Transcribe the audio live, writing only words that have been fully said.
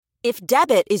If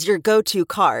debit is your go-to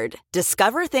card,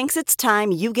 Discover thinks it's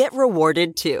time you get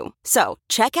rewarded too. So,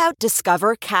 check out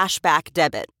Discover Cashback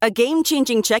Debit, a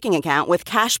game-changing checking account with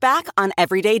cash back on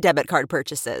everyday debit card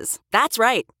purchases. That's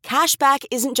right, cashback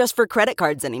isn't just for credit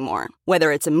cards anymore.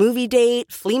 Whether it's a movie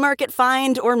date, flea market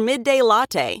find, or midday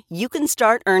latte, you can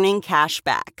start earning cash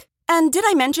back. And did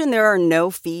I mention there are no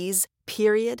fees,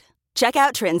 period? Check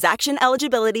out transaction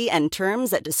eligibility and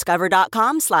terms at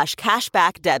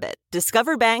discover.com/cashbackdebit.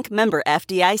 Discover Bank, member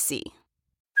FDIC.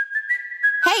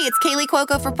 Hey, it's Kaylee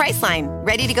Cuoco for Priceline.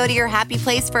 Ready to go to your happy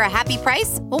place for a happy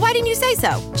price? Well, why didn't you say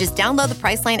so? Just download the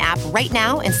Priceline app right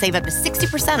now and save up to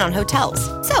 60% on hotels.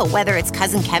 So whether it's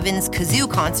Cousin Kevin's Kazoo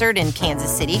Concert in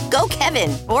Kansas City, go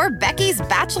Kevin, or Becky's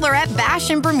Bachelorette Bash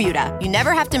in Bermuda, you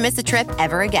never have to miss a trip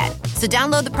ever again. So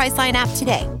download the Priceline app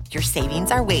today. Your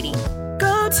savings are waiting.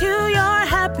 Go to your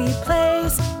happy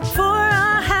place for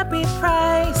a happy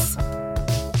price.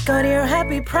 Go to your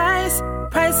happy price,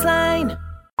 Priceline.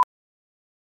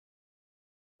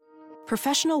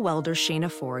 Professional welder Shayna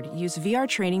Ford used VR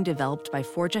training developed by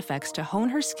ForgeFX to hone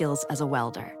her skills as a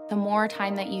welder. The more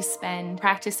time that you spend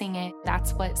practicing it,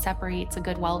 that's what separates a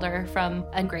good welder from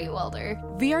a great welder.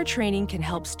 VR training can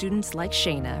help students like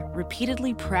Shayna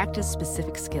repeatedly practice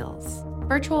specific skills.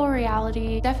 Virtual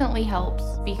reality definitely helps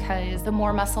because the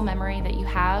more muscle memory that you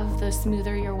have, the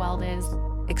smoother your weld is.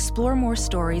 Explore more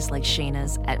stories like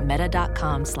Shayna's at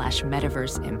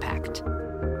meta.com/metaverseimpact.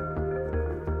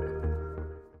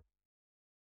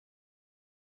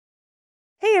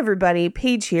 Hey everybody,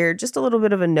 Paige here. Just a little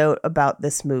bit of a note about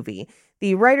this movie.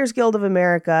 The Writers Guild of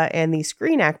America and the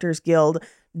Screen Actors Guild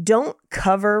don't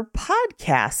cover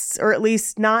podcasts, or at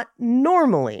least not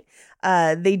normally.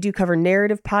 They do cover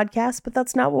narrative podcasts, but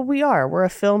that's not what we are. We're a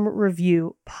film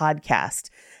review podcast.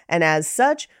 And as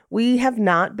such, we have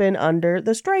not been under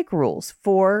the strike rules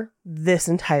for this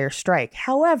entire strike.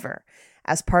 However,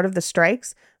 as part of the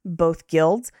strikes, both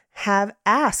guilds have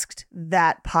asked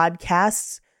that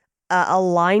podcasts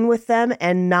align with them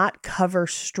and not cover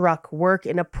struck work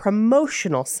in a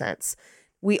promotional sense.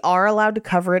 We are allowed to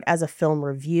cover it as a film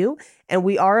review, and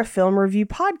we are a film review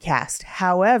podcast.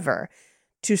 However,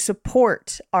 to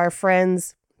support our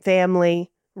friends,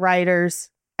 family,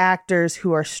 writers, actors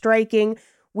who are striking,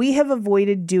 we have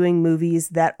avoided doing movies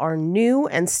that are new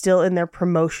and still in their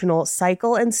promotional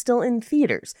cycle and still in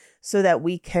theaters so that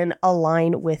we can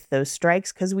align with those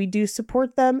strikes, because we do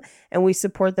support them and we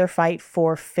support their fight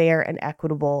for fair and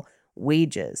equitable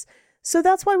wages. So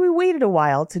that's why we waited a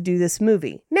while to do this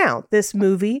movie. Now, this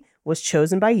movie was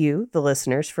chosen by you, the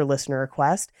listeners, for listener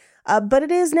request, but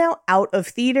it is now out of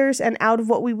theaters and out of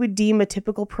what we would deem a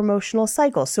typical promotional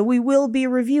cycle. So we will be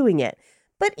reviewing it.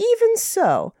 But even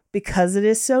so, because it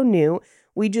is so new,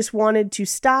 we just wanted to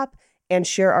stop and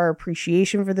share our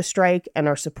appreciation for the strike and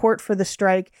our support for the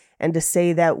strike, and to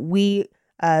say that we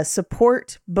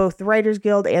support both the Writers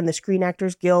Guild and the Screen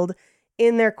Actors Guild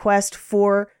in their quest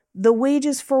for the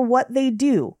wages for what they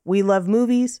do. We love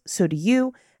movies, so do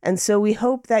you, and so we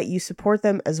hope that you support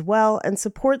them as well and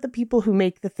support the people who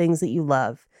make the things that you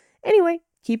love. Anyway,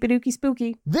 keep it ooky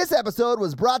spooky. This episode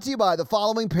was brought to you by the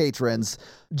following patrons: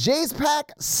 Jay's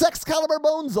Pack, Sexcalibur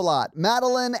Bones a Lot,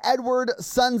 Madeline, Edward,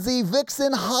 Sunzi,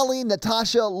 Vixen, Holly,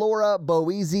 Natasha, Laura,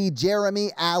 Boezy,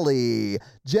 Jeremy, Ali,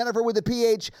 Jennifer with a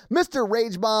PH, Mr.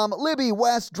 Rage Bomb, Libby,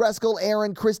 West, Dreskel,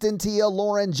 Aaron, Kristen, Tia,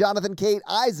 Lauren, Jonathan, Kate,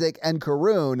 Isaac, and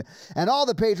Karoon. And all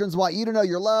the patrons want you to know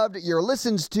you're loved, you're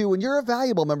listened to, and you're a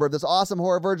valuable member of this awesome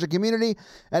Horror Virgin community.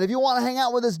 And if you want to hang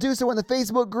out with us, do so in the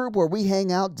Facebook group where we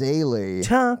hang out daily.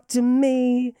 Talk to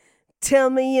me. Tell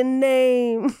me your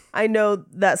name. I know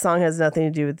that song has nothing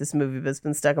to do with this movie, but it's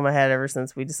been stuck in my head ever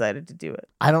since we decided to do it.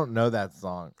 I don't know that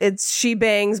song. It's She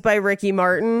Bangs by Ricky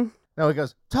Martin. No, it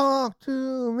goes, talk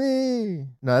to me.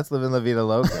 No, that's Livin' La Vida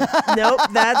Loca. Nope,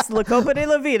 that's La Copa de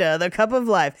la Vida, the cup of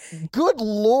life. Good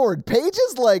Lord.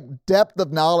 Paige's depth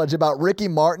of knowledge about Ricky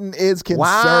Martin is concerning.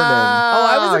 Wow. Oh,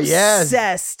 I was obsessed.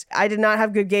 Yes. I did not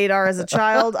have good gaydar as a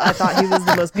child. I thought he was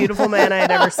the most beautiful man I had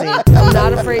ever seen. I'm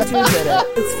not afraid to admit it.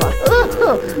 It's fine.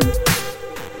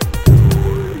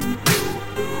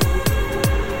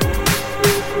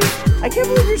 I can't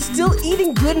believe you're still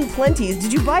eating Good and Plenty's.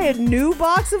 Did you buy a new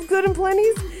box of Good and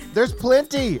Plenty's? There's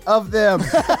plenty of them.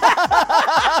 Thank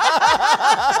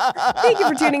you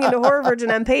for tuning into Horror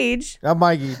Virgin. I'm Paige. I'm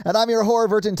Mikey. And I'm your Horror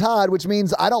Virgin Todd, which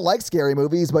means I don't like scary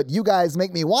movies, but you guys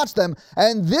make me watch them.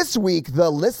 And this week, the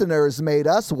listeners made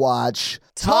us watch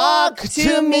Talk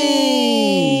to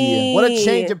Me. What a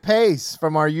change of pace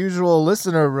from our usual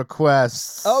listener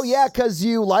requests. Oh, yeah, because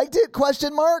you liked it, ?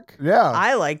 Yeah.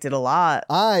 I liked it a lot.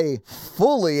 I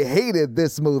fully hated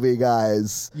this movie,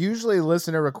 guys. Usually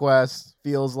listener requests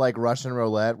feels like Russian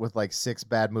roulette with like 6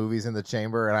 bad movies in the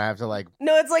chamber, and I have to like.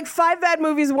 No, it's like 5 bad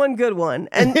movies, 1 good one,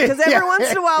 and because every once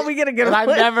in a while we get a good and one.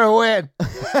 I never win.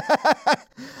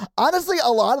 Honestly,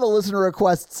 a lot of the listener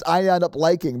requests I end up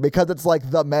liking because it's like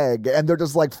The Meg, and they're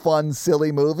just like fun,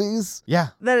 silly movies. Yeah,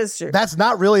 That is true. that's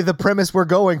not really the premise we're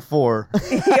going for.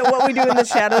 Yeah, What We Do in the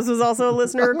Shadows was also a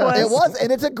listener request. It was,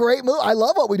 and it's a great movie. I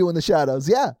love What We Do in the Shadows.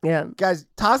 Yeah, Yeah. Guys,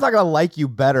 Todd's not gonna like you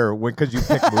better because you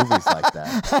pick movies like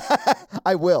that.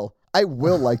 I will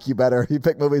like you better if you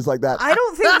pick movies like that. I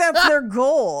don't think that's their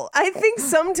goal. I think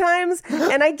sometimes,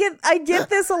 and I get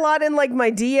this a lot in like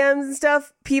my DMs and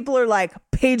stuff. People are like,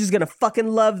 Paige is gonna fucking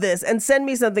love this, and send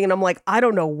me something, and I'm like, I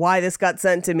don't know why this got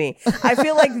sent to me. I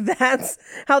feel like that's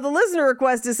how the listener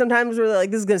request is sometimes, where they're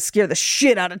like, this is gonna scare the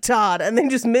shit out of Todd, and they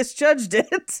just misjudged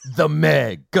it. The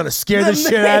Meg gonna scare the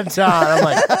shit out of Todd. I'm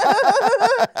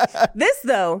like,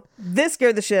 This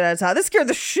scared the shit out of Todd. This scared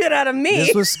the shit out of me.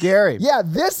 this was scary. Yeah,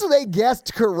 this they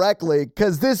guessed correctly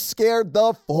because this scared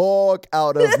the fuck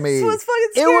out of me. This was fucking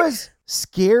It scary. was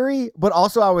scary, but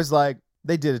also I was like,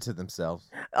 they did it to themselves.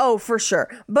 Oh, for sure.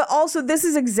 But also, this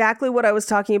is exactly what I was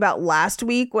talking about last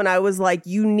week when I was like,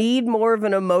 you need more of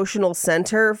an emotional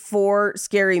center for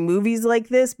scary movies like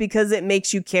this because it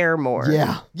makes you care more.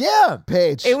 Yeah,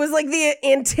 Paige. It was like the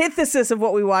antithesis of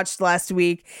what we watched last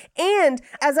week. And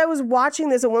as I was watching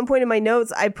this, at one point in my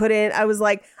notes, I was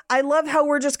like, I love how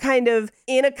we're just kind of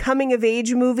in a coming of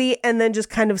age movie and then just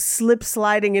kind of slip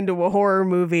sliding into a horror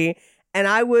movie. And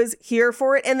I was here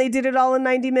for it, and they did it all in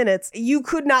 90 minutes. You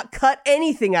could not cut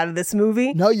anything out of this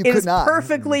movie. No, you could not. It is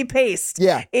perfectly paced.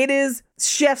 Yeah. It is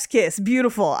chef's kiss.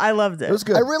 Beautiful. I loved it. It was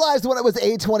good. I realized when it was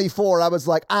A24, I was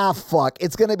like, fuck,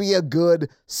 it's going to be a good,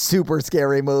 super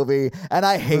scary movie. And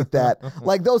I hate that.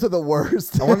 Like, those are the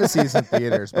worst. I wanted to see this in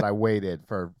theaters, but I waited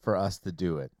for us to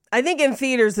do it. I think in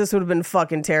theaters, this would have been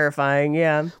fucking terrifying.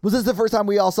 Yeah. Was this the first time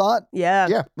we all saw it? Yeah.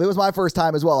 Yeah. It was my first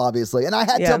time as well, obviously. And I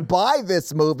had Yeah. to buy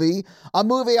this movie, a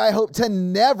movie I hope to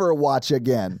never watch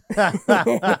again.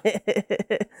 I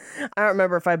don't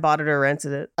remember if I bought it or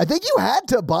rented it. I think you had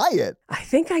to buy it. I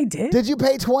think I did. Did you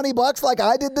pay $20 like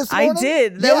I did this I morning?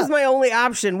 did. That was my only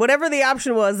option. Whatever the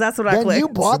option was, that's what I Then clicked. you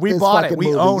bought We this bought fucking it. We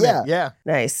movie. own Yeah. it. Yeah.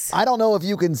 Nice. I don't know if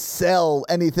you can sell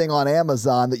anything on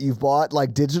Amazon that you've bought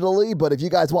like digitally, but if you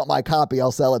guys want my copy,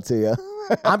 I'll sell it to you.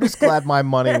 I'm just glad my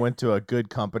money went to a good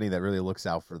company that really looks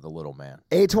out for the little man.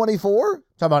 A24?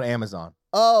 Talk about Amazon.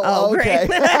 Oh, okay.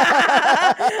 Great.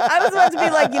 I was about to be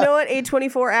like, you know what?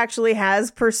 A24 actually has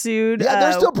pursued. Yeah,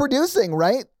 they're still producing,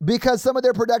 right? Because some of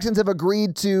their productions have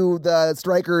agreed to the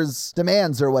strikers'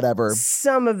 demands or whatever.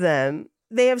 Some of them.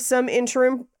 They have some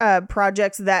interim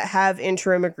projects that have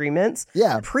interim agreements.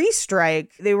 Yeah.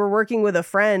 Pre-strike, they were working with a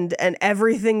friend, and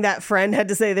everything that friend had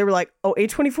to say, they were like, oh,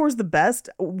 A24 is the best.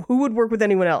 Who would work with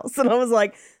anyone else? And I was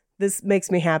like, this makes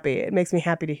me happy. It makes me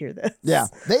happy to hear this. Yeah.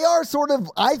 They are sort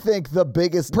of, I think, the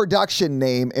biggest production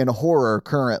name in horror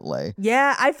currently.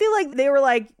 Yeah, I feel like they were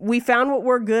like, we found what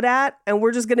we're good at, and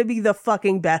we're just going to be the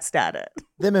fucking best at it.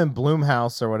 Them in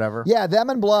Bloomhouse or whatever. Yeah, them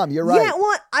and Blum, you're right. Yeah,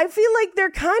 well, I feel like they're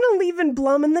kind of leaving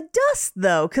Blum in the dust,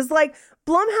 though, because like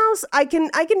Blumhouse, I can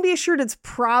be assured it's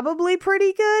probably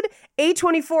pretty good.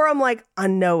 A24, I'm like, I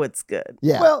know it's good.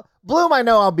 Yeah. Well, Bloom, I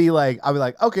know I'll be like,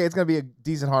 okay, it's gonna be a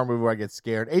decent horror movie where I get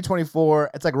scared. A24,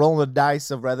 it's like rolling the dice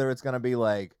of whether it's gonna be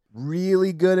like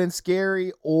really good and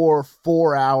scary or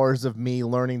 4 hours of me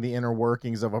learning the inner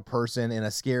workings of a person in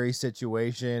a scary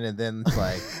situation, and then it's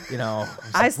like, you know,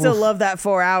 I still love that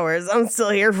 4 hours. I'm still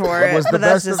here for it. it was the but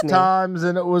that's best of just me. times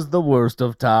and it was the worst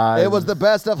of times. It was the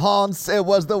best of haunts. It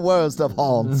was the worst of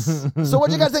haunts. So what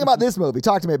do you guys think about this movie?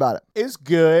 Talk to me about it. It's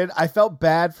good. I felt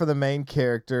bad for the main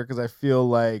character because I feel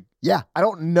like Yeah. I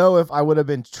don't know if I would have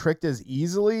been tricked as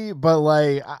easily, but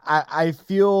like I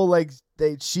feel like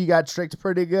she got tricked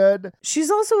pretty good. She's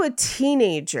also a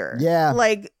teenager. Yeah.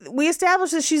 Like, we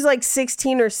established that she's like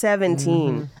 16 or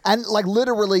 17. And like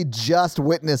literally just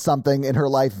witnessed something in her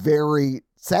life very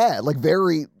sad, like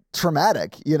very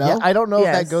traumatic, you know? Yeah, I don't know if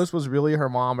Yes. that ghost was really her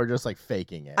mom or just like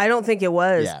faking it. I don't think it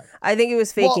was. Yeah. I think it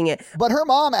was faking Well, it. But her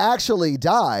mom actually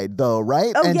died though,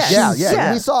 right? Oh, and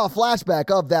yes. We saw a flashback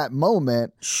of that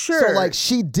moment. Sure. So like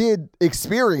she did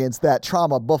experience that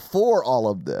trauma before all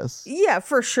of this. Yeah,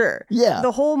 for sure. Yeah.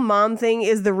 The whole mom thing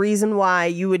is the reason why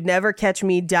you would never catch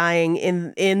me dying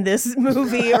in this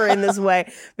movie or in this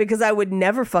way, because I would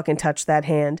never fucking touch that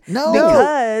hand. No.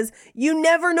 Because you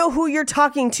never know who you're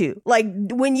talking to. Like,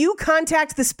 when you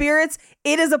contact the spirits,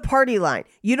 it is a party line.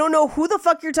 You don't know who the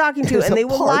fuck you're talking to, It's and a they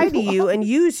will party lie to you and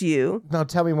use you. No,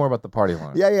 tell me more about the party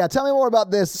line. Yeah. Tell me more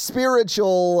about this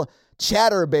spiritual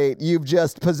chatterbait you've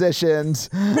just positioned.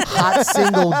 Hot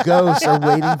single ghosts are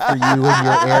waiting for you in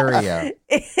your area.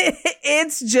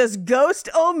 It's just Ghost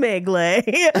Omegle.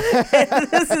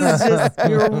 This is just,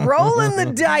 you're rolling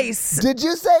the dice. Did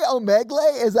you say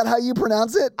Omegle? Is that how you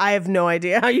pronounce it? I have no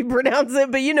idea how you pronounce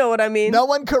it, but you know what I mean. No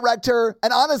one correct her.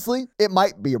 And honestly, it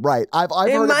might be right. I've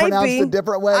heard it pronounced a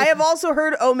different way. I have also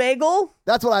heard Omegle.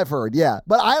 That's what I've heard, yeah.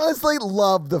 But I honestly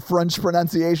love the French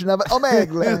pronunciation of it.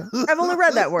 Omegle. I've only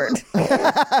read that word.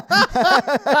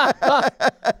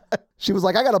 She was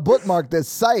like, I got to bookmark this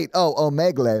site. Oh,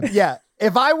 Omegle. Yeah.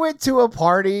 If I went to a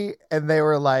party and they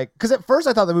were like, because at first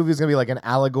I thought the movie was going to be like an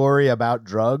allegory about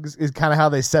drugs, is kind of how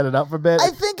they set it up for a bit.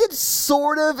 I think it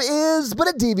sort of is, but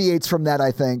it deviates from that,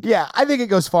 I think. Yeah, I think it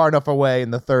goes far enough away in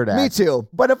the third act. Me too.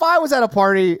 But if I was at a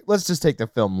party, let's just take the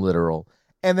film literal,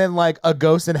 and then like a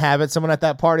ghost inhabits someone at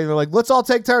that party, and they're like, let's all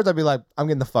take turns, I'd be like, I'm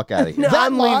getting the fuck out of here. No,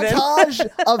 That I'm leaving. montage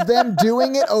of them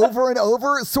doing it over and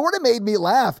over sort of made me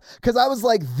laugh because I was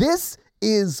like, this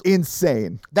is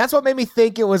insane. That's what made me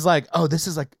think it was like, oh, this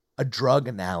is like a drug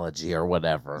analogy or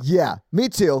whatever. Yeah, me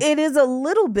too. It is a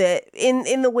little bit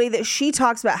in the way that she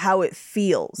talks about how it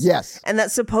feels. Yes. And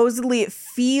that supposedly it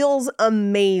feels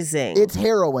amazing. It's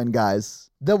heroin,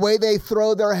 guys. The way they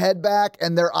throw their head back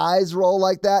and their eyes roll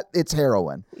like that, it's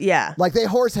heroin. Yeah. Like they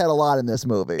horsehead a lot in this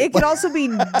movie. It could also be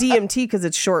DMT because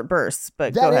it's short bursts,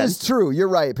 but go That ahead. is true. You're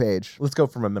right, Paige. Let's go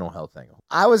from a mental health angle.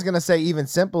 I was going to say even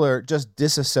simpler, just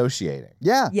disassociating.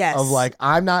 Yeah. Yes. Of like,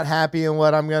 I'm not happy in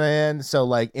what I'm going to end. So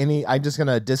like I'm just going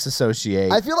to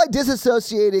disassociate. I feel like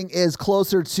disassociating is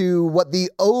closer to what the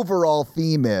overall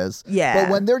theme is. Yeah.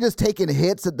 But when they're just taking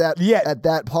hits at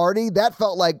that party, that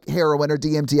felt like heroin or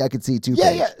DMT. I could see too. Yeah,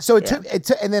 Paige. yeah. So it took,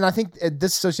 and then I think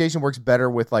disassociation works better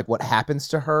with like what happens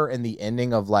to her in the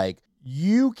ending of like,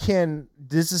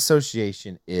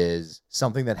 disassociation is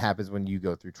something that happens when you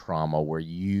go through trauma where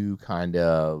you kind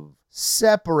of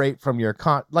separate from your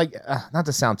not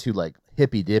to sound too like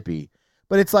hippy dippy,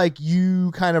 but it's like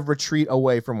you kind of retreat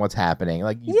away from what's happening.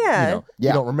 Like, you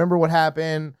don't remember what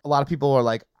happened. A lot of people are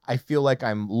like, I feel like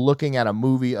I'm looking at a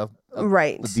movie of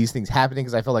right. these things happening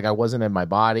because I feel like I wasn't in my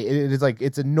body. It is like,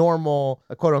 it's a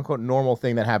quote unquote normal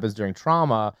thing that happens during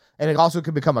trauma. And it also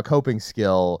could become a coping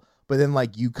skill. But then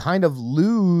like you kind of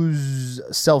lose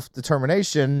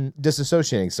self-determination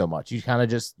disassociating so much. You kind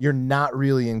of you're not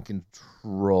really in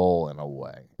control in a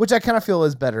way, which I kind of feel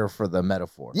is better for the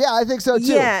metaphor. Yeah, I think so too.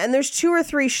 Yeah, and there's 2 or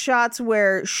 3 shots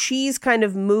where she's kind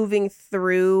of moving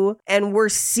through and we're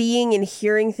seeing and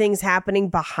hearing things happening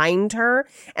behind her.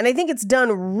 And I think it's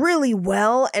done really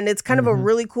well, and it's kind of a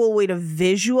really cool way to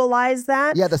visualize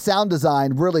that. Yeah, the sound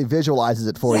design really visualizes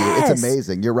it for you. It's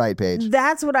amazing. You're right, Paige.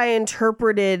 That's what I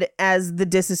interpreted as the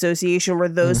disassociation, were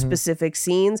those specific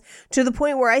scenes, to the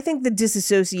point where I think the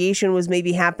disassociation was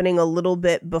maybe happening a little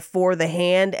bit before the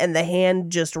hand, and the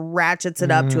hand just ratchets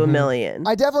it up to a million.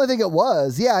 I definitely think it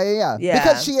was. Yeah.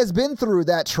 Because she has been through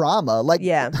that trauma. Like,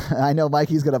 I know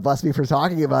Mikey's going to bust me for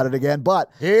talking about it again, but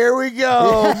here we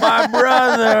go, my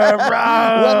brother.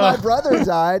 When my brother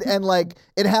died, and like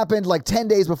it happened like 10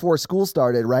 days before school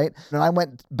started, right? And I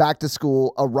went back to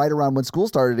school right around when school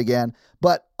started again.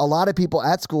 But a lot of people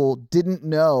at school didn't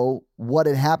know what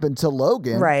had happened to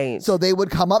Logan. Right. So they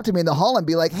would come up to me in the hall and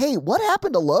be like, hey, what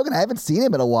happened to Logan? I haven't seen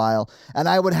him in a while. And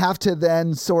I would have to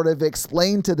then sort of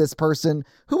explain to this person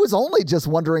who was only just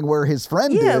wondering where his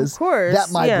friend is, of course.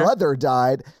 that my brother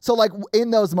died. So like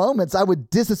in those moments, I would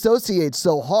disassociate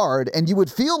so hard, and you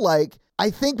would feel like, I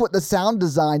think what the sound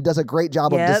design does a great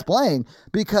job of displaying,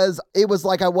 because it was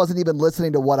like I wasn't even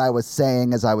listening to what I was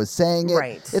saying as I was saying it.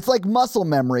 Right. It's like muscle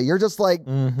memory. You're just like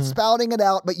spouting it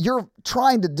out, but you're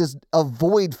trying to just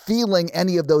avoid feeling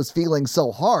any of those feelings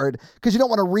so hard because you don't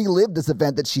want to relive this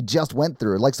event that she just went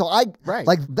through. Like, so like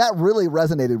that really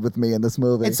resonated with me in this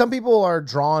movie. And some people are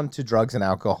drawn to drugs and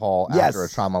alcohol after a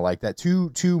trauma like that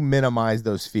to minimize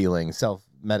those feelings,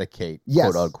 self-medicate,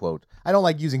 quote unquote. I don't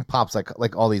like using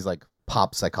like all these like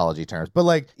pop psychology terms, but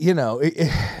like, you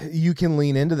can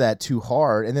lean into that too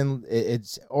hard, and then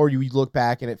or you look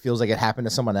back and it feels like it happened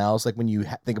to someone else. Like when you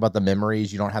think about the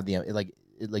memories, you don't have the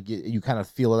you kind of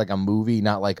feel it like a movie,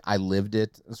 not like I lived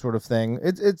it sort of thing.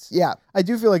 I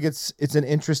do feel like it's an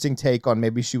interesting take on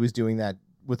maybe she was doing that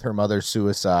with her mother's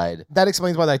suicide. That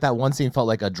explains why like that one scene felt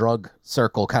like a drug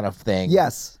circle kind of thing.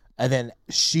 Yes. And then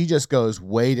she just goes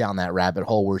way down that rabbit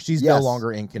hole where she's no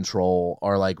longer in control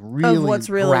or like really Of what's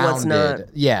real and what's grounded.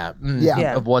 not.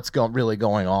 Yeah. Of what's really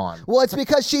going on. Well, it's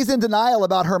because she's in denial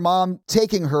about her mom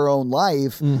taking her own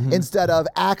life instead of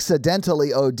accidentally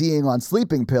ODing on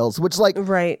sleeping pills, which like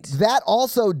that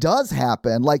also does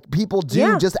happen. Like people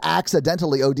do just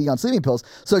accidentally OD on sleeping pills.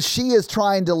 So she is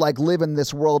trying to like live in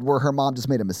this world where her mom just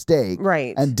made a mistake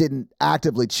and didn't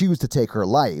actively choose to take her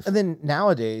life. And then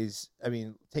nowadays, I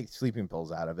mean, take sleeping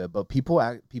pills out of it, but people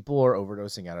are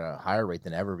overdosing at a higher rate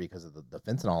than ever because of the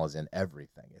fentanyl is in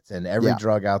everything. It's in every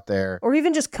drug out there. Or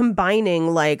even just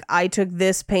combining, like, I took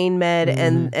this pain med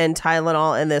and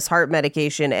Tylenol and this heart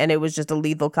medication, and it was just a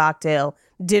lethal cocktail.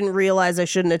 Didn't realize I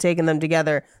shouldn't have taken them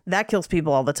together. That kills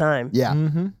people all the time. Yeah.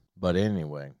 But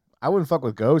anyway, I wouldn't fuck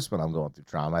with ghosts when I'm going through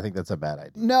trauma. I think that's a bad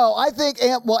idea. No, I think,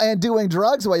 and doing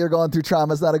drugs while you're going through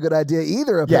trauma is not a good idea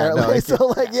either, apparently.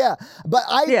 But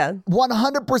I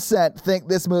 100% think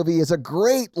this movie is a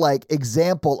great, like,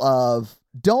 example of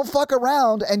don't fuck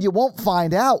around and you won't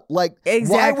find out. Like,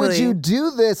 why would you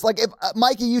do this? Like, if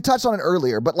Mikey, you touched on it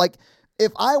earlier, but like,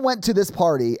 if I went to this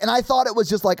party and I thought it was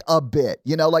just like a bit,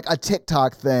 you know, like a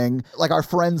TikTok thing, like our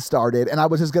friends started, and I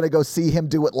was just going to go see him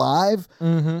do it live.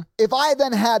 If I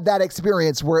then had that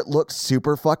experience where it looks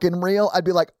super fucking real, I'd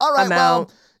be like, all right,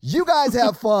 well, you guys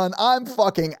have fun. I'm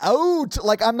fucking out.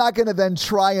 Like, I'm not going to then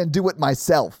try and do it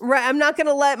myself. Right. I'm not going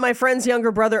to let my friend's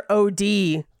younger brother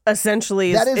OD,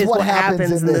 essentially, that is what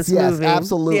happens in this movie. Yes,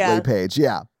 absolutely, Paige.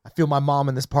 Yeah. I feel my mom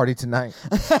in this party tonight.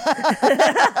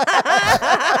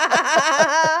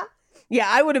 Yeah,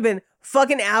 I would have been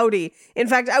fucking outie. In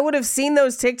fact, I would have seen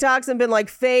those TikToks and been like,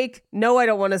 fake. No, I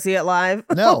don't want to see it live.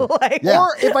 No. Like,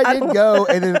 Or if I didn't go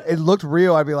and it looked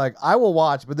real, I'd be like, I will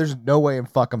watch, but there's no way in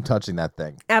fuck I'm touching that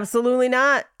thing. Absolutely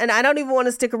not. And I don't even want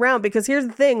to stick around because here's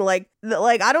the thing. Like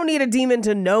I don't need a demon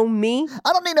to know me.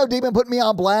 I don't need no demon putting me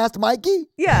on blast, Mikey.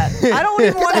 Yeah. I don't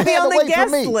even want to be on the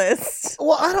guest list.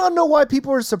 Well, I don't know why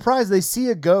people are surprised. They see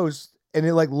a ghost and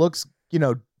it like looks, you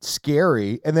know,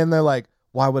 scary. And then they're like,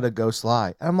 why would a ghost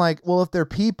lie? And I'm like, well, if they're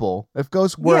people, if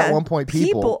ghosts were at one point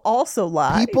people also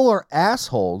lie. People are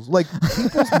assholes. Like,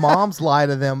 people's moms lie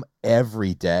to them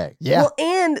every day. Yeah. Well,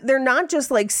 and they're not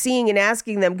just like seeing and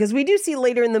asking them, because we do see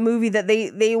later in the movie that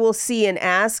they will see and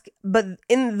ask, but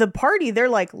in the party, they're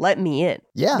like, let me in.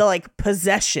 Yeah. The like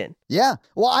possession. Yeah.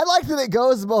 Well, I like that it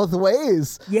goes both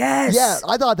ways. Yes. Yeah.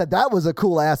 I thought that was a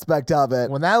cool aspect of it.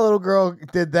 When that little girl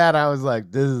did that, I was like,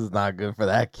 this is not good for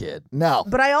that kid. No.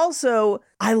 But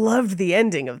I loved the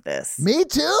ending of this. Me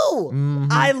too.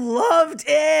 I loved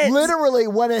it. Literally,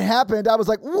 when it happened, I was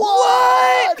like,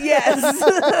 what?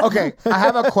 Yes. Okay, I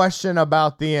have a question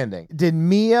about the ending. Did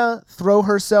Mia throw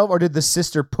herself or did the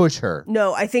sister push her?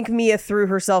 No, I think Mia threw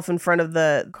herself in front of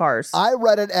the cars. I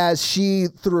read it as she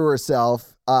threw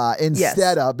herself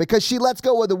instead of, because she lets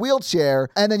go of the wheelchair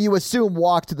and then you assume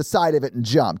walked to the side of it and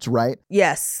jumped, right?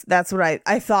 Yes, that's what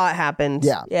I thought happened.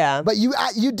 Yeah. Yeah. But you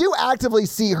do actively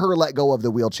see her let go of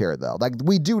the wheelchair, though. Like,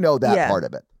 we do know that part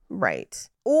of it. Right.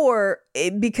 Or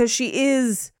because she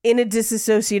is in a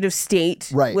disassociative state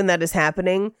when that is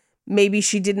happening, maybe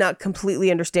she did not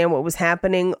completely understand what was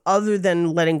happening other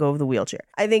than letting go of the wheelchair.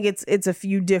 I think it's a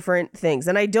few different things.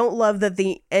 And I don't love that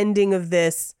the ending of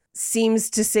this seems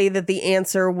to say that the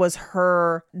answer was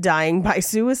her dying by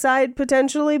suicide,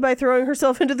 potentially, by throwing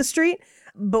herself into the street.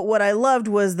 But what I loved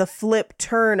was the flip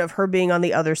turn of her being on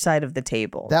the other side of the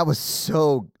table. That was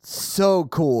so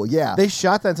cool. Yeah. They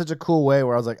shot that in such a cool way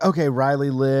where I was like, okay, Riley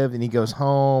lived and he goes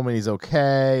home and he's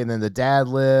okay. And then the dad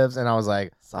lives. And I was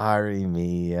like, sorry,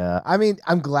 Mia. I mean,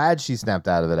 I'm glad she snapped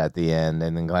out of it at the end.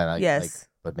 And then glad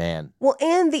but man. Well,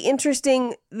 and the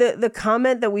interesting, the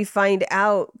comment that we find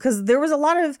out, because there was a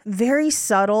lot of very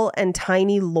subtle and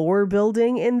tiny lore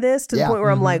building in this to the point where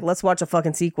I'm like, let's watch a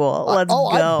fucking sequel. Let's go.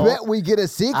 I bet we get a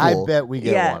sequel. I bet we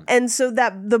get one. And so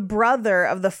that the brother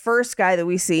of the first guy that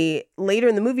we see later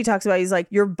in the movie talks about, he's like,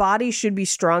 your body should be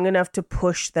strong enough to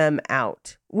push them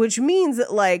out. Which means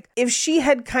that, like, if she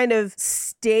had kind of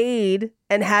stayed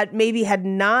and had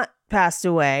not passed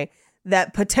away,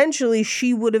 that potentially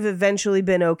she would have eventually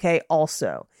been okay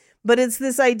also. But it's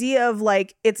this idea of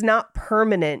like, it's not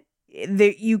permanent,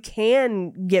 that you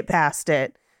can get past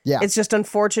it. Yeah. It's just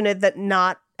unfortunate that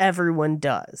not everyone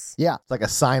does. Yeah. It's like a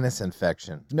sinus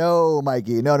infection. No,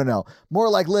 Mikey. No. More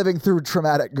like living through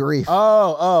traumatic grief.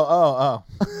 Oh.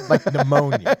 Like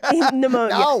pneumonia.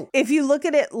 Pneumonia. No. If you look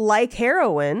at it like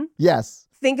heroin. Yes.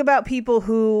 think about people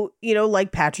who,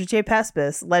 like Patrick J.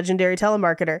 Pespis, legendary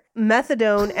telemarketer,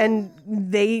 methadone, and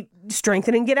they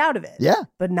strengthen and get out of it. Yeah.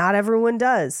 But not everyone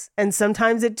does. And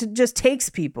sometimes it just takes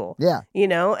people. Yeah.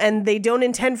 And they don't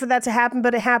intend for that to happen,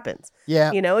 but it happens.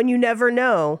 Yeah. And you never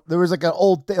know. There was like an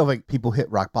old thing of like people hit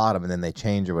rock bottom and then they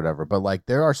change or whatever. But like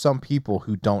there are some people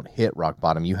who don't hit rock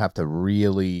bottom. You have to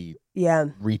really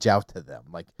reach out to them.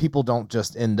 Like people don't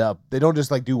just they don't just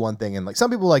like do one thing. And like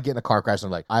some people like get in a car crash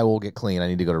and like, I will get clean. I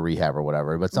need to go to rehab or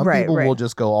whatever. But some people will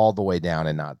just go all the way down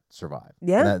and not survive.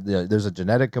 Yeah. And there's a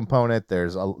genetic component.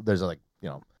 There's a like,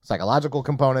 psychological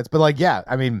components, but like, yeah,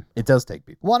 I mean, it does take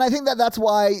people. Well, and I think that's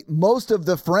why most of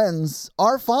the friends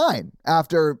are fine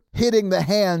after hitting the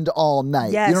hand all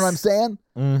night. Yes. You know what I'm saying?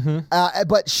 Mm-hmm.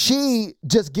 But she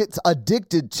just gets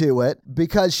addicted to it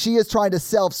because she is trying to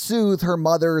self-soothe her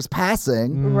mother's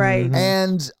passing. Right.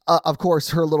 And of course,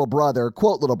 her little brother,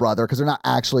 quote little brother, because they're not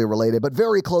actually related, but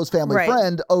very close family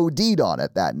friend, OD'd on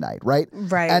it that night, right?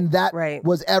 Right. And that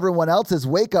was everyone else's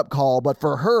wake-up call. But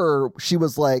for her, she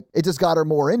was like, it just got her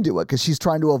more into it because she's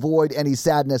trying to avoid any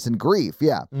sadness and grief.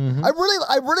 Yeah. Mm-hmm.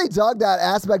 I really dug that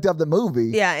aspect of the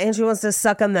movie. Yeah, and she wants to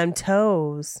suck on them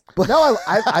toes. But no,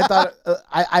 I thought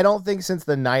I don't think since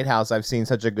The Night House I've seen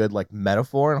such a good like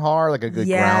metaphor in horror, like a good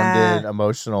grounded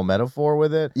emotional metaphor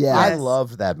with it. Yeah, I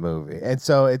loved that movie, and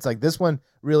so it's like this one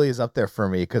really is up there for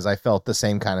me because I felt the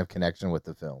same kind of connection with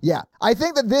the film. Yeah, I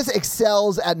think that this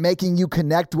excels at making you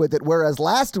connect with it, whereas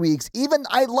last week's, even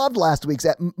I loved last week's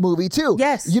movie too.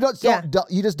 Yes, you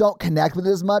you just don't connect with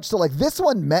it as much. So like this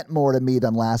one meant more to me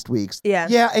than last week's.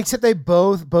 Yeah. Except they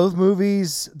both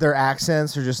movies, their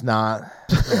accents are just not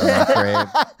great.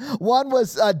 One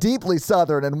was deeply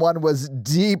Southern and one was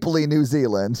deeply New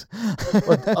Zealand.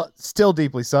 Still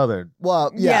deeply Southern.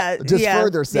 Well, just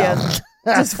further south. Yeah.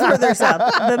 Just further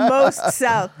south, the most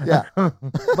south. Yeah.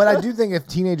 But I do think if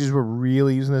teenagers were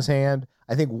really using this hand,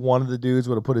 I think one of the dudes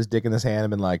would have put his dick in this hand and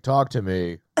been like, talk to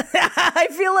me. I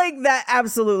feel like that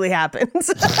absolutely happens.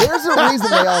 There's a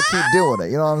reason they all keep doing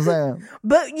it. You know what I'm saying?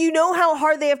 But you know how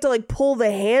hard they have to like pull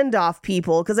the hand off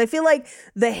people? Because I feel like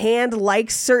the hand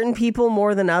likes certain people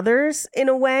more than others in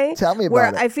a way. Tell me about where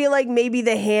it. I feel like maybe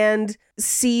the hand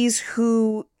sees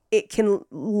who it can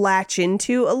latch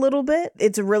into a little bit.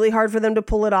 It's really hard for them to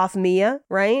pull it off Mia,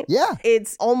 right? Yeah.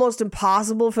 It's almost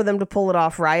impossible for them to pull it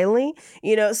off Riley,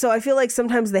 so I feel like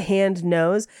sometimes the hand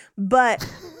knows, but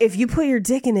if you put your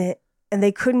dick in it and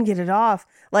they couldn't get it off,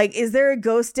 like, is there a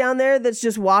ghost down there that's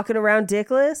just walking around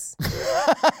dickless?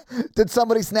 Did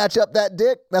somebody snatch up that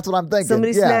dick? That's what I'm thinking.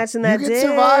 Somebody snatching that dick. You can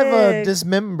survive a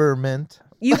dismemberment.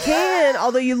 You can,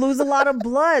 although you lose a lot of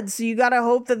blood, so you got to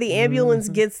hope that the ambulance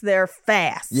gets there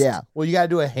fast. Yeah. Well, you got to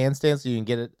do a handstand so you can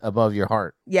get it above your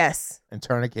heart. Yes. And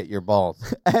tourniquet your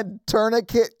balls. And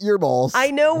tourniquet your balls.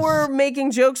 I know we're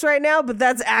making jokes right now, but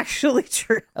that's actually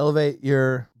true. Elevate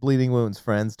your bleeding wounds,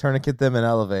 friends. Tourniquet them and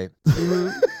elevate.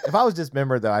 If I was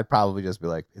dismembered, though, I'd probably just be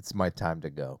like, it's my time to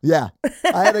go. Yeah.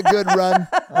 I had a good run.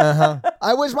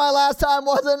 I wish my last time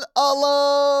wasn't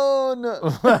alone.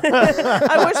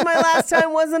 I wish my last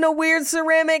time wasn't a weird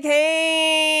ceramic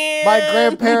hand. My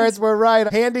grandparents were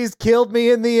right. Handies killed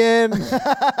me in the end.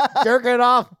 Jerking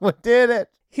off. What did it?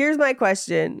 Here's my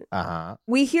question.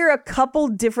 We hear a couple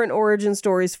different origin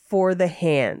stories for the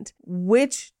hand.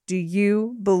 Which do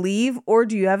you believe, or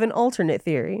do you have an alternate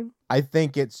theory? I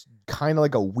think it's kind of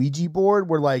like a Ouija board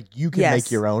where like you can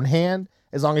make your own hand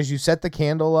as long as you set the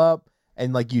candle up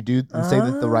and like you do and say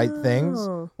the right things,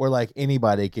 or like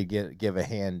anybody could give a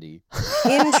handy.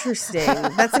 Interesting.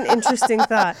 That's an interesting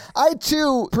thought. I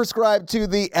too prescribe to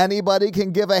the anybody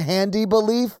can give a handy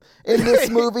belief in this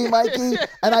movie, Mikey.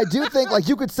 And I do think like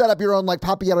you could set up your own like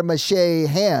papier-mâché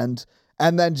hand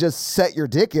and then just set your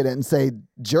dick in it and say,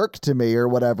 jerk to me or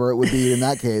whatever it would be in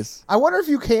that case. I wonder if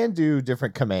you can do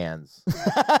different commands.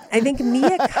 I think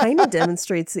Mia kind of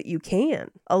demonstrates that you can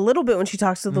a little bit when she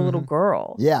talks to the little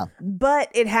girl. Yeah. But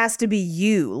it has to be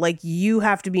you. Like you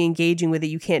have to be engaging with it.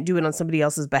 You can't do it on somebody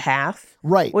else's behalf.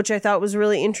 Right. Which I thought was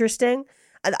really interesting.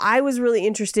 And I was really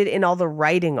interested in all the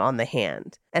writing on the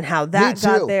hand and how that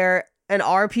got there. And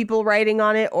are people writing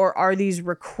on it, or are these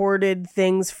recorded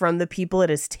things from the people it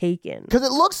has taken? Because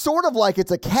it looks sort of like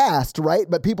it's a cast, right?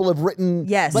 But people have written...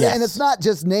 Yes. And it's not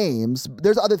just names.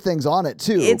 There's other things on it,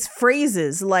 too. It's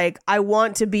phrases like, I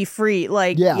want to be free.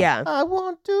 Like, yeah. I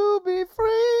want to be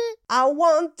free. I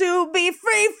want to be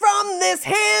free from this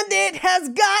hand. It has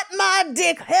got my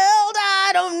dick held.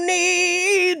 I don't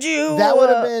need you. That would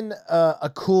have been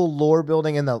a cool lore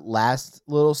building in the last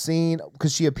little scene,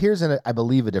 because she appears in, I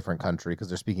believe, a different country because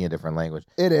they're speaking a different language.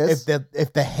 It is.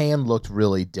 If the hand looked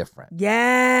really different.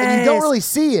 Yes. And you don't really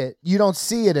see it. You don't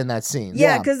see it in that scene.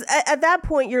 Yeah, because at that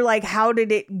point, you're like, how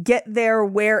did it get there?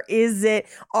 Where is it?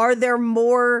 Are there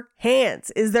more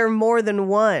hands? Is there more than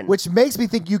one? Which makes me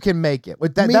think you can make it.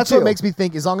 That's what makes me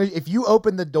think, as long as if you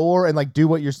open the door and like do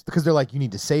what you're, because they're like, you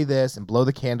need to say this and blow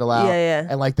the candle out. Yeah.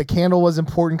 And like the candle was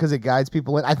important because it guides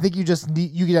people in. I think you just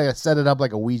need, you gotta set it up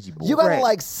like a Ouija board. You gotta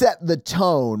like set the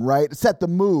tone, right? Set the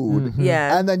mood.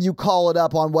 Yeah. And then you call it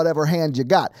up on whatever hand you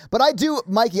got. But I do,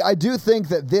 Mikey, I do think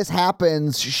that this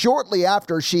happens shortly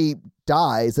after she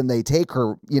dies and they take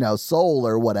her, soul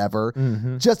or whatever,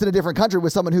 just in a different country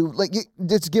with someone who like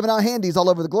just giving out handies all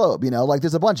over the globe, like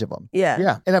there's a bunch of them. Yeah.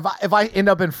 Yeah. And if I end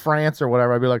up in France or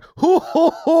whatever, I'd be like, hoo, hoo,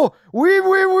 hoo, oui,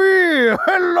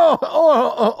 hello,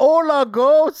 hola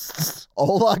ghosts.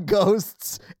 Hola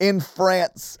ghosts in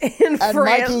France. In and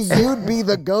France. Mikey, you'd be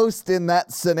the ghost in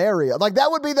that scenario. Like that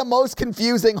would be the most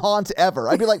confusing haunt ever.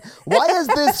 I'd be like, why is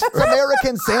this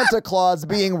American Santa Claus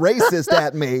being racist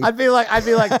at me? I'd be like,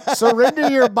 surrender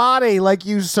your body like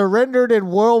you surrendered in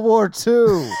World War II.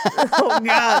 Oh,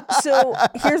 God. So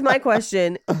here's my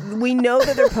question. We know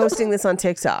that they're posting this on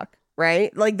TikTok,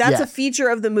 right? Like that's a feature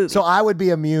of the movie. So I would be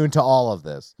immune to all of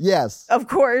this. Yes. Of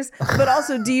course. But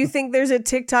also, do you think there's a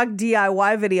TikTok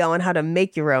DIY video on how to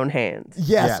make your own hand?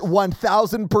 Yes.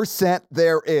 1000%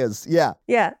 there is. Yeah.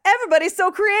 Yeah. Everybody's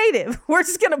so creative. We're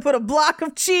just going to put a block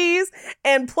of cheese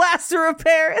and plaster of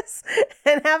Paris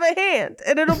and have a hand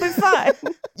and it'll be fine.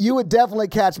 You would definitely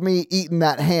catch me eating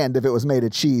that hand if it was made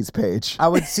of cheese, Paige. I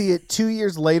would see it 2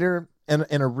 years later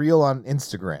in a reel on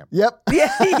Instagram. Yep.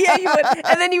 Yeah, you would.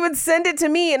 And then you would send it to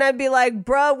me and I'd be like,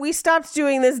 bro, we stopped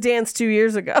doing this dance 2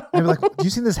 years ago. I'd be like, do you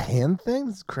see this hand thing?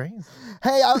 It's crazy.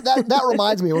 Hey, that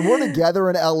reminds me, when we're together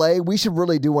in LA, we should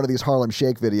really do one of these Harlem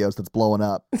Shake videos that's blowing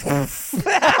up. We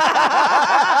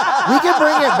can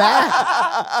bring it back.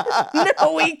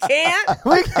 No, we can't.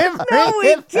 We can bring No, we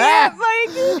it can't, back.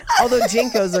 Mikey. Although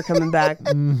Jinkos are coming back.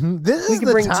 This We is can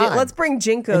the bring time. let's bring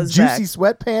Jinkos And back. Juicy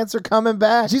sweatpants are coming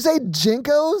back. Did you say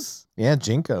Jinkos? Yeah,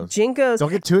 Jinkos. Jinkos. Don't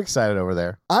get too excited over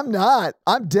there. I'm not.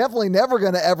 I'm definitely never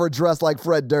going to ever dress like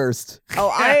Fred Durst.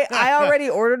 Oh, I already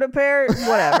ordered a pair.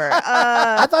 Whatever.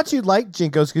 I thought you'd like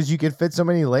Jinkos because you could fit so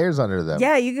many layers under them.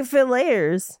 Yeah, you can fit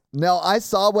layers. No, I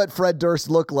saw what Fred Durst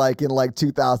looked like in like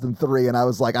 2003 and I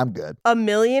was like, I'm good. A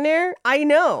millionaire? I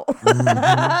know.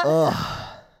 Ugh.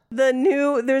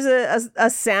 There's a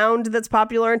sound that's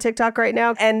popular on TikTok right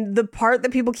now. And the part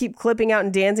that people keep clipping out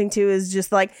and dancing to is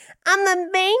just like, I'm the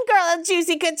main girl of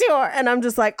Juicy Couture. And I'm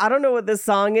just like, I don't know what this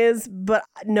song is, but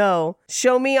no.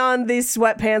 Show me on these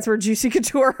sweatpants where Juicy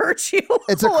Couture hurts you.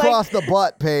 It's across the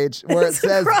butt page where it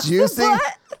says Juicy.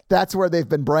 That's where they've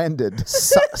been branded.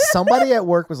 Somebody at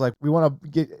work was like, we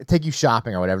want to take you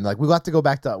shopping or whatever. And like, we got to go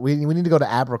back to, we need to go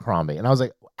to Abercrombie. And I was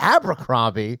like,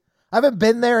 Abercrombie? I haven't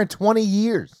been there in 20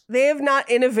 years. They have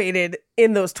not innovated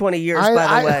in those 20 years,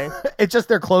 by the way. It's just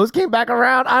their clothes came back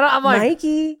around. I'm like,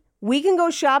 Mikey, we can go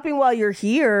shopping while you're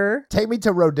here. take me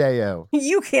to Rodeo.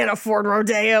 You can't afford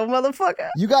Rodeo,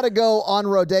 motherfucker. You got to go on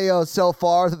Rodeo so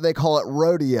far that they call it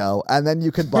Rodeo, and then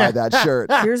you can buy that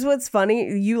shirt. Here's what's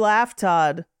funny. You laugh,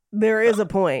 Todd. There is a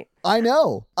point. I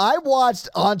know. I watched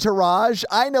Entourage.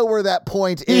 I know where that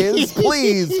point is.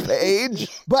 Please, Paige.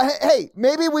 But hey,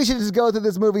 maybe we should just go through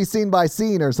this movie scene by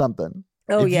scene or something.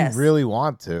 Oh, if yes. you really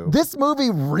want to. This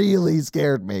movie really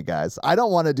scared me, guys. I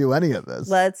don't want to do any of this.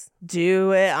 Let's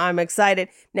do it. I'm excited.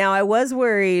 Now, I was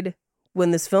worried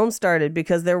when this film started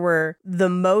because there were the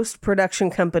most production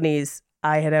companies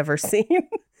I had ever seen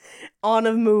on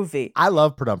a movie. I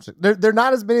love production. They're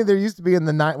not as many there used to be in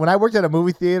the night. When I worked at a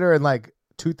movie theater in like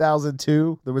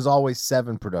 2002, there was always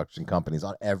 7 production companies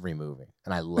on every movie,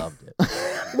 and I loved it.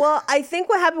 Well, I think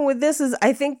what happened with this is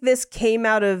I think this came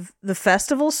out of the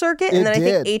festival circuit, and then I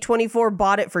think A24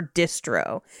 bought it for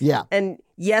distro. Yeah. And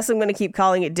yes, I'm going to keep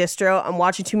calling it distro. I'm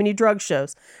watching too many drug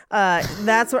shows.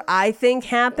 That's what I think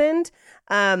happened.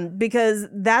 Because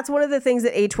that's one of the things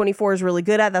that A24 is really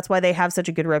good at. That's why they have such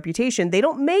a good reputation. They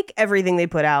don't make everything they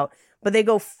put out, but they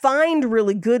go find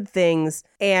really good things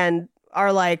and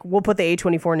are like, we'll put the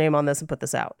A24 name on this and put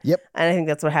this out. Yep. And I think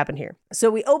that's what happened here. So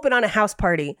we open on a house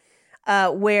party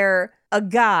where a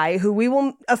guy who we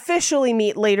will officially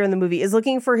meet later in the movie is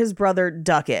looking for his brother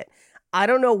Duckett. I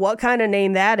don't know what kind of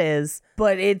name that is,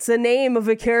 but it's a name of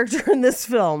a character in this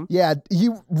film. Yeah,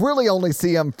 you really only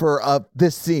see him for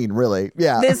this scene, really.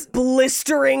 Yeah. This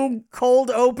blistering cold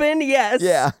open, yes.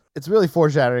 Yeah. It's really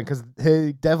foreshadowing because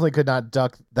he definitely could not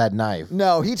duck that knife.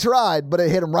 No, he tried, but it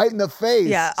hit him right in the face.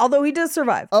 Yeah, although he does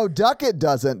survive. Oh, Duckett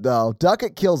doesn't, though.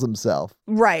 Duckett kills himself.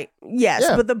 Right, yes,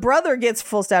 Yeah. but the brother gets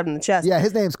full stabbed in the chest. Yeah,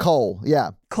 his name's Cole. Yeah.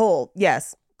 Cole,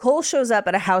 yes. Cole shows up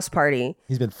at a house party.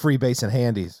 He's been freebasing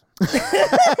handies.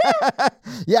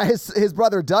 Yeah, his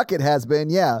brother Duckett has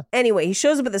been, yeah. Anyway, he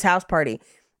shows up at this house party.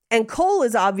 And Cole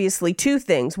is obviously two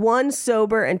things. One,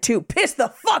 sober, and two, pissed the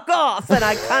fuck off. And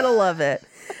I kind of love it.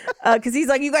 Because he's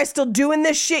like, you guys still doing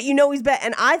this shit? You know he's bad.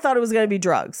 And I thought it was going to be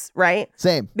drugs, right?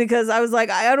 Same. Because I was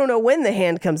like, I don't know when the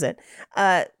hand comes in.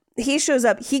 He shows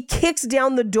up. He kicks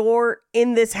down the door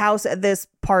in this house at this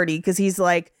party because he's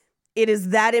like, it is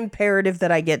that imperative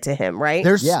that I get to him, right?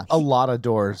 There's a lot of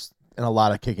doors and a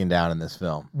lot of kicking down in this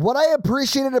film. What I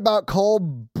appreciated about Cole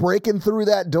breaking through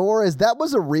that door is that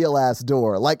was a real ass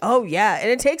door. Like, oh yeah, and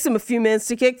it takes him a few minutes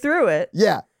to kick through it.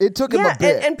 Yeah, it took him a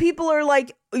bit. And people are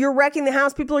like, you're wrecking the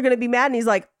house. People are going to be mad. And he's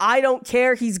like, I don't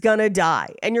care. He's going to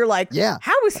die. And you're like, yeah,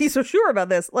 how is he so sure about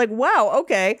this? Like, wow,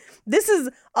 okay. This is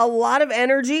a lot of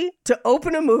energy to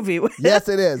open a movie with. Yes,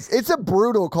 it is. It's a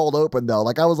brutal cold open though.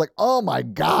 Like I was like, oh my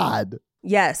God.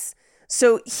 Yes.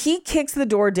 So he kicks the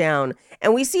door down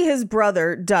and we see his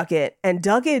brother, Duckett, and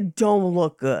Duckett don't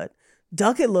look good.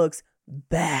 Duckett looks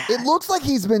bad. It looks like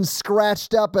he's been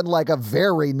scratched up in like a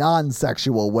very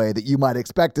non-sexual way that you might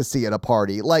expect to see at a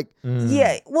party. Like,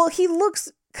 yeah, well, he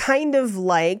looks kind of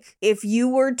like if you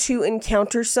were to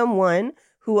encounter someone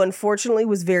who unfortunately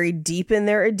was very deep in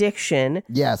their addiction.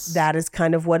 Yes. That is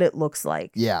kind of what it looks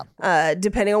like. Yeah.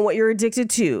 Depending on what you're addicted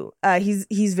to.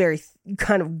 He's very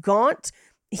kind of gaunt.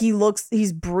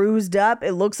 He's bruised up.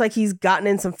 It looks like he's gotten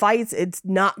in some fights. It's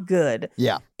not good.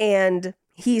 Yeah. And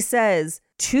he says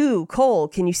to Cole,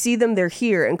 can you see them? They're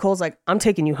here. And Cole's like, I'm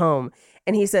taking you home.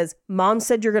 And he says, Mom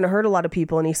said you're going to hurt a lot of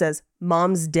people. And he says,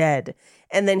 Mom's dead.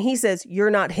 And then he says, you're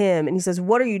not him. And he says,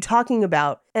 what are you talking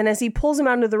about? And as he pulls him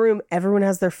out into the room, everyone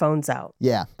has their phones out.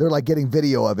 Yeah, they're like getting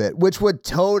video of it, which would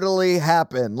totally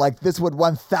happen. Like this would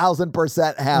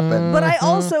 1000% happen. But I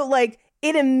also like,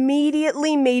 it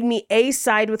immediately made me A,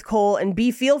 side with Cole and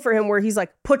B, feel for him where he's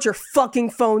like, put your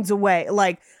fucking phones away.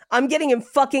 Like, I'm getting him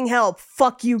fucking help.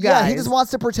 Fuck you guys. Yeah, he just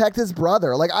wants to protect his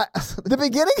brother. Like, the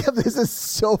beginning of this is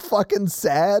so fucking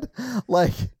sad.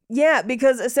 Like, yeah,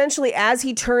 because essentially as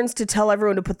he turns to tell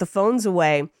everyone to put the phones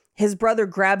away, his brother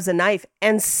grabs a knife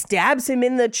and stabs him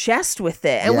in the chest with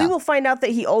it. And we will find out that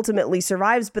he ultimately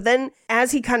survives. But then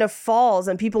as he kind of falls,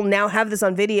 and people now have this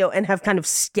on video and have kind of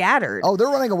scattered. Oh, they're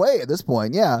running away at this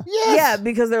point. Yeah. Yes. Yeah,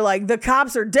 because they're like, the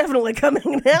cops are definitely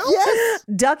coming now. Yes.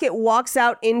 Duckett walks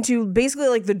out into basically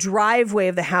like the driveway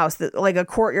of the house, like a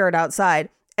courtyard outside,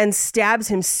 and stabs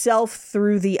himself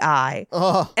through the eye.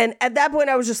 And at that point,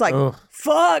 I was just like,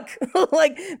 fuck.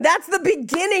 Like, that's the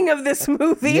beginning of this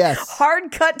movie. Yes.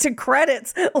 Hard cut to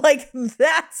credits. Like,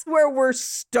 that's where we're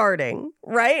starting,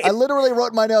 right? I literally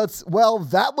wrote in my notes, well,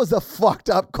 that was a fucked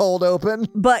up cold open.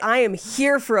 But I am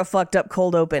here for a fucked up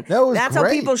cold open. That's great. how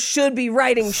people should be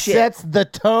writing shit. Sets the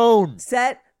tone.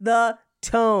 Set the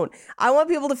tone. I want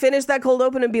people to finish that cold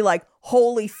open and be like,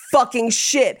 holy fucking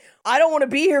shit. I don't want to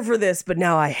be here for this, but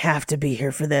now I have to be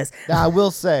here for this. Now, I will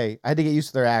say, I had to get used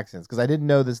to their accents because I didn't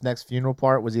know this next funeral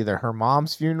part was either her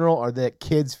mom's funeral or the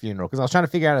kid's funeral because I was trying to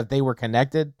figure out if they were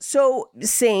connected. So,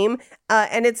 same.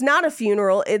 And it's not a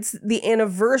funeral. It's the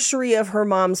anniversary of her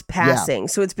mom's passing. Yeah.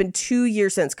 So it's been 2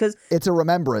 years since because it's a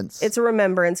remembrance. It's a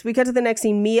remembrance. We cut to the next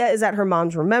scene. Mia is at her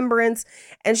mom's remembrance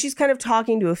and she's kind of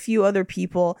talking to a few other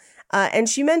people. And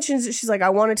she mentions that she's like, I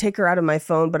want to take her out of my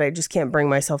phone, but I just can't bring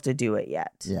myself to do it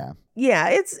yet. Yeah. Yeah,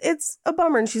 it's a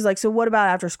bummer. And she's like, so what about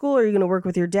after school? Are you going to work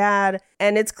with your dad?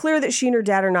 And it's clear that she and her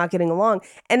dad are not getting along.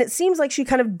 And it seems like she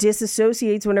kind of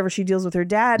disassociates whenever she deals with her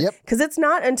dad. Because it's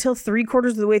not until 3/4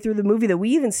 of the way through the movie that we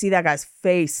even see that guy's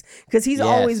face. Because he's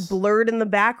always blurred in the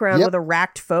background with a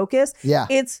racked focus. Yeah.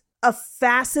 It's a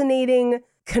fascinating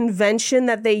convention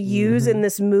that they use in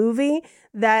this movie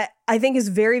that I think is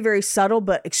very, very subtle,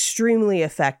 but extremely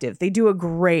effective. They do a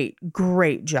great,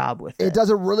 great job with it. It does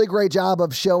a really great job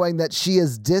of showing that she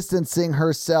is distancing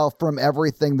herself from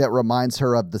everything that reminds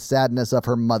her of the sadness of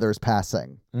her mother's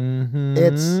passing.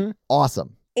 It's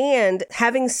awesome. And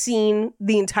having seen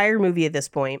the entire movie at this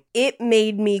point, it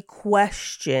made me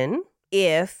question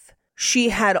if she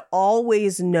had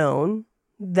always known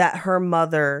that her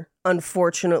mother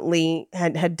unfortunately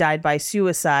had died by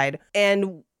suicide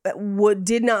and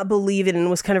did not believe it and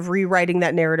was kind of rewriting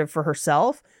that narrative for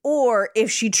herself, or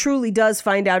if she truly does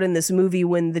find out in this movie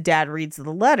when the dad reads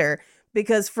the letter.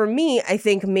 Because for me, I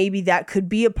think maybe that could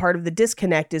be a part of the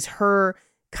disconnect, is her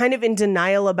kind of in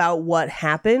denial about what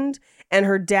happened and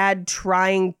her dad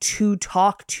trying to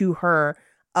talk to her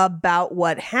about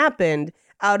what happened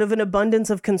out of an abundance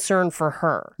of concern for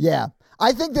her. Yeah.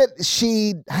 I think that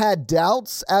she had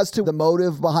doubts as to the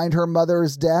motive behind her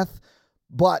mother's death,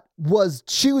 but was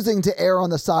choosing to err on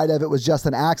the side of it was just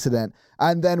an accident.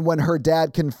 And then when her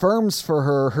dad confirms for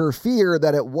her fear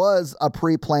that it was a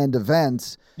pre-planned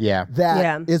event,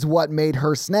 that is what made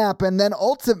her snap and then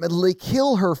ultimately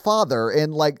kill her father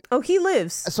in like... Oh, he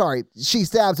lives. Sorry, she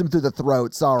stabs him through the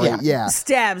throat. Sorry,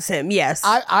 Stabs him, yes.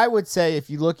 I would say if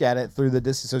you look at it through the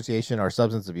disassociation or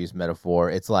substance abuse metaphor,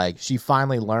 it's like she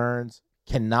finally learns,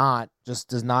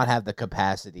 does not have the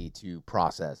capacity to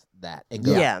process that and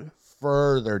go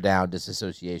further down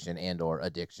disassociation and or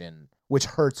addiction, which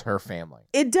hurts her family.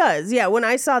 It does, yeah. When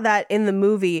I saw that in the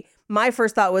movie, my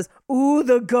first thought was, ooh,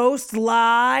 the ghost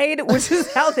lied, which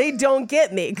is how they don't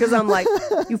get me. Because I'm like,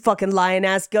 you fucking lying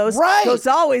ass ghost. Right. Ghosts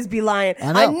always be lying.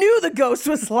 I knew the ghost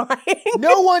was lying.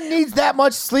 No one needs that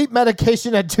much sleep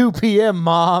medication at 2 p.m.,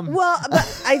 Mom. Well,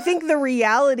 but I think the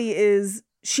reality is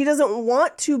she doesn't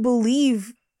want to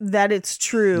believe that it's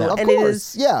true. No, and of it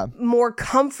course, is more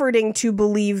comforting to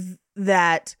believe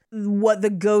that what the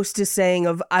ghost is saying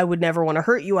of, I would never want to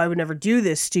hurt you, I would never do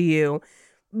this to you.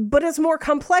 But it's more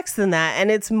complex than that, and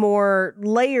it's more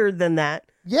layered than that.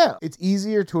 Yeah, it's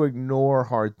easier to ignore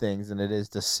hard things than it is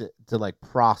to like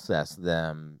process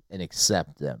them and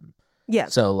accept them. Yeah.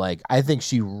 So like I think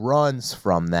she runs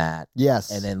from that. Yes.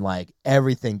 And then like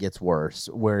everything gets worse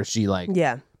where she like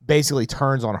basically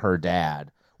turns on her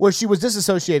dad. Well, she was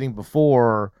disassociating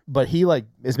before, but he like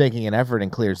is making an effort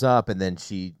and clears up, and then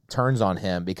she turns on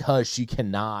him because she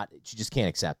just can't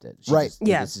accept it.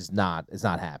 It's not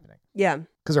happening. Yeah.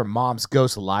 Because her mom's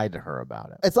ghost lied to her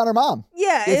about it. It's not her mom.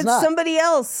 Yeah, it's somebody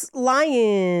else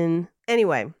lying.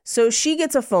 Anyway, so she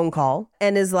gets a phone call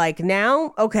and is like,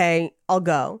 now, okay, I'll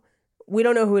go. We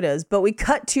don't know who it is, but we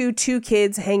cut to 2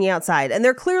 kids hanging outside, and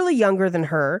they're clearly younger than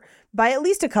her by at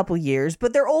least a couple years,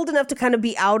 but they're old enough to kind of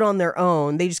be out on their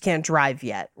own. They just can't drive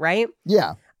yet, right?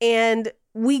 Yeah. And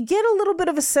we get a little bit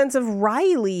of a sense of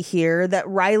Riley here, that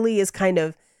Riley is kind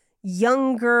of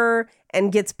younger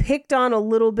and gets picked on a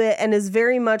little bit and is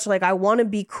very much like, I want to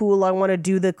be cool. I want to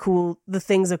do the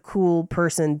things a cool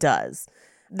person does.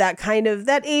 That kind of,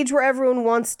 that age where everyone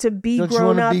wants to be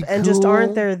grown up and just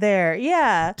aren't there.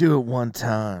 Yeah. Do it one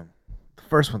time. The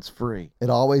first one's free. It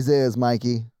always is,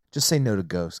 Mikey. Just say no to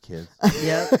ghosts, kids.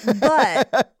 Yep.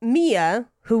 But Mia,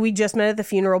 who we just met at the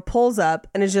funeral, pulls up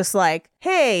and is just like,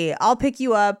 hey, I'll pick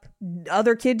you up.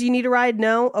 Other kid, do you need a ride?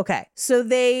 No? Okay. So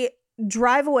they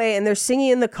drive away and they're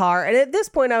singing in the car. And at this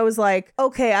point I was like,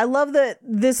 okay, I love that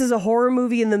this is a horror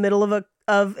movie in the middle of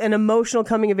an emotional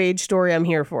coming of age story. I'm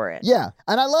here for it. Yeah.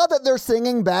 And I love that they're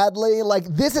singing badly. Like,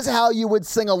 this is how you would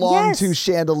sing along to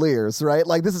Chandeliers, right?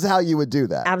 Like, this is how you would do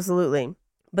that. Absolutely.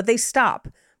 But they stop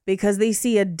because they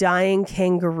see a dying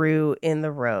kangaroo in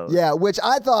the road. Yeah, which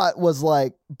I thought was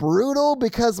like brutal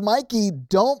because, Mikey,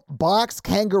 don't box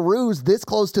kangaroos this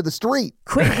close to the street.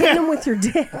 Quit hitting them with your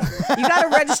dick. You got to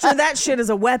register that shit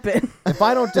as a weapon. If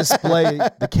I don't display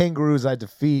the kangaroos I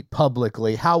defeat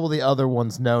publicly, how will the other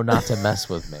ones know not to mess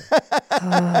with me?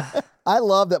 I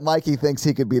love that Mikey thinks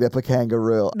he could beat up a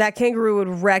kangaroo. That kangaroo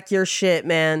would wreck your shit,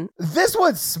 man. This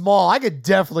one's small. I could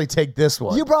definitely take this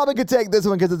one. You probably could take this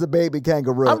one because it's a baby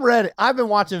kangaroo. I'm ready. I've been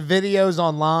watching videos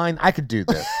online. I could do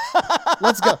this.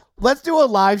 Let's go. Let's do a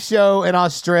live show in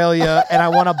Australia, and I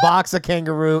want to box a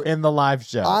kangaroo in the live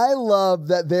show. I love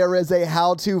that there is a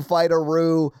how to fight a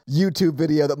roo YouTube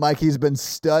video that Mikey's been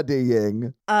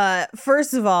studying.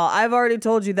 First of all, I've already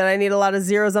told you that I need a lot of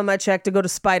zeros on my check to go to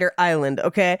Spider Island,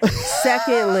 okay?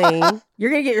 Secondly,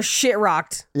 you're going to get your shit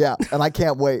rocked. Yeah, and I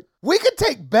can't wait. We could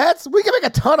take bets. We could make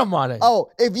a ton of money. Oh,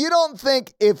 if you don't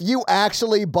think if you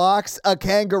actually box a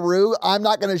kangaroo, I'm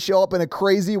not going to show up in a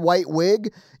crazy white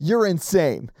wig, you're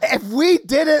insane. If we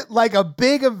did it like a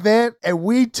big event and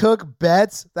we took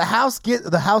bets, the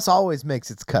house always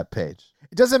makes its cut page.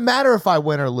 It doesn't matter if I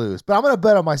win or lose, but I'm going to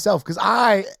bet on myself because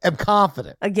I am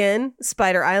confident. Again,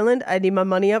 Spider Island, I need my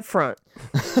money up front.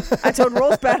 I told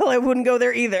Roast Battle I wouldn't go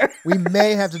there either. We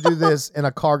may have to do this in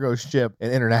a cargo ship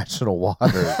in international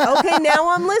waters. Okay, now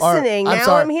I'm listening.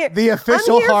 I'm here. The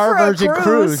official Horror Virgin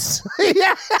cruise.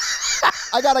 Yeah.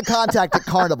 I got a contact at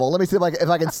Carnival. Let me see if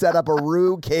I can set up a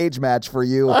Roo cage match for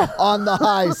you on the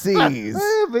high seas.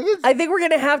 I think we're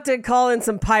going to have to call in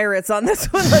some pirates on this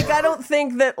one. Like, I don't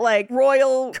think that, like,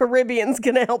 Royal Caribbean's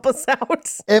going to help us out.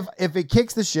 If it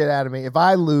kicks the shit out of me, if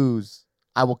I lose,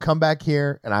 I will come back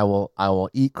here and I will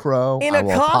eat crow. In a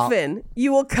coffin.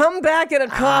 You will come back in a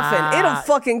coffin. It'll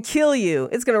fucking kill you.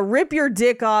 It's going to rip your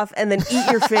dick off and then eat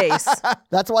your face.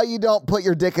 That's why you don't put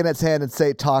your dick in its hand and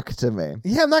say, talk to me.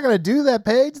 Yeah, I'm not going to do that,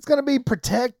 Paige. It's going to be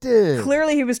protected.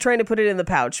 Clearly he was trying to put it in the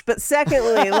pouch. But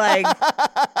secondly, like...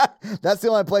 That's the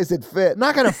only place it fit. I'm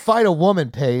not going to fight a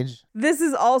woman, Paige. This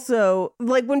is also,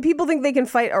 like, when people think they can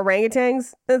fight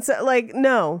orangutans, it's like,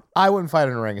 no. I wouldn't fight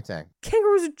an orangutan.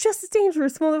 Kangaroos are just as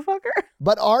dangerous, motherfucker.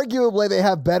 But arguably they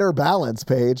have better balance,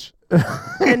 Paige.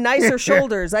 And nicer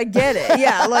shoulders. I get it.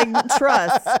 Yeah, like,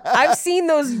 trust. I've seen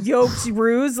those yoked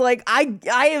roos. Like, I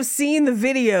have seen the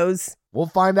videos. We'll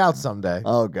find out someday.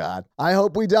 Oh, God. I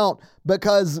hope we don't,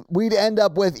 because we'd end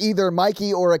up with either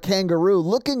Mikey or a kangaroo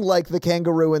looking like the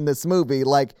kangaroo in this movie,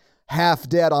 like half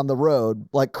dead on the road,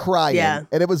 like crying. Yeah.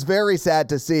 And it was very sad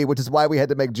to see, which is why we had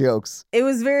to make jokes. It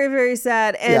was very, very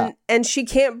sad. And she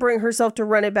can't bring herself to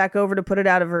run it back over to put it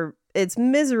out of its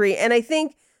misery. And I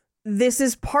think this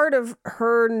is part of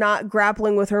her not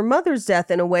grappling with her mother's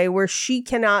death in a way where she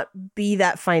cannot be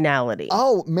that finality.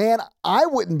 Oh, man, I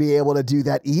wouldn't be able to do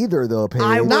that either, though, Paige.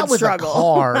 I would Not with struggle. a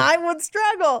car. I would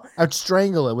struggle. I'd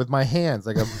strangle it with my hands.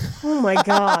 Like a... Oh, my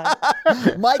God.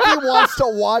 Mikey wants to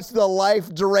watch the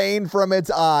life drain from its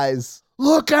eyes.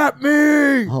 Look at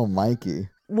me! Oh, Mikey.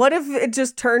 What if it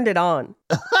just turned it on?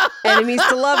 Enemies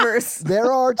to lovers.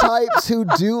 There are types who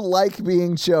do like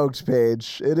being choked,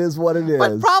 Paige. It is what it is.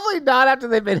 But probably not after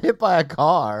they've been hit by a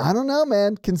car. I don't know,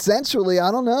 man. Consensually,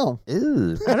 I don't know.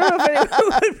 Ew. I don't know if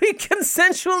anyone would be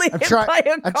consensually hit by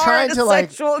a I'm car trying in to, a like-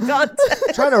 sexual contest.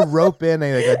 I'm trying to rope in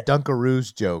a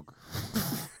Dunkaroos joke.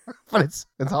 But it's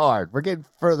hard. We're getting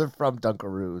further from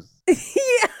Dunkaroos. Yeah,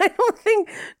 I don't think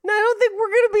we're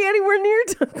gonna be anywhere near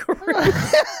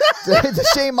Dunkaroos. It's a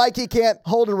shame Mikey can't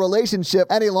hold a relationship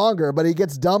any longer, but he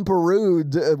gets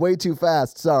dumperooed way too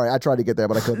fast. Sorry, I tried to get there,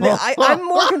 but I couldn't. I'm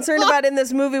more concerned about in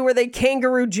this movie where they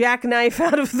kangaroo jackknife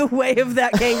out of the way of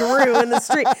that kangaroo in the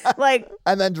street. Like,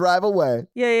 And then drive away.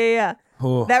 yeah.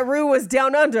 Oh. That roo was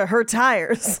down under her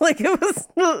tires. Like, it was,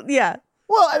 yeah.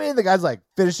 Well, I mean, the guy's like,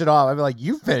 finish it off. I'd be like,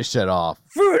 you finish it off.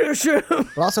 Finish him.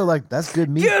 But also, like, that's good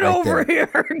meat. Get right over there.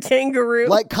 here, kangaroo.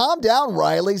 Like, calm down,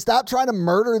 Riley. Stop trying to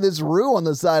murder this roo on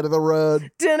the side of the road.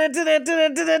 Well,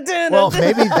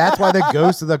 maybe that's why the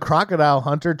ghost of the crocodile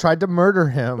hunter tried to murder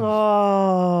him.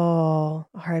 Oh,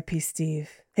 R.I.P. Steve.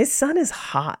 His son is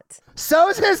hot.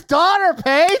 So's his daughter,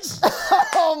 Paige.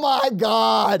 Oh, my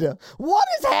God. What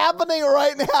is happening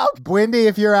right now? Wendy,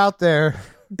 if you're out there.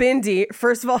 Bindi.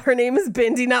 First of all, her name is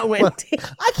Bindi, not Wendy.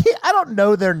 I don't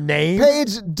know their names.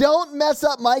 Paige, don't mess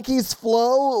up Mikey's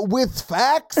flow with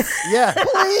facts. Yeah.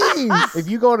 Please. If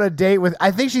you go on a date with,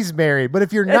 I think she's married, but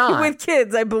if you're not. With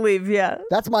kids, I believe, yeah.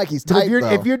 That's Mikey's But type, if you're though.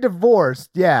 if you're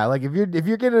divorced, yeah, like if you're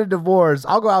getting a divorce,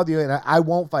 I'll go out with you, and I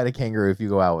won't fight a kangaroo if you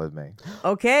go out with me.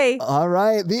 Okay. All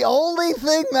right. The only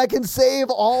thing that can save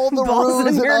all the Balls roos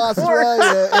in in your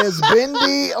Australia is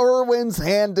Bindi Irwin's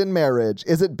hand in marriage.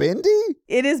 Is it Bindi?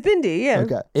 It is Bindi, yeah.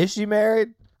 Okay. Is she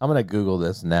married? I'm gonna Google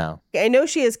this now. I know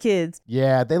she has kids,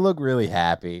 Yeah, they look really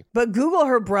happy. but Google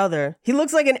her brother. He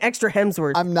looks like an extra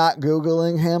Hemsworth. I'm not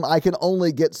Googling him. I can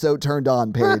only get so turned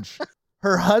on, Paige.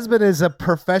 Her husband is a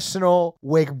professional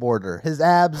wakeboarder. His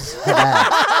abs have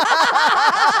abs.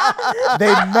 They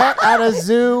met at a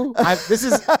zoo. This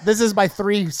is my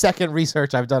 3-second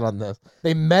research I've done on this.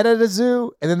 They met at a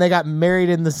zoo, and then they got married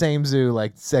in the same zoo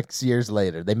like 6 years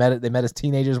later. They met as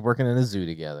teenagers working in a zoo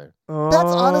together.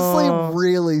 That's honestly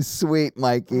really sweet,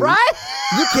 Mikey. Right?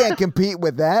 You can't compete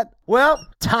with that. Well,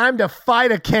 time to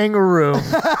fight a kangaroo.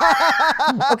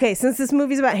 Okay, since this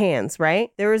movie's about hands, right?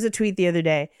 There was a tweet the other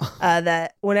day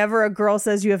that whenever a girl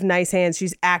says you have nice hands,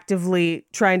 she's actively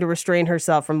trying to restrain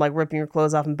herself from like ripping your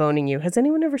clothes off and boning you. Has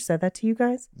anyone ever said that to you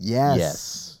guys? Yes.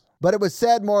 Yes. But it was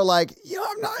said more like, you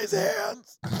have nice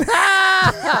hands. I've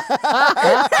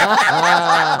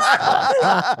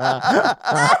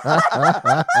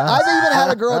even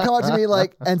had a girl come up to me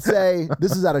like and say,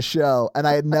 this is at a show, and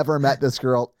I had never met this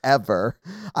girl ever.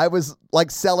 I was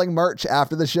like selling merch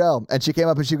after the show, and she came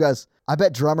up and she goes, I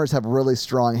bet drummers have really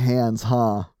strong hands,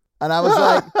 huh? And I was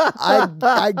like,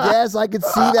 I guess I could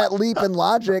see that leap in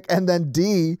logic. And then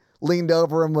D leaned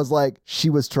over and was like, she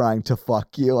was trying to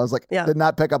fuck you. I was like, Yeah. did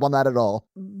not pick up on that at all.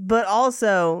 But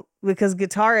also because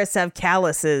guitarists have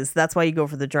calluses, that's why you go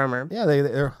for the drummer. Yeah,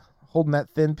 they're holding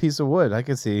that thin piece of wood. I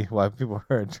can see why people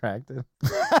are attracted.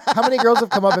 How many girls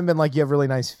have come up and been like, you have really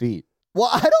nice feet? Well,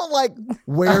 I don't like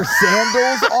wear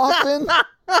sandals often.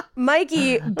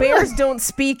 Mikey, bears don't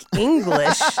speak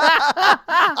English.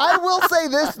 I will say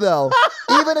this, though.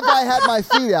 Even if I had my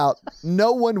feet out,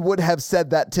 no one would have said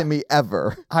that to me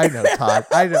ever. I know Todd.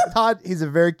 Todd, he's a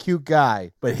very cute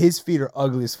guy, but his feet are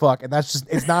ugly as fuck. And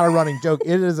it's not a running joke.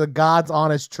 It is a God's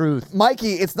honest truth.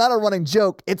 Mikey, it's not a running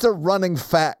joke. It's a running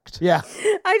fact. Yeah.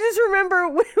 I just remember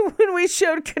when we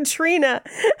showed Katrina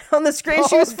on the screen,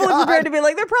 she was fully prepared to be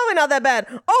like, they're probably not that bad.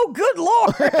 Oh, good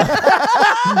Lord.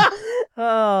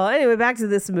 Oh, anyway, back to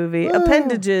this movie.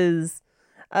 Appendages.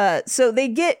 So they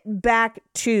get back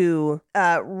to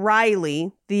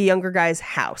Riley, the younger guy's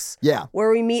house. Yeah.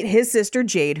 Where we meet his sister,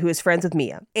 Jade, who is friends with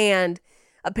Mia. And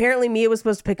apparently Mia was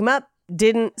supposed to pick him up,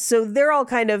 didn't. So they're all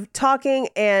kind of talking,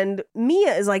 and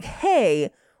Mia is like,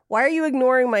 hey, why are you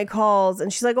ignoring my calls?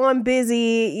 And she's like, oh, I'm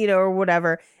busy, or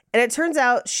whatever. And it turns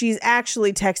out she's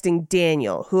actually texting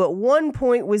Daniel, who at one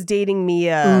point was dating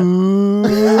Mia.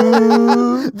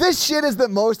 This shit is the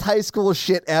most high school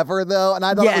shit ever, though. And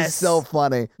I thought it was so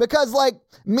funny. Because,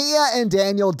 Mia and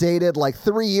Daniel dated,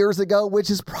 3 years ago, which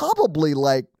is probably,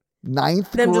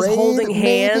 ninth grade. Them just holding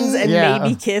hands and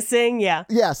maybe kissing. Yeah.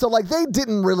 Yeah. So, they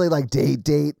didn't really,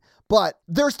 date, but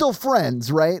they're still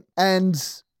friends, right? And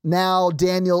now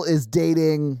Daniel is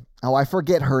dating... Oh, I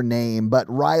forget her name, but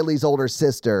Riley's older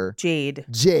sister.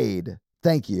 Jade.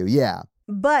 Thank you. Yeah.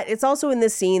 But it's also in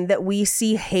this scene that we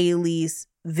see Haley's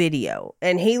video.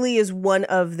 And Haley is one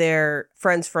of their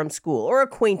friends from school, or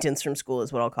acquaintance from school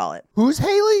is what I'll call it. Who's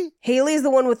Haley? Haley is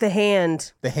the one with the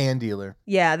hand. The hand dealer.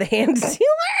 Yeah, the hand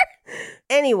dealer.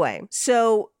 Anyway,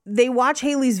 so they watch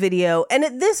Haley's video. And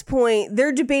at this point,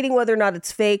 they're debating whether or not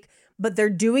it's fake, but they're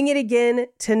doing it again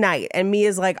tonight. And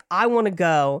Mia's like, I want to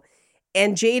go.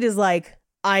 And Jade is like,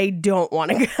 I don't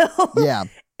want to go. Yeah.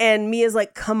 And Mia's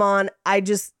like, come on. I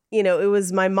just, it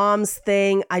was my mom's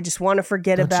thing. I just want to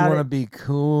forget about it. Don't you want to be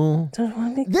cool? Don't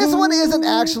want to be cool. This one isn't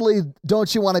actually,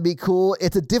 don't you want to be cool?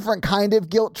 It's a different kind of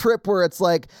guilt trip where it's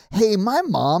like, hey, my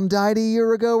mom died a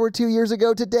year ago or 2 years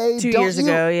ago today. 2 years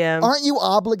ago, yeah. Aren't you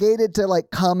obligated to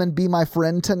come and be my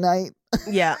friend tonight?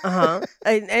 Yeah,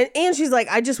 and she's like,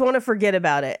 I just want to forget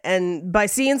about it. And by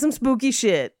seeing some spooky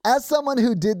shit. As someone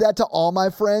who did that to all my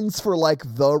friends for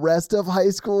the rest of high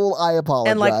school, I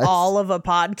apologize. And all of a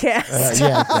podcast.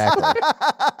 Yeah, exactly.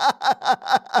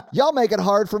 Y'all make it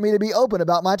hard for me to be open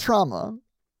about my trauma.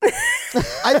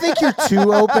 I think you're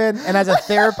too open, and as a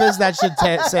therapist, that should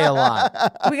say a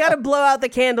lot. We got to blow out the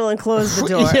candle and close the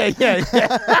door.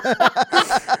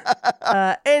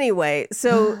 Yeah. Anyway,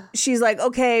 so she's like,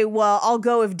 okay, well, I'll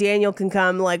go if Daniel can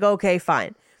come. Like, okay,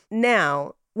 fine.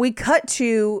 Now, we cut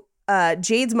to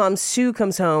Jade's mom, Sue,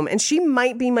 comes home, and she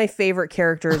might be my favorite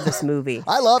character of this movie.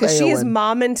 I love her. Because she is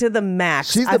momming to the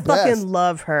max. She's the I best. fucking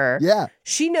love her. Yeah.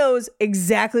 She knows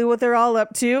exactly what they're all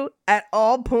up to at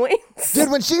all points. Dude,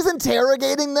 when she's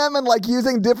interrogating them and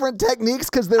using different techniques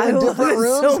because they're in different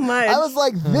rooms, so much. I was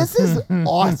like, this is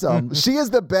awesome. She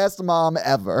is the best mom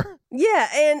ever. Yeah,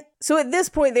 and so at this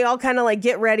point, they all kind of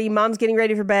get ready. Mom's getting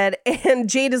ready for bed. And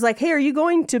Jade is like, hey, are you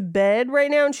going to bed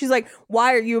right now? And she's like,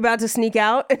 why? Are you about to sneak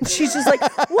out? And she's just like,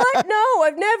 what? No,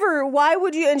 I've never. Why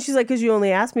would you? And she's like, because you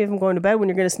only asked me if I'm going to bed when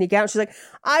you're going to sneak out. And she's like,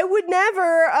 I would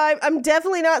never. I'm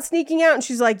definitely not sneaking out. And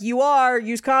she's like, you are.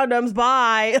 Use condoms.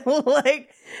 Bye.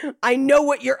 I know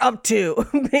what you're up to,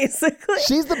 basically.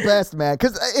 She's the best, man.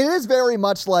 Because it is very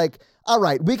much all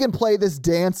right, we can play this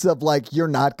dance of you're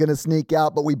not going to sneak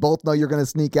out, but we both know you're going to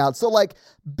sneak out. So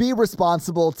be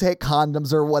responsible, take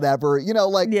condoms or whatever,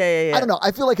 Yeah. I don't know.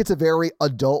 I feel like it's a very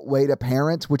adult way to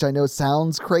parent, which I know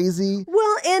sounds crazy.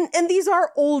 Well, and these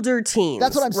are older teens.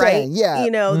 That's what I'm saying. Yeah.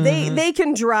 They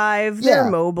can drive. They're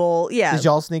mobile. Yeah. Did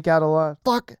y'all sneak out a lot?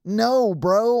 Fuck no,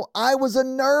 bro. I was a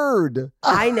nerd.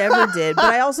 I never did, but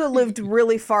I also lived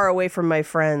really far away from my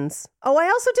friends. Oh, I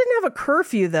also didn't have a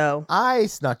curfew, though. I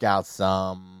snuck out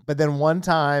some, but then one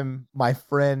time my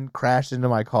friend crashed into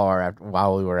my car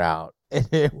while we were out, and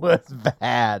it was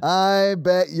bad. I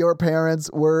bet your parents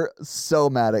were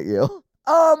so mad at you.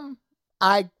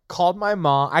 I called my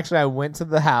mom. Actually, I went to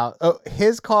the house. Oh,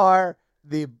 his car,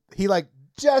 it was like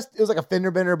a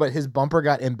fender bender, but his bumper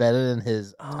got embedded in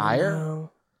his tire.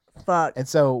 No. Fuck. And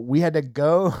so we had to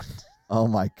go. Oh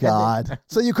my God.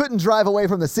 So you couldn't drive away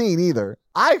from the scene either.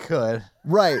 I could.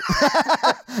 Right.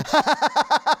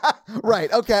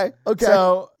 Right. Okay.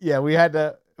 So yeah, we had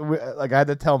to, I had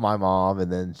to tell my mom,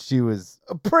 and then she was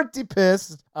pretty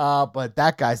pissed. But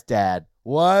that guy's dad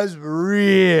was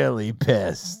really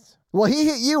pissed. Well, he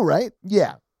hit you, right?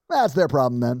 Yeah. That's their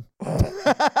problem then.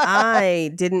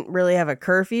 I didn't really have a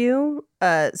curfew.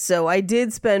 So I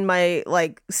did spend my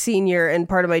like senior and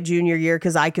part of my junior year,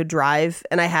 because I could drive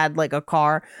and I had like a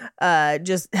car,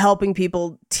 just helping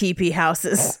people TP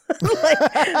houses like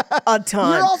a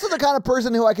ton. You're also the kind of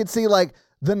person who I could see like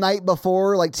the night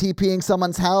before, like TPing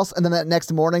someone's house, and then that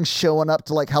next morning showing up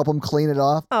to like help them clean it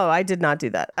off. Oh, I did not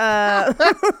do that.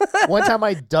 One time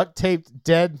I duct taped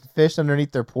dead fish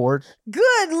underneath their porch.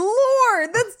 Good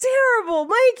Lord, that's terrible,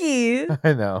 Mikey.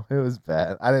 I know, it was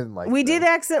bad. I didn't like We that. did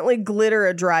accidentally glitter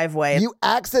a driveway. You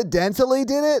accidentally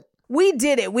did it? We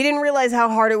did it. We didn't realize how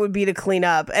hard it would be to clean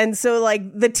up. And so,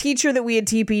 like, the teacher that we had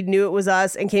TP'd knew it was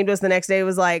us and came to us the next day and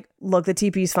was like, look, the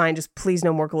TP's fine. Just please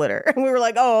no more glitter. And we were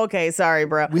like, oh, okay. Sorry,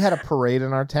 bro. We had a parade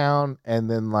in our town,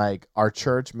 and then, like, our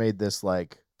church made this,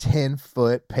 like,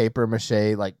 10-foot paper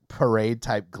mache, like, parade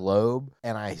type globe,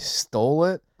 and I stole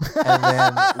it. And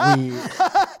then we...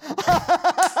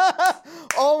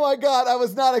 Oh, my God. I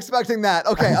was not expecting that.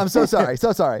 Okay. I'm so sorry.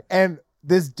 So sorry. And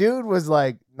this dude was,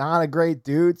 like, not a great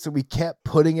dude, so we kept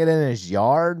putting it in his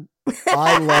yard.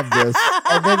 I love this.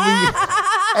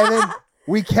 And then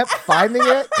we kept finding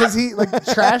it because he like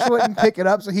trash wouldn't pick it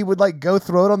up, so he would like go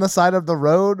throw it on the side of the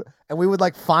road, and we would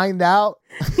like find out.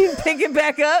 You pick it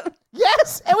back up?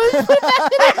 Yes, and we put that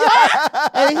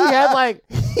in his yard.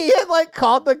 And he had like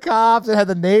called the cops and had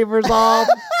the neighbors all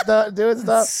doing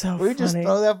stuff. So we just funny.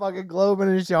 throw that fucking globe in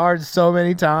his yard so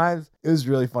many times. It was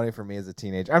really funny for me as a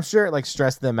teenager. I'm sure it like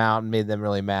stressed them out and made them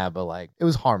really mad, but like it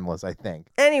was harmless, I think.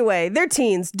 Anyway, they're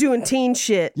teens doing teen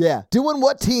shit, Yeah. Doing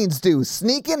what teens do.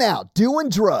 Sneaking out. Doing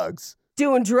drugs.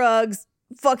 doing drugs,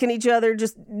 fucking each other,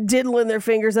 just diddling their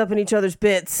fingers up in each other's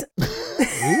bits.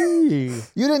 You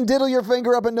didn't diddle your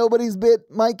finger up in nobody's bit,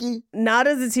 Mikey? Not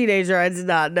as a teenager, I did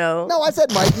not know. No, I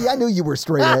said Mikey. I knew you were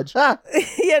straight edge.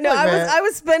 Yeah, no,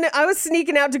 Look, man. I was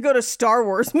sneaking out to go to Star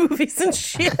Wars movies and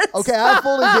shit. Okay, I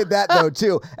fully did that though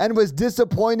too, and was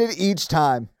disappointed each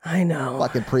time. I know.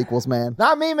 Fucking prequels, man.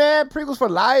 Not me, man. Prequels for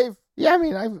life. Yeah, I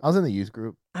mean, I was in the youth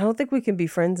group. I don't think we can be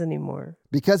friends anymore.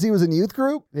 Because he was in youth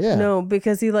group? Yeah. No,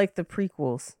 because he liked the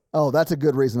prequels. Oh, that's a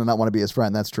good reason to not want to be his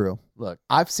friend. That's true. Look,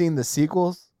 I've seen the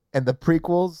sequels, and the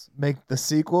prequels make the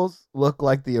sequels look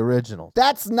like the original.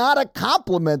 That's not a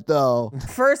compliment, though.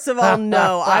 First of all,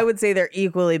 no, I would say they're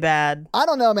equally bad. I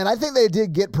don't know, man. I think they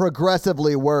did get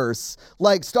progressively worse.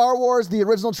 Like Star Wars, the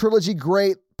original trilogy,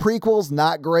 great. Prequels,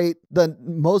 not great. The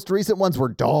most recent ones were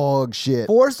dog shit.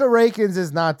 Force Awakens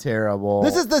is not terrible.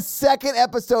 This is the second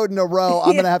episode in a row.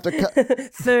 I'm going to have to cut.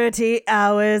 30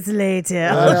 hours later.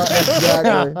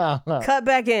 Exactly. Cut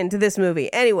back into this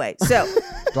movie. Anyway, so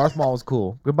Darth Maul was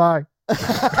cool. Goodbye.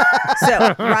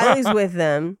 Riley's with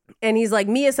them and he's like,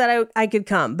 Mia said I could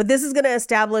come, but this is going to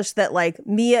establish that like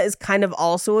Mia is kind of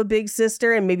also a big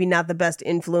sister and maybe not the best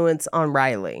influence on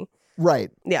Riley. Right.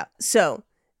 Yeah. So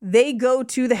they go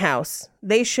to the house,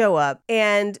 they show up,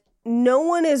 and no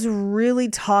one is really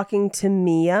talking to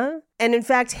Mia. And in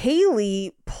fact,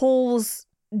 Haley pulls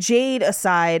Jade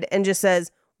aside and just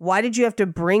says, why did you have to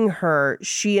bring her?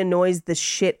 She annoys the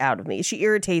shit out of me. She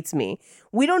irritates me.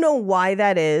 We don't know why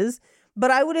that is, but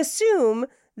I would assume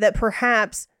that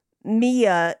perhaps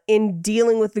Mia, in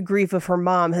dealing with the grief of her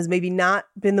mom, has maybe not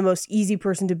been the most easy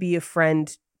person to be a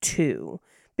friend to.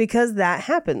 Because that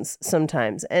happens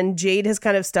sometimes. And Jade has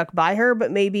kind of stuck by her, but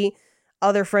maybe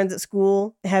other friends at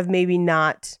school have maybe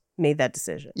not made that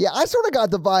decision. Yeah, I sort of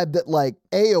got the vibe that like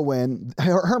Eowyn,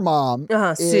 her mom,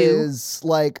 Sue, is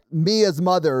like Mia's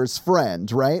mother's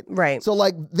friend, right? Right. So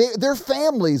like their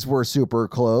families were super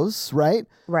close, right?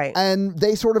 Right. And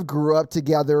they sort of grew up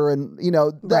together, and you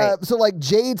know, Right. so like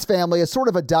Jade's family has sort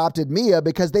of adopted Mia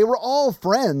because they were all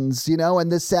friends, you know,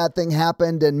 and this sad thing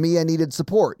happened, and Mia needed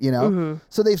support, you know. Mm-hmm.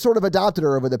 So they've sort of adopted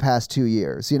her over the past 2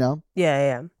 years, you know.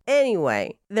 Yeah.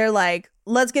 Anyway, they're like,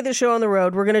 let's get the show on the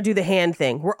road. We're going to do the hand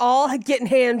thing. We're all getting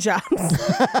hand jobs.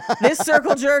 This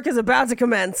circle jerk is about to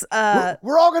commence.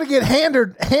 We're all gonna get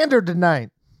hammered tonight.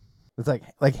 It's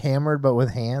like hammered, but with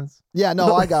hands. Yeah,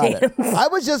 no, I got it. hands. I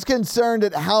was just concerned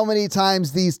at how many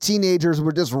times these teenagers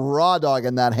were just raw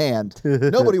dogging that hand.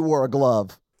 Nobody wore a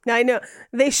glove. I know.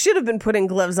 They should have been putting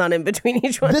gloves on in between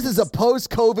each one. This is a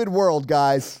post-COVID world,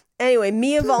 guys. Anyway,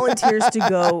 Mia volunteers to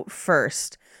go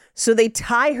first. So they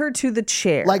tie her to the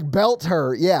chair. Like belt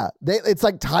her, yeah. It's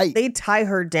like tight. They tie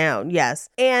her down, yes.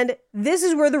 And this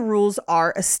is where the rules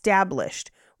are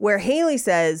established, where Haley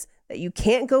says that you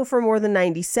can't go for more than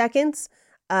 90 seconds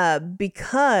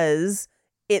because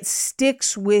it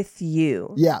sticks with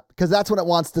you. Yeah, because that's when it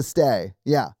wants to stay.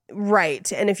 Yeah.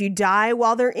 Right. And if you die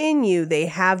while they're in you, they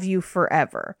have you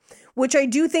forever, which I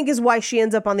do think is why she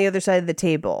ends up on the other side of the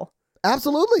table.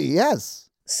 Absolutely, yes.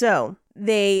 So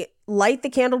They light the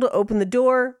candle to open the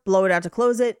door, blow it out to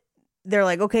close it. They're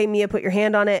like, okay, Mia, put your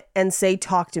hand on it and say,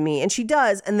 talk to me. And she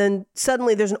does. And then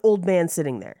suddenly there's an old man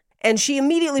sitting there. And she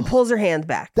immediately pulls her hand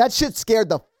back. That shit scared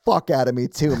the fuck out of me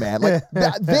too, man. Like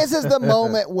this is the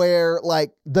moment where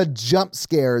like the jump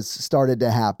scares started to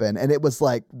happen and it was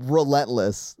like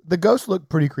relentless. The ghosts look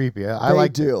pretty creepy. I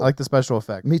like the special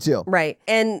effect. Me too. Right.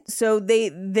 And so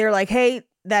they're like, hey,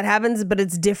 that happens, but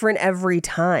it's different every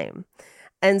time.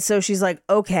 And so she's like,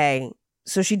 okay.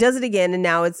 So she does it again. And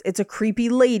now it's a creepy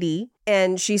lady.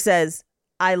 And she says,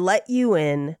 I let you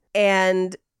in.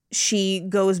 And she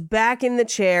goes back in the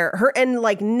chair. Her and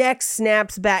like neck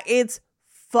snaps back. It's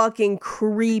fucking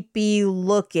creepy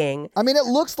looking. I mean, it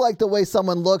looks like the way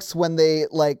someone looks when they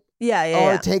like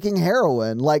are taking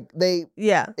heroin. Like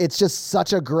it's just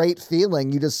such a great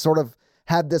feeling. You just sort of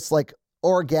have this like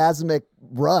orgasmic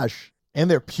rush. And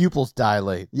their pupils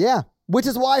dilate. Yeah. Which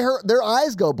is why their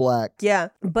eyes go black. Yeah.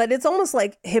 But it's almost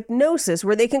like hypnosis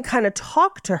where they can kind of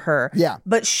talk to her. Yeah.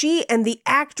 But she and the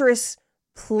actress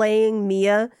playing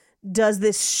Mia does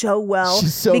this so well.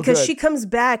 She's so because good. she comes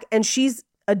back and she's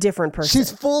a different person.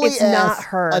 She's fully not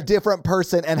her. A different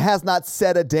person and has not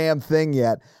said a damn thing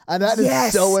yet. And that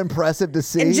is so impressive to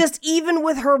see. And just even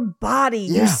with her body,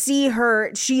 you see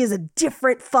her, she is a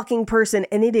different fucking person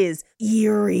and it is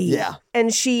eerie. Yeah.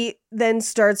 And she then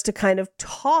starts to kind of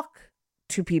talk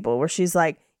to people where she's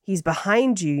like, he's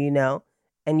behind you, you know,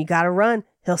 and you got to run.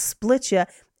 He'll split you.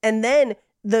 And then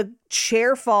the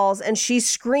chair falls and she's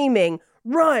screaming,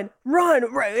 run,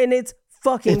 run, run. And it's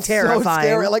fucking terrifying. So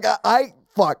scary. Like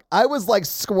I was like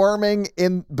squirming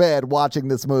in bed watching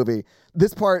this movie.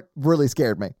 This part really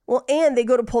scared me. Well, and they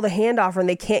go to pull the hand off her and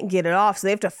they can't get it off. So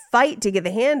they have to fight to get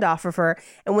the hand off of her.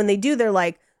 And when they do, they're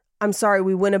like, I'm sorry,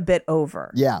 we went a bit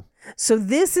over. Yeah. So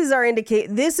this is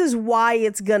this is why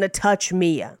it's going to touch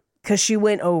Mia, because she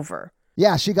went over.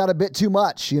 Yeah, she got a bit too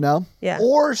much, you know? Yeah.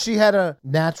 Or she had a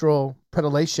natural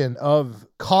predilation of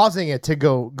causing it to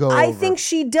go I over. think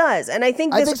she does. And I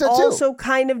think this also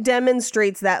kind of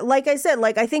demonstrates that. Like I said,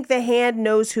 like I think the hand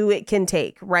knows who it can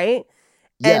take, right?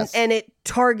 Yes. And it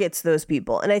targets those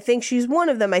people. And I think she's one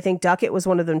of them. I think Duckett was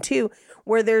one of them too,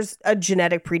 where there's a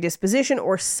genetic predisposition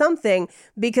or something,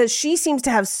 because she seems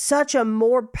to have such a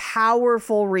more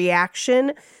powerful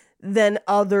reaction than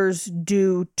others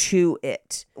do to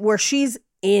it, where she's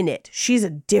in it. She's a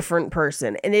different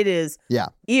person and it is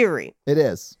eerie. It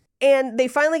is. And they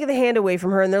finally get the hand away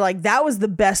from her and they're like, that was the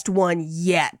best one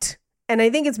yet. And I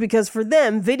think it's because for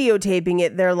them videotaping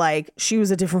it, they're like, she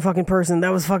was a different fucking person. That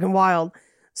was fucking wild.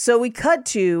 So we cut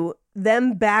to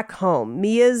them back home.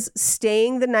 Mia's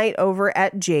staying the night over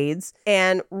at Jade's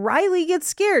and Riley gets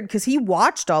scared because he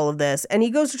watched all of this and he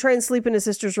goes to try and sleep in his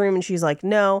sister's room and she's like,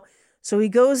 no. So he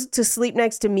goes to sleep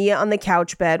next to Mia on the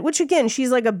couch bed, which again, she's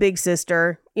like a big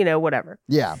sister, you know, whatever.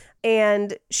 Yeah.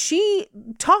 And she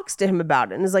talks to him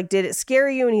about it and is like, did it scare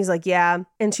you? And he's like, yeah.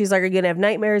 And she's like, are you going to have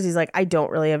nightmares? He's like, I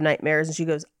don't really have nightmares. And she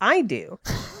goes, I do.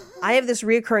 I have this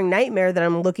reoccurring nightmare that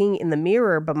I'm looking in the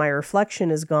mirror, but my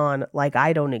reflection is gone, like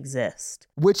I don't exist.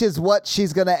 Which is what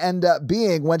she's going to end up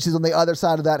being when she's on the other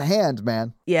side of that hand,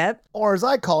 man. Yep. Or as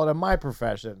I call it in my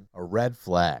profession, a red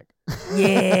flag.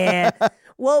 Yeah.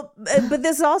 Well, but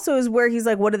this also is where he's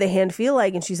like, what did the hand feel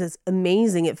like? And she says,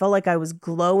 amazing. It felt like I was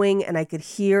glowing and I could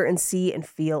hear and see and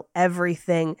feel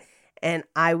everything. And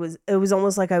it was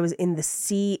almost like I was in the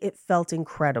sea. It felt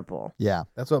incredible. Yeah.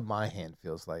 That's what my hand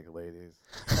feels like, ladies.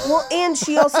 Well, and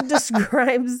she also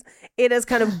describes it as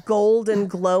kind of gold and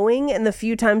glowing. And the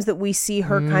few times that we see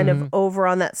her kind of over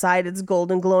on that side, it's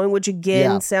gold and glowing, which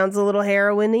again sounds a little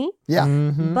heroin-y. Yeah.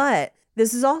 Mm-hmm. But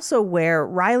this is also where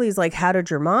Riley's like, how did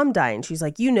your mom die? And she's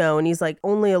like, you know, and he's like,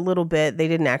 only a little bit. They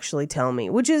didn't actually tell me,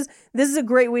 this is a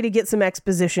great way to get some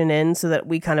exposition in so that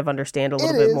we kind of understand a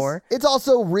little bit more. It's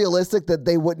also realistic that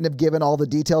they wouldn't have given all the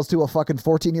details to a fucking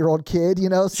 14-year-old kid, you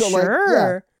know? So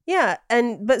sure. Yeah.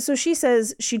 But so she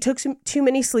says she took too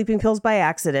many sleeping pills by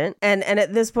accident. And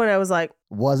at this point I was like,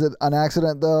 was it an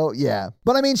accident though? Yeah.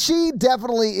 But I mean, she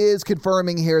definitely is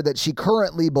confirming here that she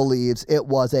currently believes it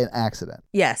was an accident.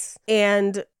 Yes.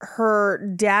 And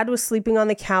her dad was sleeping on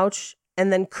the couch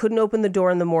and then couldn't open the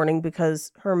door in the morning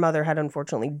because her mother had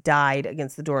unfortunately died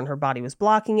against the door and her body was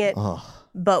blocking it. Ugh.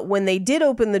 But when they did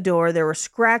open the door, there were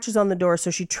scratches on the door.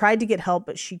 So she tried to get help,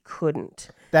 but she couldn't.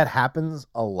 That happens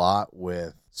a lot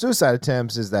with suicide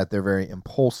attempts, is that they're very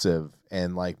impulsive.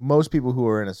 And like most people who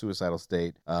are in a suicidal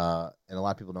state, and a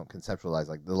lot of people don't conceptualize,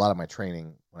 like a lot of my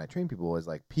training, when I train people, is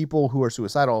like people who are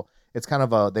suicidal, it's kind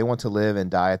of they want to live and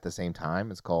die at the same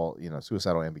time. It's called,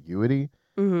 suicidal ambiguity.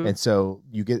 Mhm. And so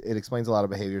it explains a lot of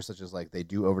behaviors such as like they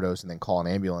do overdose and then call an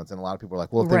ambulance. And a lot of people are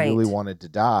like, well, if they Right. really wanted to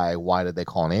die, why did they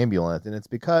call an ambulance? And it's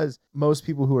because most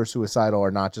people who are suicidal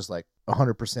are not just like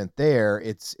 100% there.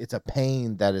 It's a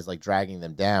pain that is like dragging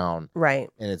them down. Right.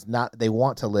 And it's not, they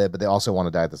want to live, but they also want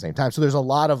to die at the same time. So there's a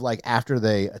lot of like after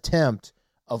they attempt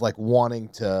of like wanting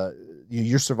to,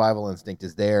 your survival instinct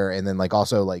is there. And then like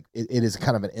also like it is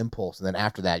kind of an impulse. And then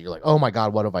after that, you're like, oh my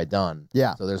God, what have I done?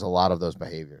 Yeah. So there's a lot of those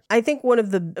behaviors. I think one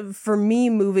of the, for me,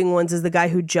 moving ones is the guy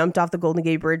who jumped off the Golden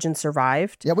Gate Bridge and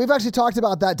survived. Yeah, we've actually talked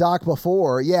about that doc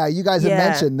before. Yeah, you guys have Yeah.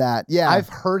 mentioned that. Yeah. I've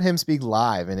heard him speak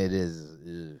live and it is,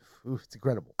 it's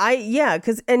incredible.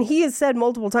 And he has said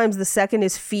multiple times the second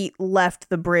his feet left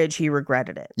the bridge, he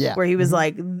regretted it. Yeah. Where he was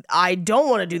like, I don't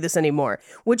want to do this anymore.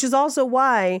 Which is also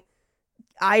why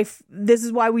this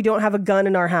is why we don't have a gun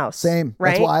in our house. Same.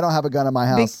 Right? That's why I don't have a gun in my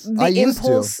house. The I used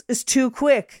impulse is too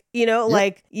quick.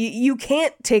 Like you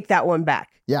can't take that one back.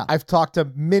 Yeah. I've talked to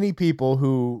many people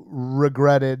who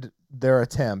regretted their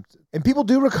attempt, and people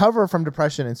do recover from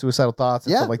depression and suicidal thoughts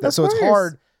and Yeah, stuff like that. of So it's course.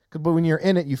 hard, but when you're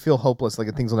in it, you feel hopeless,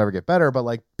 like things will never get better. But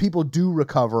like people do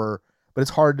recover, but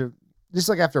it's hard to, just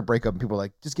like after a breakup, and people are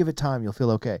like, just give it time, you'll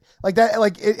feel okay. Like that,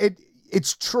 like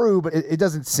it's true, but it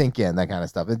doesn't sink in, that kind of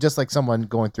stuff. It's just like someone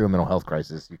going through a mental health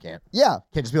crisis. You can't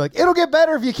just be like, it'll get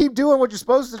better if you keep doing what you're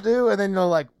supposed to do, and then you're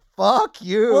like, fuck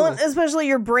you. Well, especially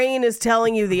your brain is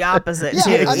telling you the opposite. Yeah,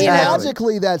 too, I mean, exactly.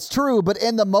 logically that's true, but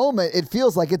in the moment, it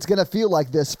feels like it's going to feel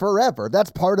like this forever. That's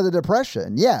part of the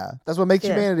depression. Yeah. That's what makes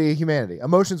humanity.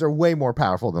 Emotions are way more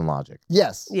powerful than logic.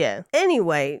 Yes. Yeah.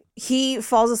 Anyway, he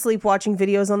falls asleep watching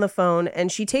videos on the phone,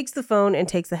 and she takes the phone and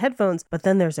takes the headphones, but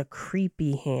then there's a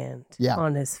creepy hand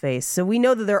on his face. So we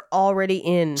know that they're already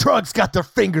in. Drugs got their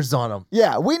fingers on them.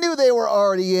 Yeah, we knew they were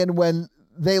already in when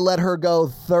they let her go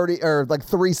 30 or like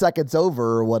 3 seconds over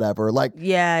or whatever. Like,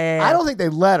 Yeah. I don't think they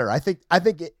let her. I think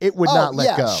it would not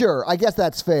let go. Sure. I guess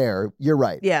that's fair. You're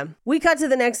right. Yeah. We cut to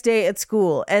the next day at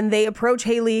school, and they approach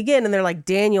Haley again, and they're like,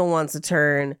 Daniel wants a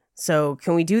turn. So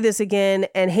can we do this again?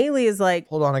 And Haley is like,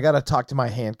 Hold on, I gotta talk to my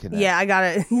hand connect. I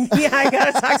gotta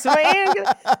talk to my hand.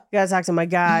 Gotta talk to my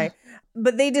guy.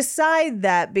 But they decide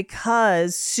that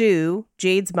because Sue,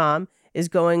 Jade's mom, is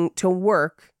going to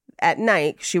work at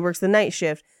night, she works the night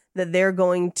shift, that they're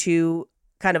going to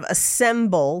kind of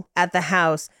assemble at the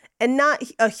house, and not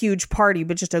a huge party,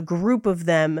 but just a group of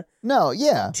them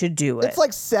to do it. It's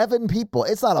like 7 people.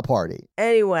 It's not a party.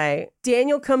 Anyway,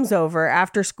 Daniel comes over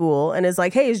after school and is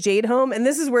like, hey, is Jade home? And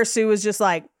this is where Sue is just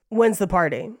like, when's the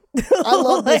party? I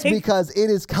love this because it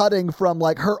is cutting from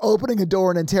like her opening a door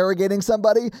and interrogating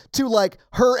somebody to like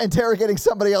her interrogating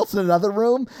somebody else in another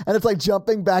room. And it's like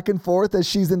jumping back and forth as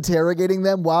she's interrogating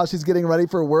them while she's getting ready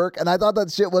for work. And I thought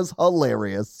that shit was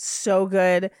hilarious. So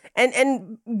good.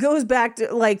 And goes back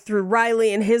to like through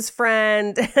Riley and his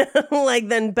friend, like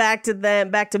then back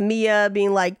to Mia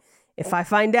being like, if I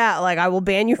find out, like, I will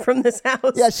ban you from this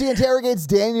house. Yeah, she interrogates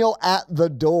Daniel at the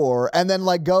door and then,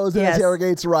 like, goes and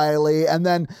interrogates Riley. And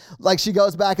then, like, she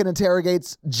goes back and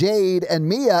interrogates Jade and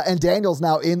Mia, and Daniel's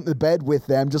now in the bed with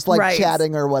them, just, like,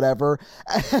 chatting or whatever.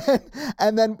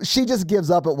 And then she just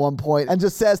gives up at one point and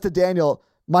just says to Daniel,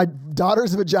 my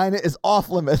daughter's vagina is off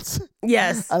limits.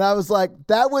 Yes. And I was like,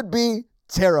 that would be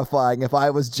terrifying if I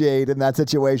was Jade in that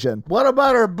situation. What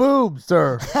about her boobs,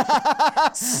 sir?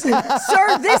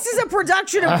 Sir, this is a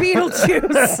production of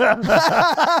Beetlejuice.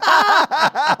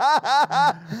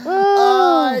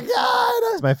 Oh my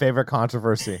God. It's my favorite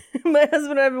controversy. My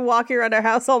husband and I have been walking around our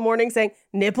house all morning saying,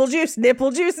 nipple juice,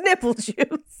 nipple juice, nipple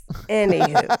juice.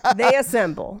 Anywho, they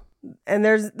assemble. And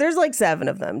there's like 7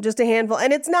 of them, just a handful.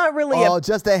 And it's not really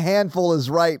just a handful is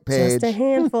right, Paige. Just a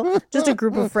handful. Just a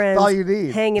group of friends. all you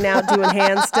need. Hanging out, doing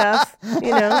hand stuff,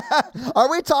 you know. Are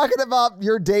we talking about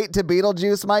your date to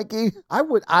Beetlejuice, Mikey? I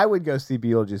would go see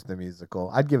Beetlejuice the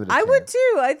musical. I'd give it a I chance. would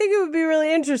too. I think it would be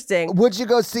really interesting. Would you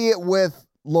go see it with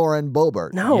Lauren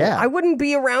Boebert? No, Yeah. I wouldn't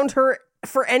be around her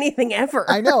for anything ever.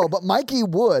 I know, but Mikey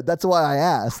would. That's why I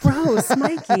asked. Gross,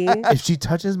 Mikey. If she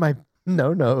touches my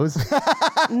no-nos,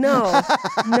 No.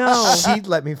 she'd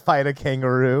let me fight a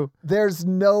kangaroo. There's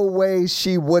no way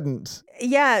she wouldn't.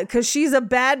 Yeah, because she's a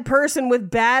bad person with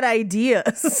bad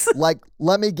ideas. Like,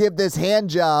 let me give this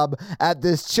hand job at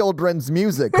this children's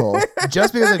musical.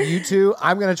 Just because of you two,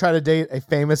 I'm going to try to date a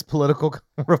famous political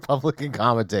Republican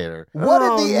commentator. What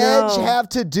Oh, did The no. Edge have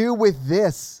to do with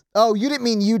this? Oh, you didn't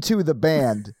mean U2 the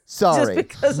band. Sorry.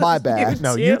 because My of bad.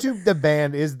 No, You? YouTube the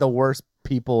band is the worst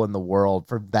people in the world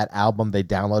for that album they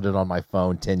downloaded on my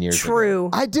phone 10 years ago. True.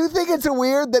 I do think it's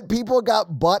weird that people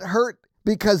got butthurt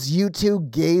Because you two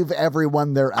gave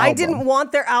everyone their album. I didn't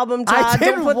want their album, Todd. I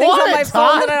didn't Don't put things want on my it,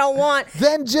 phone Todd. that I don't want.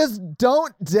 Then just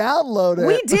don't download it.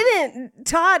 We didn't,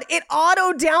 Todd. It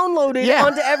auto-downloaded Yeah.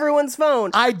 onto everyone's phone.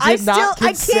 I did not I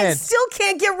consent. still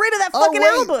can't get rid of that Oh, fucking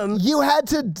wait. album. You had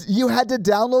to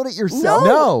download it yourself?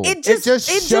 No, it it just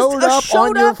just showed up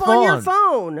on your on your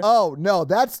phone. Oh, no.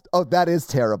 That is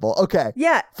terrible. Okay.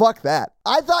 Yeah. Fuck that.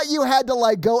 I thought you had to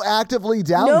like go actively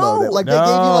download No. it. Like they gave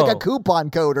you like a No. coupon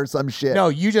code or some shit. No,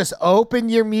 you just opened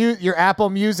your Apple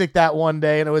Music that one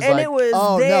day, and it was And like, it was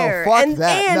oh, no, there. fuck and,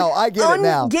 that. And No, I get it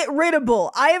now.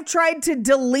 Unget-riddable. I have tried to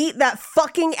delete that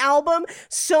fucking album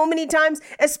so many times,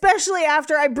 especially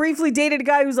after I briefly dated a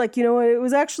guy who's like, you know what, it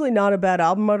was actually not a bad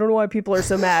album. I don't know why people are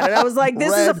so mad. And I was like,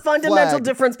 this is a Red fundamental flag.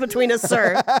 difference between us,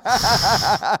 sir.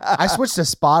 I switched to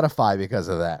Spotify because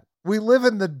of that. We live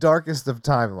in the darkest of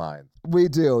timelines. We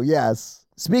do, yes.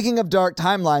 Speaking of dark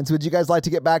timelines, would you guys like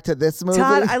to get back to this movie?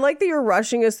 Todd, I like that you're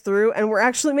rushing us through, and we're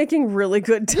actually making really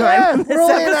good time Yeah, on this we're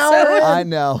only an hour episode. in. I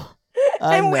know.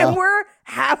 I know. And we're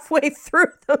halfway through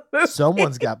the movie.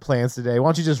 Someone's got plans today. Why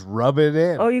don't you just rub it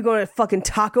in? Oh, you going to fucking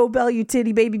Taco Bell, you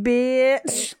titty baby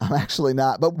bitch? I'm actually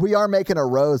not, but we are making a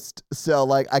roast, so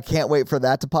like I can't wait for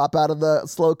that to pop out of the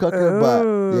slow cooker.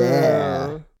 But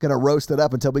yeah, gonna roast it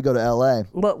up until we go to LA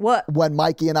What? when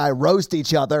Mikey and I roast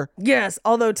each other. Yes,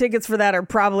 although tickets for that are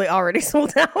probably already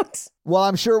sold out. Well,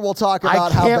 I'm sure we'll talk I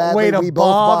about how can't badly wait to we both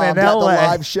bomb in bombed at the LA.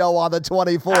 live show on the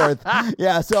 24th.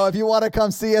 Yeah, so if you want to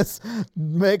come see us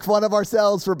make fun of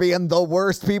ourselves for being the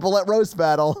worst people at Roast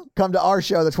Battle, come to our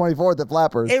show the 24th at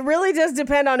Flappers. It really does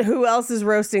depend on who else is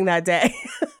roasting that day.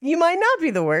 You might not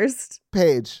be the worst.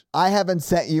 Paige, I haven't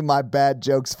sent you my bad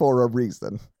jokes for a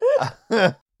reason.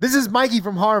 This is Mikey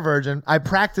from Horror Virgin. I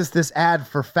practiced this ad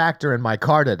for Factor in my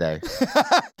car today.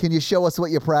 Can you show us what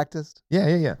you practiced?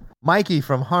 Yeah. Mikey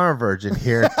from Horror Virgin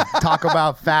here to talk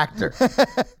about Factor.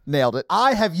 Nailed it.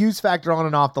 I have used Factor on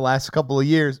and off the last couple of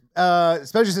years,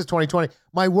 especially since 2020.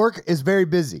 My work is very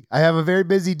busy. I have a very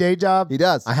busy day job. He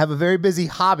does. I have a very busy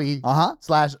hobby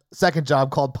 / second job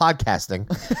called podcasting.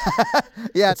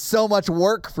 Yeah, it's so much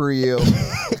work for you.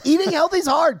 Eating healthy is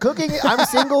hard. I'm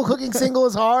single. Cooking single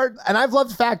is hard. And I've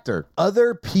loved Factor.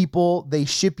 Other people, they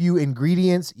ship you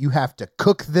ingredients. You have to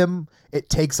cook them. It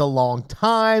takes a long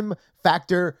time.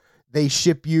 Factor, they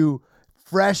ship you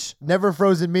fresh, never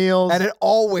frozen meals. And it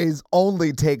always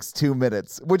only takes 2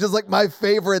 minutes, which is like my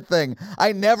favorite thing.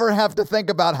 I never have to think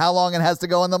about how long it has to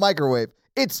go in the microwave.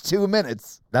 It's 2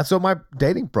 minutes. That's what my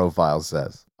dating profile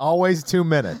says. Always 2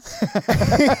 minutes.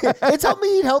 It's helped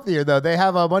me eat healthier, though. They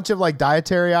have a bunch of like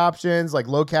dietary options, like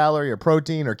low calorie or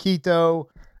protein or keto.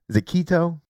 Is it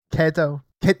keto? Keto?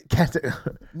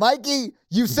 Keto. Mikey,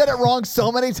 you said it wrong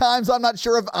so many times, I'm not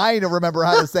sure if I remember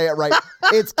how to say it right.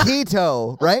 It's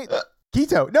keto, right?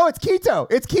 Keto. No, it's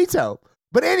keto. It's keto.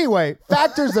 But anyway,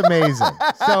 Factor's amazing.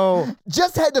 So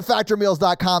just head to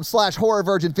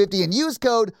factormeals.com/horrorvirgin50 and use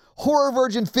code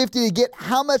horrorvirgin50 to get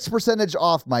how much percentage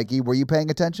off, Mikey? Were you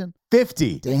paying attention?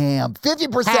 50. Damn,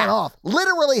 50% Half. off.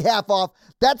 Literally half off.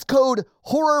 That's code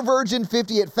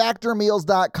horrorvirgin50 at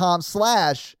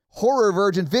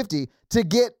factormeals.com/horrorvirgin50 to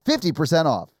get 50%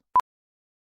 off.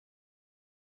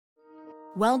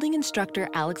 Welding instructor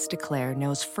Alex DeClaire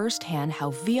knows firsthand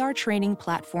how VR training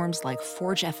platforms like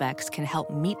ForgeFX can help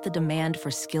meet the demand for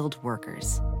skilled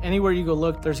workers. Anywhere you go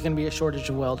look, there's going to be a shortage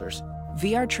of welders.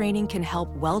 VR training can help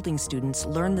welding students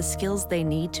learn the skills they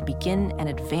need to begin and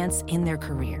advance in their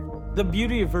career. The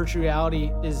beauty of virtual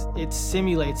reality is it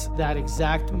simulates that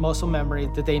exact muscle memory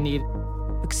that they need.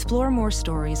 Explore more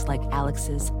stories like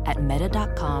Alex's at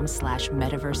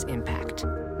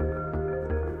meta.com/metaverseimpact.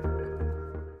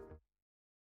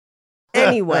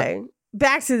 Anyway,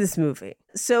 back to this movie.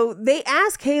 So they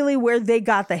ask Haley where they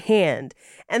got the hand,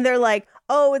 and they're like,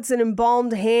 oh, it's an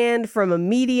embalmed hand from a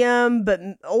medium,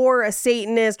 or a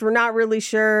Satanist. We're not really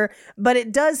sure. But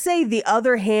it does say the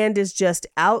other hand is just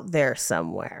out there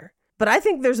somewhere. But I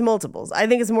think there's multiples. I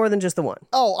think it's more than just the one.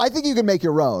 Oh, I think you can make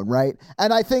your own, right?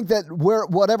 And I think that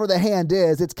whatever the hand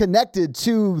is, it's connected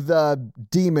to the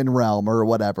demon realm or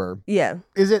whatever. Yeah.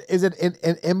 Is it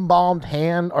an embalmed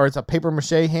hand or it's a paper mache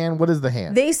hand? What is the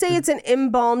hand? They say it's an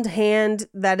embalmed hand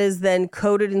that is then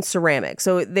coated in ceramic.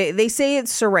 So they say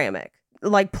it's ceramic,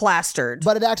 like plastered.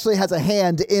 But it actually has a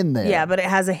hand in there. Yeah, but it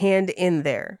has a hand in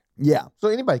there. Yeah. So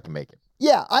anybody can make it.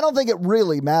 Yeah, I don't think it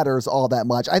really matters all that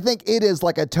much. I think it is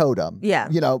like a totem. Yeah.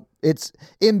 You know, it's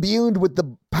imbued with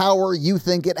the power you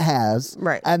think it has.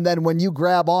 Right. And then when you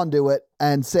grab onto it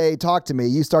and say, talk to me,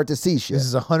 you start to see shit. This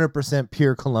is 100%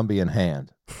 pure Colombian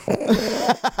hand. At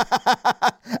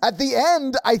the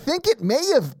end, I think it may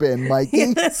have been, Mikey.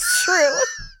 Yeah, that's true.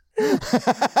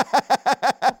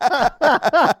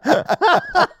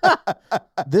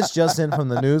 This just in from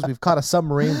the news. We've caught a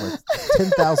submarine with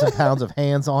 10,000 pounds of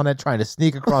hands on it trying to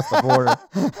sneak across the border.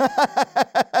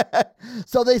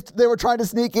 So they were trying to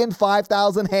sneak in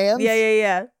 5,000 hands?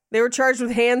 Yeah. They were charged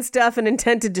with hand stuff and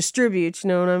intent to distribute. You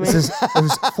know what I mean? It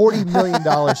was $40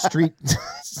 million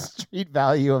street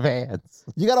value of hands.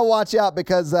 You got to watch out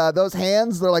because those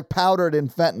hands, they're like powdered in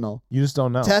fentanyl. You just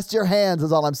don't know. Test your hands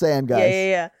is all I'm saying, guys.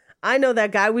 Yeah. I know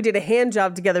that guy. We did a hand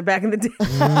job together back in the day.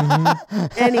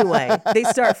 Anyway, they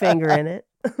start fingering it.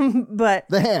 But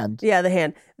the hand. Yeah, the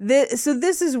hand. So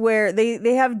this is where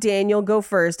they have Daniel go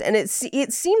first, and it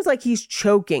seems like he's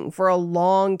choking for a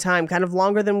long time, kind of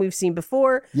longer than we've seen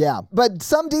before. Yeah, but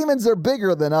some demons are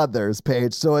bigger than others,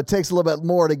 Paige, so it takes a little bit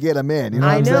more to get them in. You know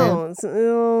what I'm saying? It's a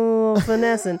little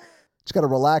finessing. Just got to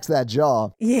relax that jaw.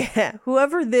 Yeah,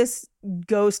 whoever this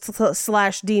ghost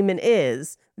 / demon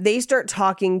is, they start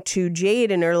talking to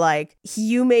Jade and are like,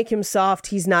 you make him soft.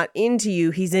 He's not into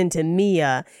you. He's into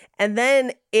Mia. And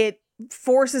then it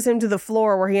forces him to the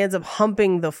floor where he ends up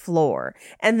humping the floor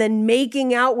and then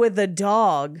making out with a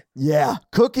dog. Yeah.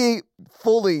 Cookie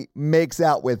fully makes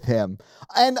out with him.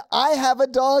 And I have a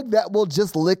dog that will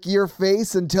just lick your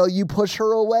face until you push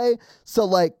her away. So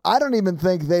like, I don't even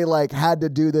think they like had to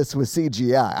do this with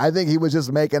CGI. I think he was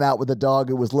just making out with a dog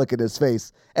who was licking his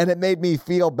face. And it made me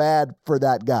feel bad for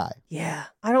that guy. Yeah.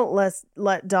 I don't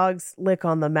let dogs lick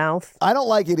on the mouth. I don't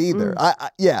like it either.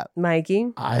 Yeah.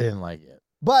 Mikey? I didn't like it.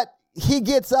 But he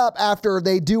gets up after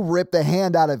they do rip the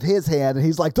hand out of his hand, and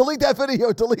he's like, delete that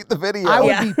video, delete the video. I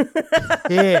would be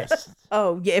pissed.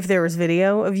 Oh, yeah, if there was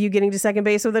video of you getting to second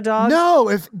base with a dog? No,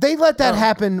 if they let that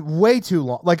happen way too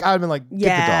long. Like, I'd been like, get the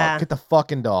Yeah. dog. Get the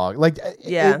fucking dog. Like,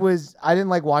 Yeah. it was, I didn't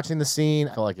like watching the scene.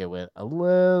 I felt like it went a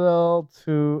little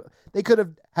too, they could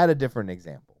have had a different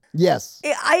example. Yes.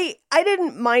 I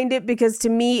didn't mind it because to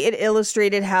me it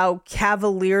illustrated how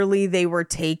cavalierly they were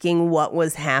taking what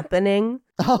was happening.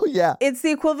 Oh, yeah. It's the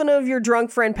equivalent of your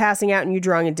drunk friend passing out and you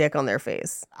drawing a dick on their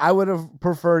face. I would have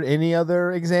preferred any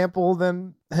other example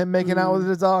than him making out with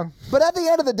his dog. But at the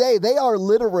end of the day, they are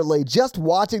literally just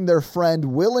watching their friend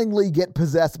willingly get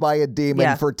possessed by a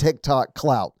demon for TikTok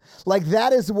clout. Like,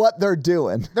 that is what they're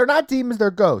doing. They're not demons,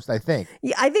 they're ghosts, I think.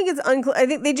 Yeah, I think it's unclear. I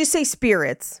think they just say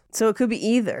spirits. So it could be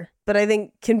either. But I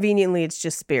think conveniently it's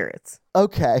just spirits.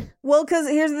 Okay. Well, because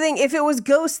here's the thing. If it was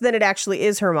ghosts, then it actually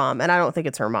is her mom. And I don't think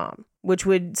it's her mom, which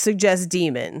would suggest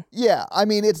demon. Yeah. I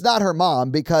mean, it's not her mom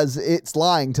because it's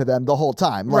lying to them the whole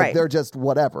time. Like, Right. they're just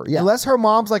whatever. Yeah. Unless her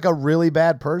mom's like a really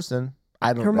bad person.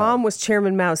 I don't know. Her mom was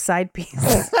Chairman Mao's side piece.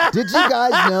 Did you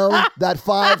guys know that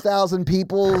 5,000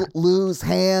 people lose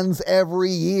hands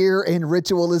every year in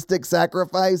ritualistic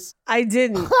sacrifice? I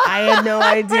didn't. I had no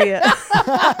idea.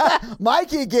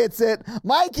 Mikey gets it.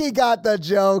 Mikey got the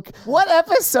joke. What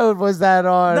episode was that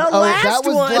on? The last That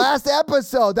was one. last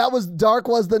episode. That was Dark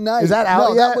Was the Night. Is that out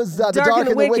No, yet? that was the Dark and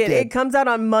the Wicked. It comes out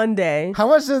on Monday. How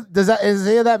much does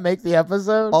any of that make the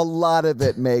episode? A lot of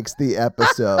it makes the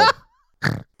episode.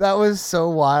 That was so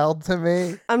wild to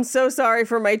me. I'm so sorry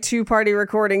for my 2-party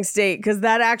recording state because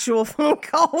that actual phone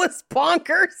call was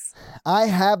bonkers. I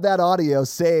have that audio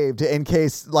saved in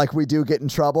case like we do get in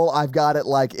trouble. I've got it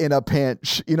like in a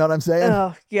pinch. You know what I'm saying?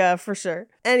 Oh, yeah, for sure.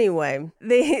 Anyway,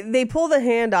 they pull the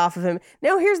hand off of him.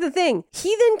 Now, here's the thing.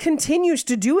 He then continues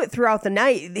to do it throughout the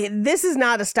night. This is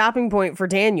not a stopping point for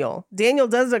Daniel. Daniel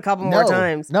does it a couple more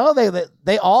times. No,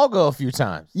 they all go a few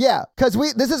times. Yeah, because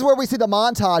this is where we see the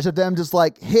montage of them just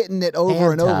like hitting it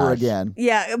over and over Montage. again.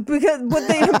 Yeah, because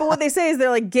what they say is they're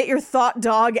like, get your thought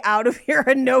dog out of here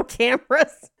and no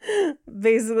cameras.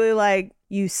 Basically like,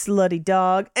 you slutty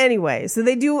dog. Anyway, so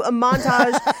they do a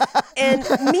montage and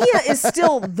Mia is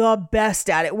still the best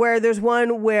at it, where there's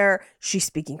one where she's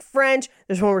speaking French.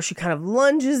 There's one where she kind of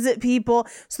lunges at people.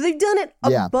 So they've done it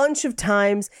a bunch of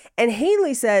times. And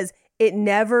Haley says it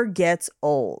never gets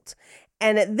old.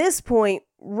 And at this point,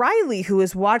 Riley, who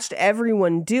has watched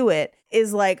everyone do it,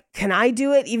 is like, can I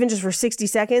do it even just for 60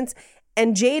 seconds?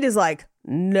 And Jade is like,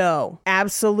 no,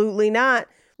 absolutely not.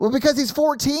 Well, because he's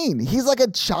 14. He's like a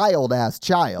child-ass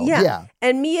child. Yeah.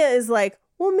 And Mia is like,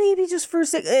 well, maybe just for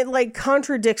 6. It like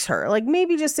contradicts her. Like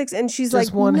maybe just 6. And she's Just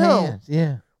like, one no, hand.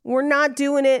 Yeah. we're not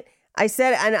doing it. I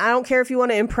said, and I don't care if you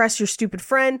want to impress your stupid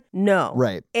friend. No.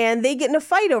 Right. And they get in a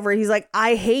fight over it. He's like,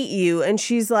 I hate you. And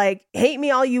she's like, hate me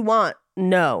all you want.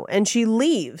 No. And she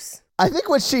leaves. I think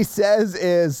what she says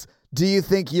is, do you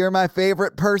think you're my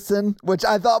favorite person? Which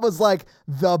I thought was like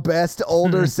the best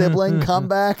older sibling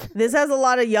comeback. This has a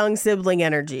lot of young sibling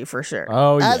energy for sure.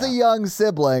 Oh, yeah. As a young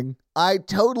sibling, I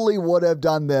totally would have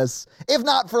done this if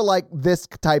not for like this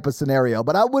type of scenario,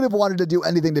 but I would have wanted to do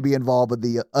anything to be involved with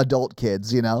the adult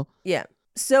kids, you know? Yeah.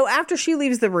 So after she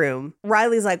leaves the room,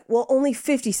 Riley's like, well, only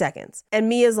 50 seconds. And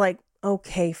Mia's like,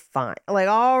 okay, fine. Like,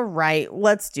 all right,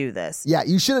 let's do this. Yeah,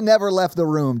 you should have never left the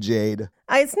room, Jade.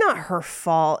 It's not her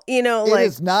fault, you know, It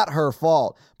is not her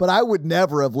fault, but I would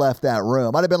never have left that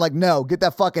room. I'd have been like, no, get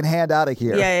that fucking hand out of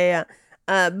here. Yeah.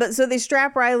 But so they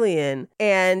strap Riley in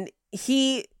and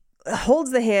he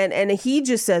holds the hand and he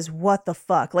just says, what the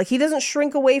fuck? Like, he doesn't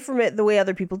shrink away from it the way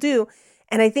other people do.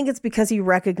 And I think it's because he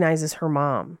recognizes her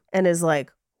mom and is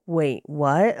like, wait,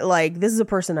 what? Like, this is a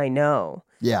person I know.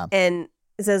 Yeah. And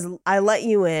it says, I let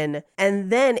you in. And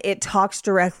then it talks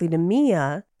directly to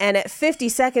Mia. And at 50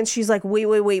 seconds, she's like,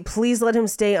 wait, please let him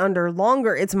stay under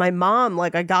longer. It's my mom.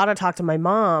 Like, I gotta talk to my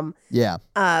mom. Yeah.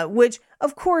 Which,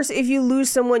 of course, if you lose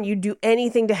someone, you do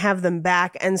anything to have them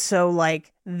back. And so,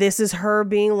 like, this is her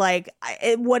being like,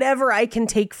 whatever I can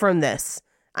take from this,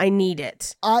 I need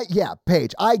it.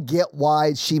 Paige, I get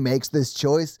why she makes this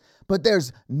choice, but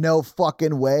there's no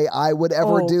fucking way I would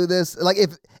ever do this. Like,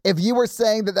 if you were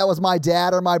saying that was my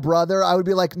dad or my brother, I would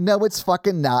be like, no, it's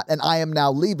fucking not. And I am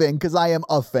now leaving because I am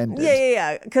offended.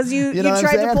 Yeah. Because you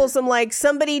tried to pull some, like,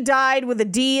 somebody died with a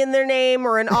D in their name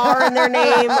or an R in their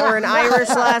name or an Irish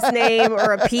last name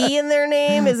or a P in their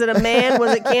name. Is it a man?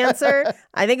 Was it cancer?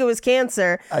 I think it was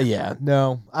cancer. Yeah.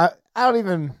 No. I don't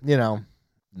even,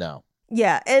 no.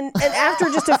 Yeah, and after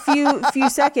just a few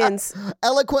seconds,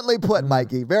 eloquently put,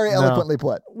 Mikey, very eloquently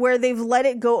put, where they've let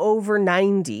it go over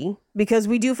 90, because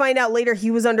we do find out later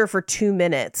he was under for 2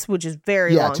 minutes, which is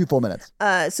very long. 2 full minutes.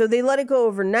 So they let it go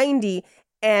over 90,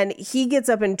 and he gets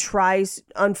up and tries,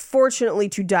 unfortunately,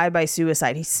 to die by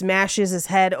suicide. He smashes his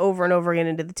head over and over again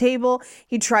into the table.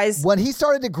 He tries... When he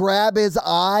started to grab his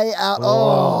eye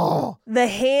out, the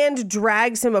hand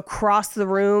drags him across the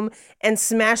room and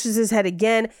smashes his head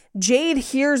again. Jade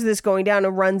hears this going down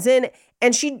and runs in,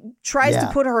 and she tries to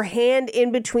put her hand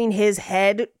in between his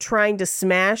head, trying to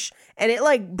smash, and it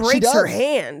like breaks her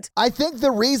hand. I think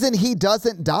the reason he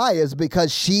doesn't die is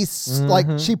because she's like,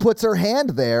 she puts her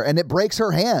hand there and it breaks her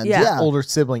hand. Yeah. Older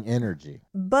sibling energy.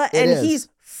 He's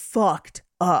fucked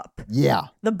up. Yeah.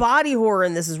 The body horror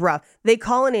in this is rough. They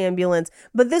call an ambulance,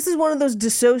 but this is one of those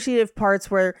dissociative parts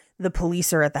where the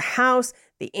police are at the house,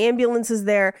 the ambulance is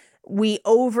there. We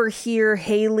overhear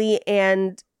Haley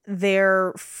and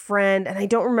their friend, and I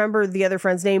don't remember the other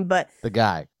friend's name, but the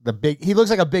guy, he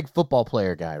looks like a big football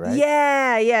player guy, right?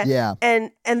 Yeah.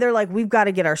 And they're like, we've got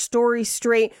to get our story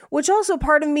straight, which also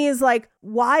part of me is like,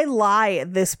 why lie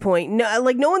at this point? No,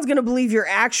 like, no one's going to believe your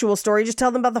actual story. Just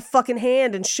tell them about the fucking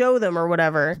hand and show them or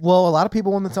whatever. Well, a lot of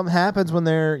people, when something happens, when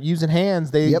they're using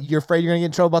hands, you're afraid you're going to get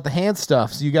in trouble about the hand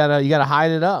stuff. So you gotta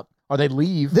hide it up. Or they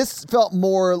leave. This felt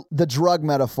more the drug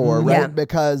metaphor, right? Yeah.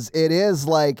 Because it is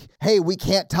like, hey, we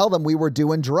can't tell them we were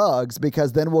doing drugs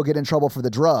because then we'll get in trouble for the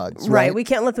drugs. Right. We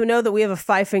can't let them know that we have a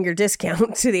 5-finger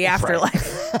discount to the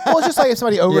afterlife. Well, it's just like if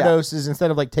somebody overdoses,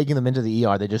 instead of like taking them into the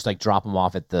ER, they just like drop them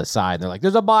off at the side. And they're like,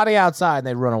 there's a body outside, and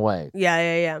they run away.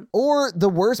 Yeah. Or the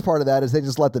worst part of that is they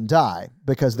just let them die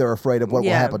because they're afraid of what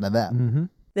will happen to them. Mm-hmm.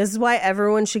 This is why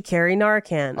everyone should carry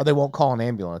Narcan. Or they won't call an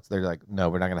ambulance. They're like, no,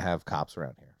 we're not going to have cops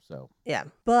around here. So yeah,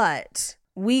 but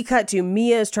we cut to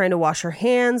Mia is trying to wash her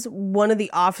hands. One of the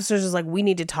officers is like, we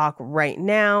need to talk right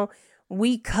now.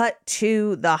 We cut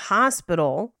to the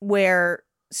hospital where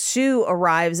Sue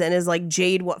arrives and is like,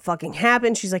 Jade, what fucking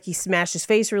happened? She's like, he smashed his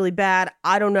face really bad.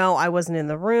 I don't know. I wasn't in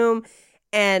the room.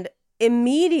 And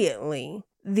immediately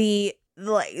the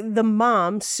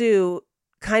mom, Sue,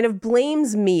 kind of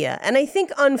blames Mia. And I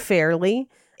think unfairly.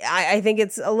 I think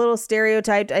it's a little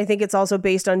stereotyped. I think it's also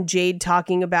based on Jade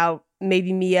talking about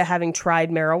maybe Mia having tried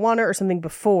marijuana or something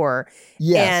before.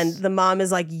 Yes. And the mom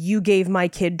is like, you gave my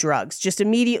kid drugs. Just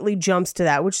immediately jumps to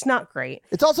that, which is not great.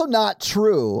 It's also not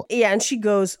true. Yeah, and she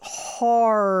goes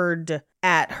hard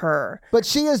at her. But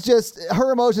she is just,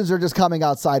 her emotions are just coming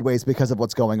out sideways because of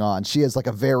what's going on. She is like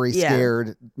a very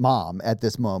scared mom at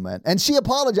this moment. And she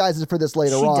apologizes for this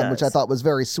later on, which I thought was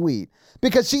very sweet.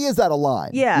 Because she is out of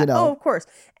line. Yeah. You know? Oh, of course.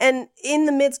 And in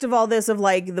the midst of all this of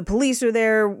like, the police are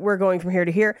there, we're going from here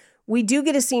to here, we do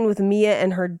get a scene with Mia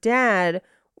and her dad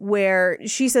where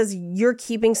she says, you're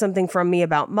keeping something from me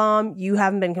about mom. You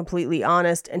haven't been completely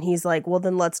honest. And he's like, well,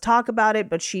 then let's talk about it.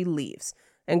 But she leaves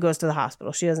and goes to the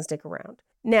hospital. She doesn't stick around.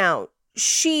 Now,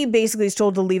 she basically is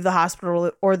told to leave the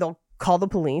hospital or they'll call the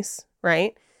police,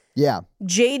 right? Yeah.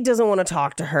 Jade doesn't want to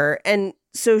talk to her. And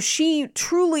so she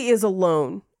truly is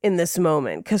alone in this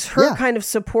moment because her kind of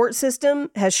support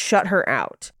system has shut her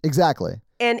out. Exactly.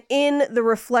 And in the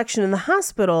reflection in the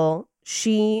hospital,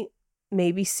 she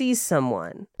maybe sees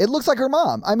someone. It looks like her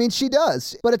mom. I mean, she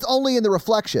does, but it's only in the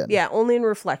reflection. Yeah, only in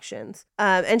reflections.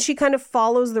 And she kind of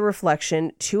follows the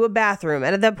reflection to a bathroom.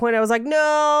 And at that point, I was like,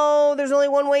 no, there's only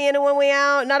one way in and one way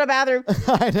out, not a bathroom.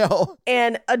 I know.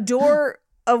 And a door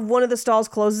of one of the stalls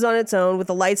closes on its own with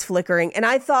the lights flickering. And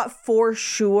I thought for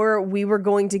sure we were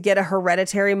going to get a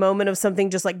Hereditary moment of something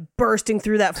just like bursting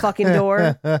through that fucking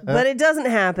door. But it doesn't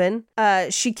happen.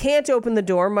 She can't open the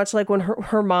door, much like when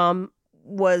her mom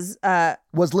was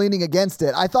leaning against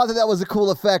it. I thought that was a cool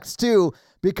effect too,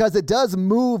 because it does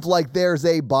move like there's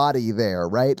a body there,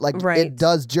 right? Like it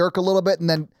does jerk a little bit, and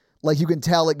then like you can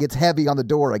tell it gets heavy on the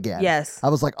door again. Yes. I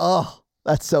was like, oh,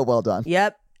 that's so well done.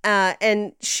 Yep.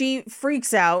 And she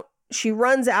freaks out. She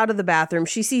runs out of the bathroom.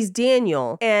 She sees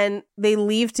Daniel and they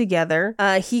leave together.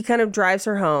 He kind of drives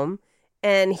her home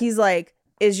and he's like,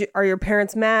 are your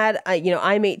parents mad?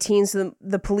 I'm 18, so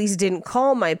the police didn't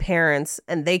call my parents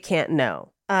and they can't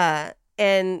know.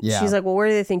 She's like, well, where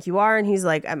do they think you are? And he's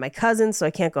like, at my cousin's, so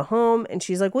I can't go home. And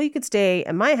she's like, well, you could stay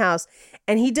at my house.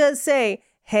 And he does say,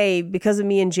 hey, because of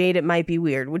me and Jade, it might be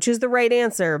weird, which is the right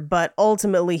answer. But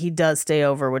ultimately, he does stay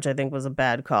over, which I think was a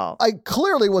bad call. It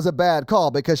clearly was a bad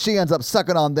call because she ends up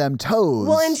sucking on them toes.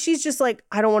 Well, and she's just like,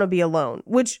 I don't want to be alone,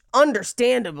 which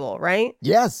understandable, right?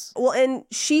 Yes. Well, and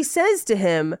she says to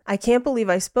him, I can't believe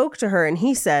I spoke to her. And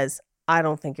he says, I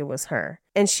don't think it was her.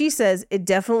 And she says, it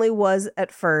definitely was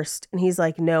at first. And he's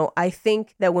like, no, I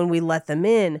think that when we let them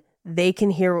in, they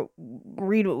can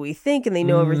read what we think and they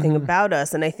know everything about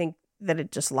us. And I think that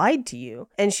it just lied to you.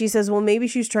 And she says, well, maybe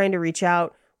she's trying to reach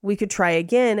out. We could try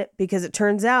again because it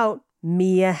turns out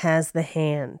Mia has the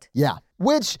hand. Yeah.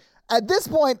 Which at this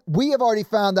point, we have already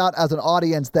found out as an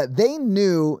audience that they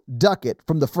knew Duckett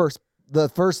from the first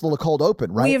little cold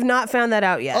open, right? We have not found that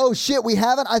out yet. Oh shit, we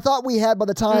haven't? I thought we had by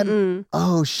the time. Mm-mm.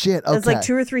 Oh shit, okay. It's like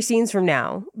 2 or 3 scenes from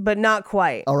now, but not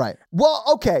quite. All right. Well,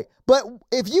 okay. But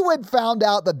if you had found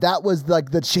out that was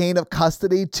like the chain of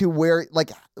custody to where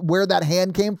that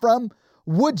hand came from,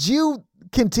 would you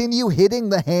continue hitting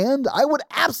the hand? I would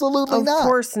absolutely not. Of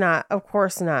course not. Of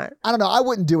course not. I don't know. I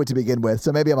wouldn't do it to begin with,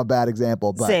 so maybe I'm a bad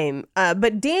example. But. Same.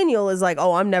 But Daniel is like,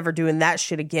 oh, I'm never doing that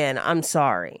shit again. I'm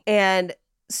sorry. And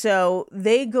so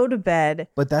they go to bed.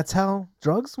 But that's how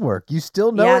drugs work. You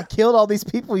still know it killed all these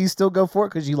people. You still go for it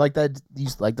because you like that. You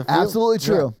like the feel. Absolutely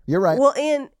true. Yeah. You're right. Well,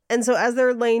 and so as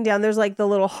they're laying down, there's like the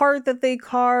little heart that they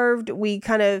carved.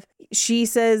 She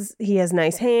says he has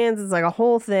nice hands. It's like a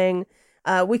whole thing.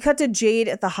 We cut to Jade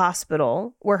at the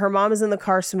hospital where her mom is in the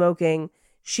car smoking.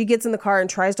 She gets in the car and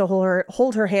tries to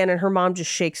hold her hand, and her mom just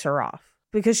shakes her off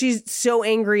because she's so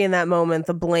angry in that moment.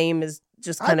 The blame is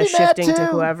just kind of shifting to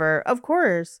whoever. Of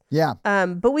course. Yeah.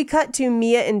 But we cut to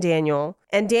Mia and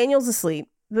Daniel's asleep,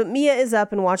 but Mia is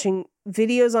up and watching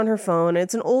videos on her phone.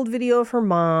 It's an old video of her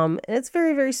mom, and it's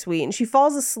very, very sweet. And she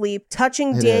falls asleep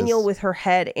touching Daniel with her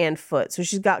head and foot. So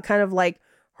she's got kind of like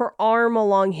her arm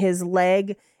along his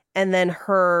leg and then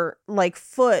her like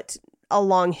foot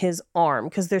along his arm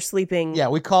because they're sleeping. Yeah,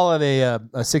 we call it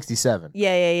a 67.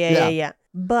 Yeah.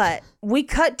 But we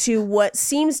cut to what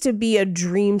seems to be a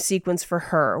dream sequence for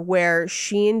her where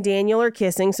she and Daniel are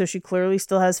kissing. So she clearly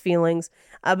still has feelings.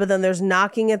 But then there's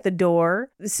knocking at the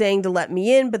door saying to let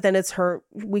me in. But then it's her.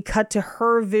 We cut to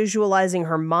her visualizing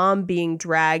her mom being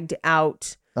dragged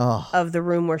out of the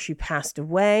room where she passed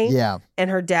away. Yeah. And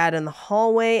her dad in the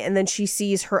hallway. And then she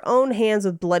sees her own hands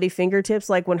with bloody fingertips,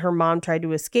 like when her mom tried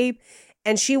to escape.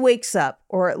 And she wakes up,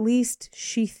 or at least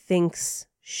she thinks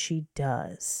she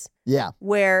does. Yeah.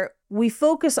 Where we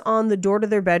focus on the door to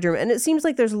their bedroom, and it seems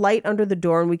like there's light under the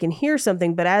door and we can hear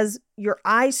something. But as your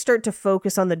eyes start to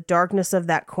focus on the darkness of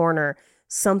that corner,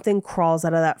 something crawls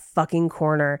out of that fucking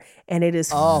corner, and it is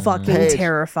fucking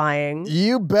terrifying.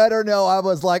 You better know I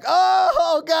was like,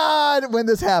 oh God, when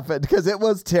this happened, because it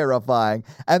was terrifying.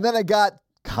 And then it got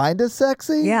kind of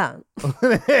sexy. Yeah.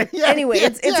 Anyway,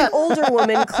 it's an older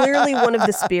woman, clearly one of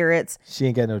the spirits. She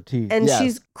ain't got no teeth. And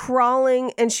she's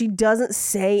crawling and she doesn't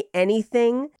say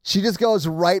anything. She just goes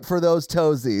right for those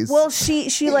toesies. Well,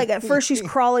 she like at first she's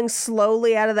crawling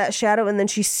slowly out of that shadow and then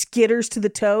she skitters to the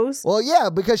toes. Well,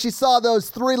 yeah, because she saw those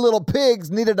 3 little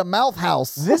pigs needed a mouth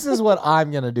house. This is what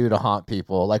I'm going to do to haunt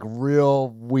people, like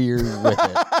real weird with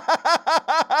it.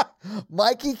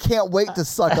 Mikey can't wait to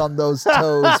suck on those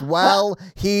toes while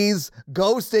he's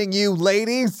ghosting you,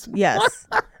 ladies. Yes.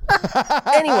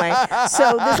 Anyway,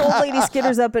 so this old lady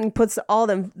skitters up and puts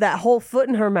that whole foot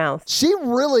in her mouth. She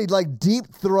really like deep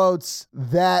throats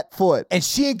that foot. And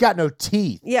she ain't got no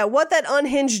teeth. Yeah, what that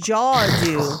unhinged jaw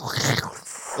do?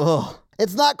 Ugh.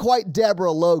 It's not quite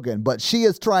Deborah Logan, but she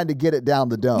is trying to get it down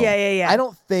the dome. Yeah. I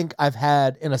don't think I've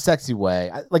had, in a sexy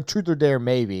way, like Truth or Dare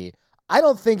maybe, I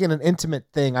don't think in an intimate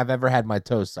thing I've ever had my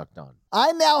toes sucked on.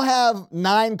 I now have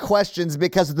 9 questions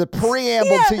because of the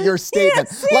preamble to your statement.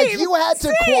 Like, you had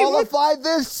to qualify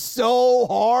this so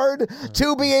hard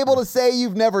to be able to say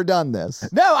you've never done this.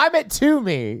 No, I meant to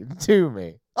me.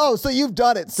 Oh, so you've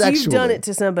done it sexually. You've done it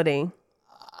to somebody.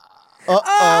 I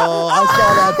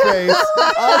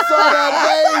saw that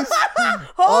face.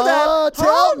 Hold up.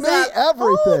 Tell me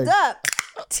everything. Hold up.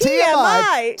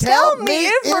 TMI. Tell me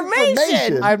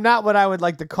information. I'm not what I would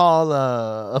like to call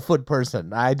a foot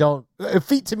person. I don't.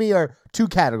 Feet to me are 2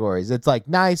 categories. It's like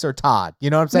nice or Todd. You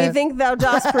know what I'm saying? Me think thou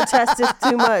dost protesteth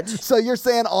too much. So you're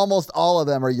saying almost all of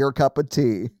them are your cup of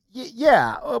tea.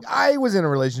 Yeah. I was in a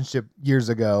relationship years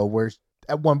ago where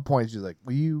at one point she was like,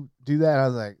 will you do that? I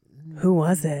was like, who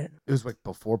was it? It was like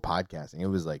before podcasting. It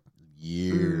was like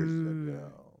years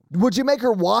ago. Would you make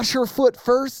her wash her foot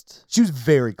first? She was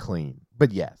very clean,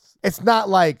 but yes. It's not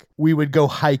like we would go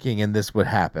hiking and this would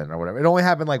happen or whatever. It only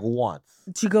happened like once.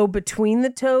 Did you go between the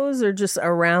toes or just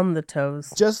around the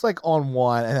toes? Just like on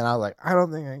one, and then I was like, I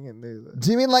don't think I can do this.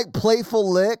 Do you mean like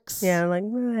playful licks? Yeah, like.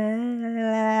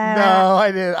 No,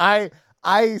 I didn't.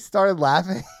 I started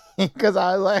laughing. Because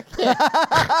I was like,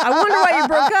 I wonder why you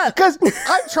broke up. Because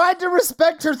I tried to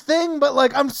respect her thing, but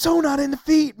like, I'm so not into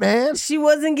feet, man. She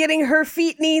wasn't getting her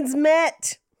feet needs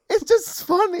met. It's just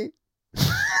funny.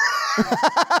 Sucking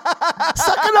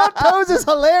on toes is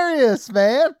hilarious,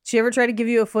 man. She ever try to give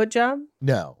you a foot job?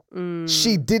 No.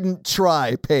 She didn't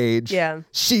try, Paige. Yeah.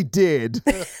 She did.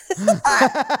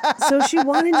 So she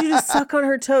wanted you to suck on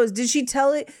her toes. Did she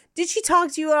talk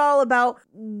to you at all about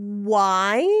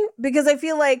why? Because I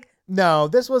feel like... No,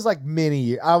 this was like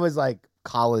I was like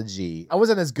college-y. I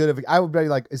wasn't as good of I would be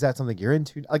like, is that something you're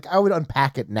into? Like, I would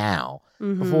unpack it now.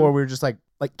 Mm-hmm. Before we were just like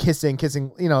kissing,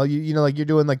 you know, like you're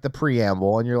doing like the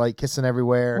preamble and you're like kissing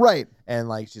everywhere. Right. And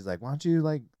like, she's like, why don't you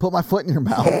like put my foot in your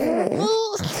mouth?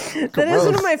 That is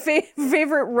one of my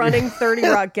favorite running 30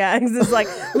 Rock gags. Is like,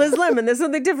 Liz Lemon, there's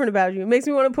something different about you. It makes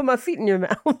me want to put my feet in your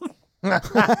mouth.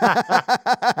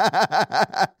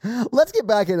 Let's get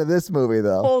back into this movie,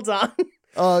 though. Hold on.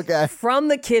 Okay. From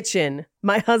the kitchen,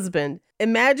 my husband.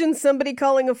 Imagine somebody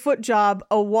calling a foot job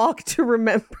a walk to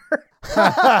remember.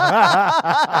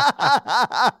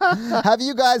 Have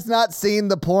you guys not seen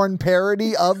the porn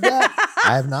parody of that?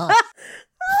 I have not.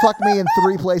 Fuck me in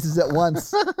 3 places at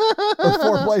once. Or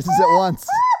 4 places at once.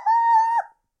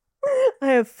 I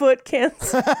have foot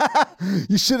cancer.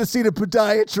 You should have seen a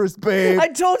podiatrist, babe. I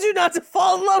told you not to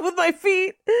fall in love with my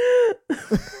feet.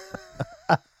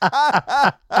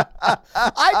 I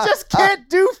just can't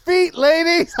do feet,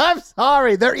 ladies. I'm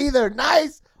sorry. They're either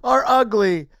nice or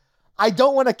ugly. I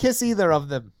don't want to kiss either of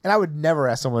them. And I would never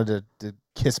ask someone to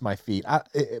kiss my feet.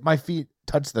 My feet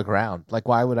touch the ground. Like,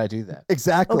 why would I do that?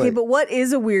 Exactly. Okay, but what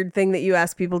is a weird thing that you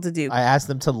ask people to do? I ask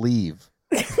them to leave.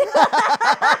 And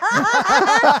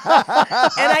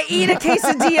I eat a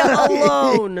quesadilla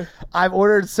alone. I've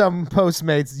ordered some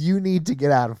Postmates. You need to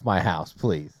get out of my house,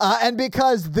 please. And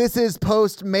because this is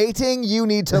post-mating, you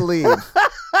need to leave.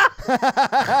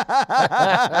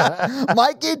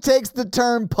 Mikey takes the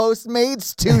term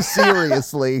Postmates too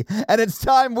seriously, and it's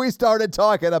time we started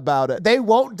talking about it. They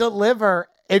won't deliver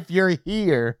if you're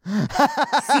here.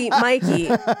 See,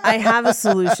 Mikey, I have a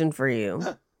solution for you.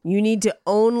 You need to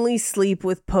only sleep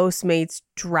with Postmates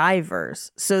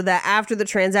drivers so that after the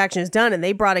transaction is done and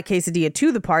they brought a quesadilla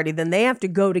to the party, then they have to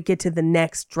go to get to the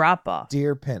next drop-off.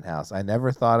 Dear Penthouse, I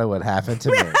never thought it would happen to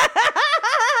me.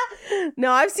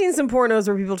 No, I've seen some pornos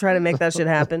where people try to make that shit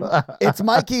happen. It's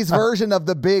Mikey's version of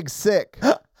the Big Sick.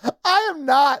 I am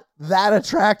not that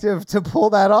attractive to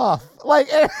pull that off. Like,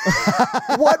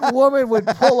 what woman would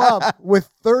pull up with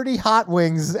 30 hot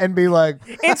wings and be like,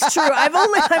 it's true. I've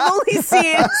only seen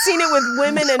it with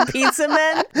women and pizza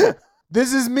men.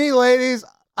 This is me, ladies.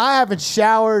 I haven't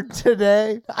showered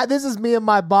today. This is me in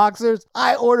my boxers.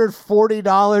 I ordered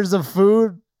 $40 of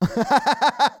food.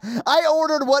 I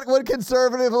ordered what would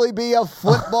conservatively be a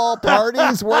football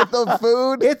party's worth of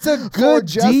food. It's a good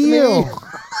deal.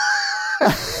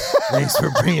 Thanks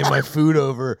for bringing my food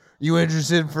over. You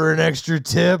interested for an extra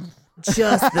tip?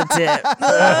 Just the tip.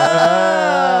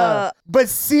 But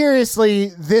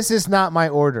seriously, this is not my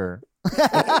order.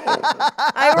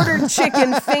 I ordered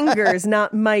chicken fingers,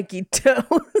 not Mikey toes.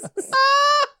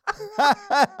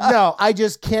 No, I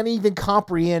just can't even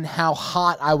comprehend how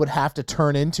hot I would have to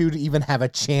turn into to even have a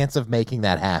chance of making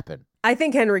that happen. I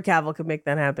think Henry Cavill could make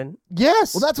that happen.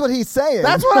 Yes. Well, that's what he's saying.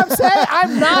 That's what I'm saying.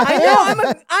 I'm not I him.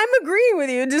 know. I'm agreeing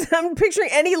with you. Just I'm picturing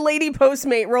any lady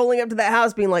Postmate rolling up to that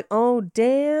house being like, oh,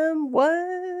 damn,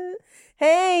 what?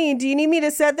 Hey, do you need me to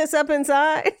set this up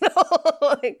inside?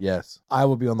 Yes. I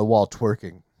will be on the wall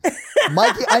twerking.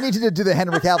 Mikey, I need you to do the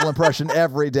Henry Cavill impression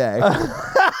every day.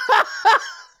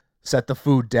 Set the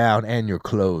food down and your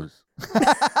clothes.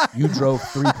 You drove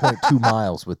 3.2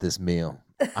 miles with this meal.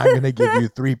 I'm going to give you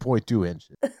 3.2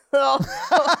 inches. Oh, God.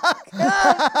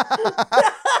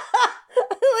 I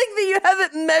like that you have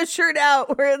it measured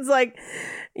out where it's like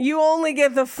you only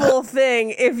get the full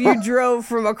thing if you drove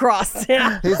from across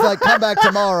town. He's like, come back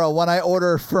tomorrow when I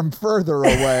order from further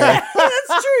away. That's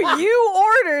true. You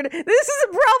ordered. This is a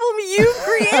problem you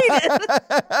created.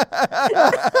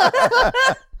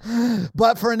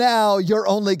 But for now, you're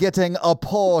only getting a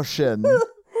portion.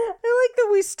 I like that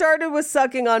we started with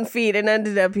sucking on feet and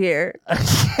ended up here.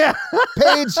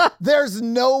 Paige, there's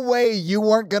no way you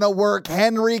weren't going to work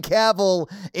Henry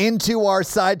Cavill into our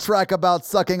sidetrack about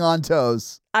sucking on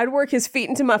toes. I'd work his feet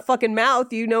into my fucking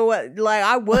mouth. You know what? Like,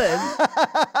 I would.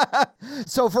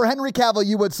 So for Henry Cavill,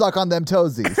 you would suck on them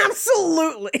toesies.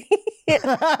 Absolutely.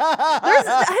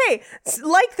 Hey,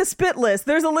 like the spit list,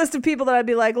 there's a list of people that I'd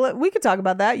be like, we could talk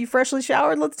about that. You freshly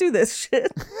showered? Let's do this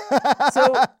shit.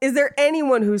 So is there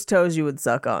anyone whose toes you would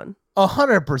suck on?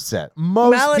 100%.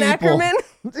 Most Malin people. Ackerman?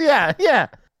 Yeah.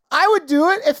 I would do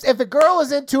it. If a girl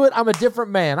is into it, I'm a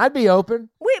different man. I'd be open.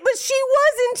 Wait, but she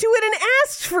was into it and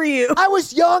asked for you. I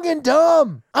was young and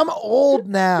dumb. I'm old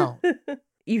now.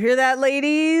 You hear that,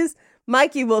 ladies?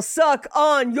 Mikey will suck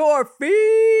on your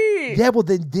feet. Yeah, well,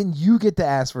 then you get to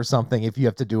ask for something if you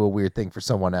have to do a weird thing for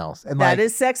someone else. And that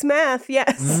is sex math,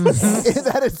 yes.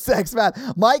 That is sex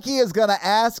math. Mikey is going to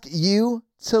ask you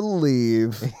to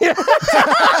leave. Yeah,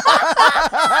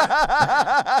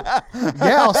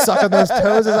 I'll suck on those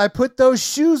toes as I put those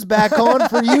shoes back on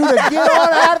for you to get on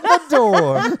out the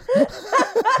door.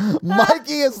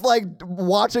 Mikey is like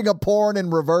watching a porn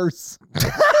in reverse.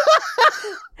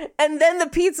 And then the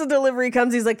pizza delivery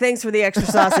comes. He's like, thanks for the extra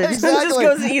sausage. Exactly. And just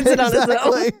goes and eats it on his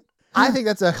own. I think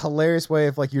that's a hilarious way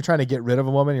of like, you're trying to get rid of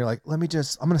a woman. You're like, I'm going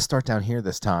to start down here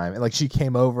this time. And like, she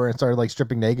came over and started like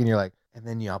stripping naked. And you're like, and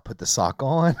then I'll put the sock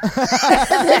on.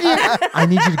 I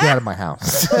need you to get out of my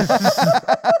house.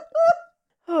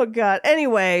 Oh, God.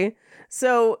 Anyway,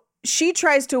 so she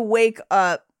tries to wake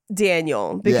up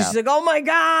Daniel because she's like, oh my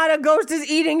God, a ghost is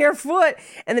eating your foot.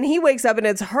 And then he wakes up and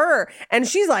it's her. And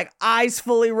she's like eyes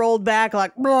fully rolled back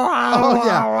like, she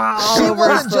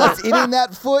wasn't just eating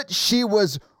that foot. She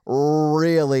was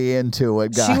really into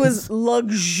it, guys. She was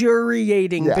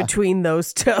luxuriating between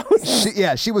those toes.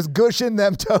 She was gushing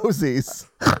them toesies.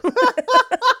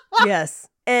 Yes.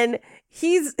 And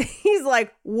he's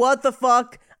like, what the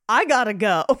fuck? I gotta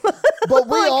go. But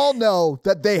we all know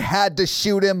that they had to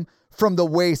shoot him from the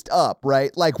waist up,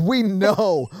 right? Like, we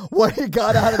know what he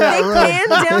got out of that room. They panned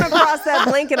down across that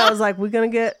blanket. I was like, we gonna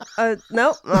get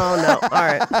nope. Oh, no. All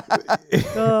right.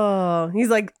 Oh, he's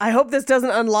like, I hope this doesn't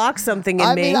unlock something in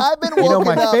me. I mean, I've been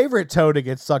woken my up. favorite toe to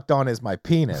get sucked on is my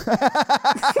penis.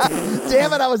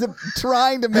 Damn it, I was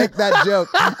trying to make that joke,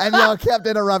 and y'all kept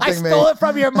interrupting me. I stole it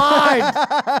from your mind.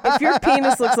 If your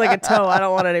penis looks like a toe, I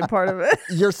don't want any part of it.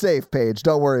 You're safe, Paige.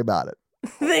 Don't worry about it.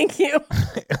 Thank you.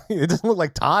 It doesn't look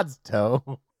like Todd's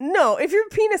toe. No, if your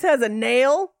penis has a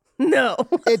nail, no.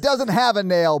 It doesn't have a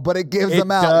nail, but it gives them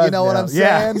out. You know what I'm saying?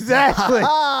 Yeah, exactly.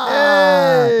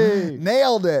 Hey!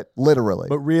 Nailed it. Literally.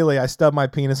 But really, I stubbed my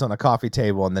penis on a coffee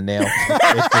table and the nail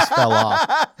it just fell off.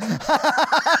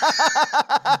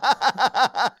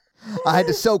 I had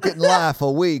to soak it in lye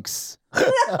for weeks.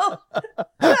 No.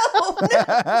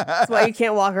 That's why you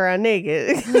can't walk around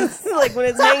naked. It's like when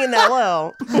it's hanging that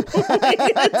low. What are you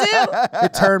gonna do?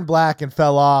 It turned black and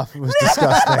fell off. It was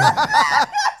disgusting.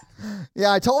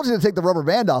 Yeah, I told you to take the rubber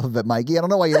band off of it, Mikey. I don't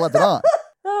know why you left it on.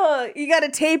 Oh, you got to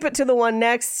tape it to the one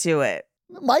next to it.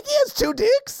 Mikey has two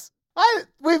dicks.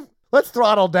 Let's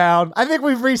throttle down. I think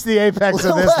we've reached the apex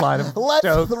of this line of Let's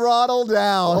jokes. throttle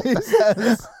down, he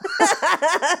says.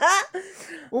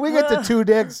 When we get to two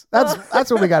dicks, that's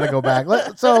when we got to go back.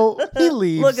 So he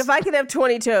leaves. Look, if I could have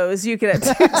 20 toes, you could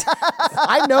have 2 toes.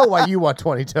 I know why you want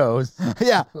 20 toes.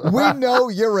 Yeah, we know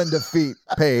you're into feet,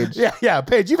 Paige. Yeah,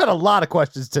 Paige, you've had a lot of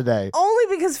questions today.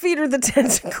 Only because feet are the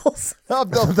tentacles.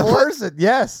 Of the The foot. person,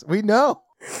 yes, we know.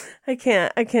 I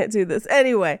can't do this.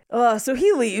 Anyway, so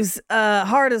he leaves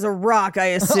hard as a rock, I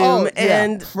assume.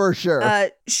 And for sure.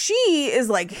 She is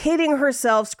like hitting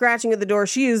herself, scratching at the door.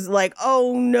 She is like,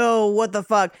 oh no, what the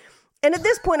fuck? And at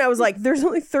this point I was like, there's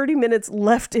only 30 minutes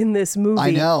left in this movie.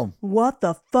 I know. What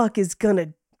the fuck is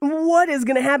gonna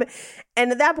happen?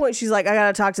 And at that point, she's like, I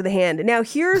gotta talk to the hand. Now,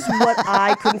 here's what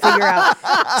I couldn't figure out.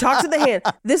 Talk to the hand.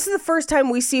 This is the first time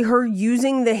we see her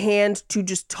using the hand to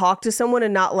just talk to someone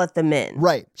and not let them in.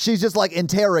 Right. She's just like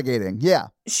interrogating. Yeah.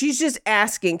 She's just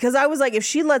asking. Because I was like, if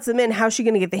she lets them in, how's she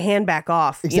gonna get the hand back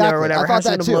off? Exactly. You know, or whatever. I thought How's she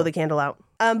that gonna too. blow the candle out?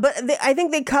 I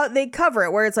think they cover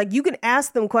it where it's like you can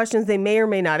ask them questions, they may or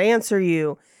may not answer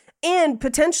you. And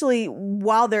potentially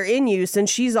while they're in you, since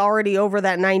she's already over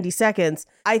that 90 seconds,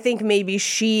 I think maybe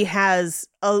she has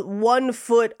a 1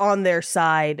 foot on their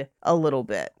side a little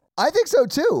bit. I think so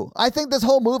too. I think this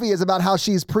whole movie is about how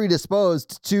she's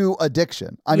predisposed to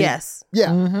addiction. Yes. Yeah.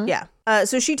 Mm-hmm. Yeah.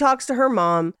 So she talks to her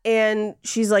mom and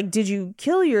she's like, did you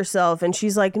kill yourself? And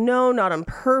she's like, no, not on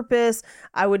purpose.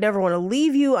 I would never want to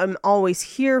leave you. I'm always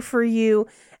here for you.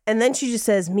 And then she just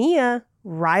says, Mia,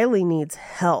 Riley needs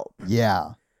help.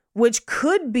 Yeah. Which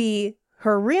could be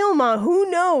her real mom. Who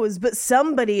knows? But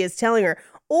somebody is telling her,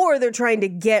 or they're trying to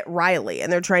get Riley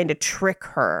and they're trying to trick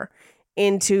her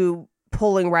into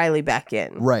pulling Riley back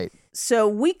in. Right. So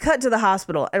we cut to the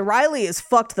hospital and Riley is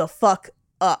fucked the fuck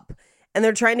up and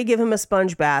they're trying to give him a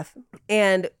sponge bath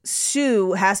and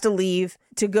Sue has to leave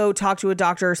to go talk to a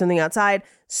doctor or something outside.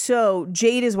 So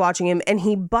Jade is watching him and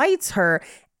he bites her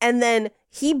and then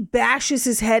he bashes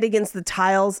his head against the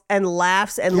tiles and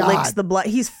laughs and licks the blood.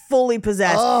 He's fully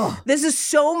possessed. Ugh. This is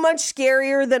so much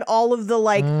scarier than all of the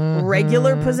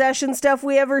regular possession stuff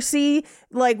we ever see.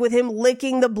 Like with him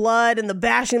licking the blood and the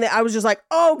bashing that I was just like,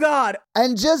 oh God.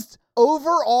 And just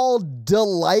overall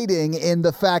delighting in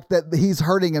the fact that he's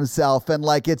hurting himself and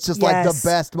like it's just like the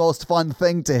best, most fun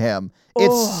thing to him.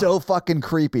 It's so fucking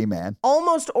creepy, man.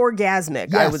 Almost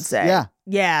orgasmic, I would say. Yeah.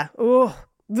 Yeah.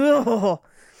 Ugh.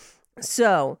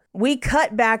 So we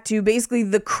cut back to basically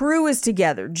the crew is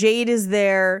together. Jade is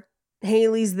there.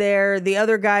 Haley's there. The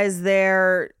other guy's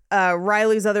there.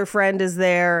 Riley's other friend is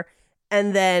there.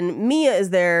 And then Mia is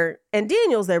there and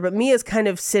Daniel's there, but Mia's kind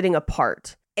of sitting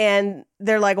apart. And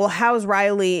they're like, well, how's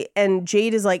Riley? And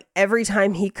Jade is like, every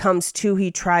time he comes to, he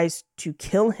tries to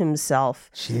kill himself.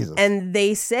 Jesus. And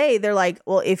they say, they're like,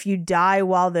 well, if you die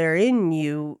while they're in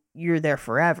you, you're there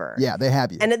forever. Yeah, they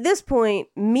have you. And at this point,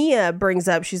 Mia brings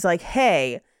up, she's like,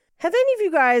 hey, have any of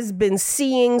you guys been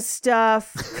seeing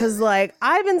stuff? Because, like,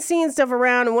 I've been seeing stuff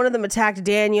around, and one of them attacked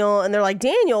Daniel, and they're like,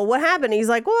 Daniel, what happened? He's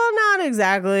like, well, not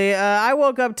exactly. I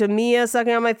woke up to Mia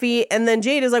sucking on my feet, and then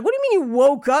Jade is like, what do you mean you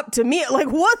woke up to Mia? Like,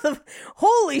 what the,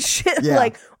 holy shit. Yeah.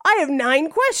 Like, I have 9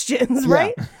 questions,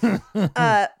 right?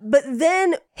 But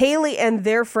then Haley and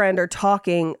their friend are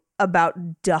talking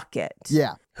about Duckett.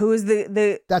 Yeah. Who is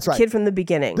the That's right. kid from the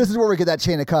beginning. This is where we get that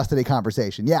chain of custody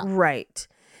conversation. Yeah. Right.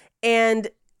 And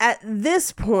at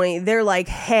this point, they're like,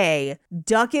 hey,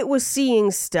 Duckett was seeing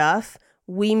stuff.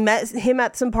 We met him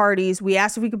at some parties. We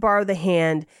asked if we could borrow the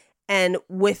hand. And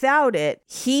without it,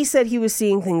 he said he was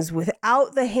seeing things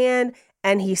without the hand.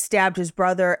 And he stabbed his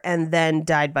brother and then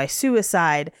died by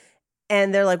suicide.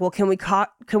 And they're like, well, can we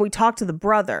talk to the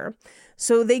brother?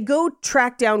 So they go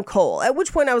track down Cole. At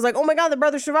which point I was like, oh my God, the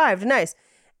brother survived. Nice.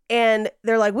 And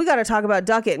they're like, we got to talk about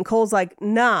Duckett. And Cole's like,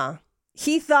 nah,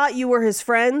 he thought you were his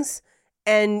friends.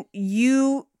 And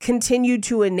you continued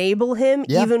to enable him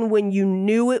even when you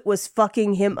knew it was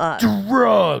fucking him up.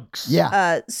 Drugs.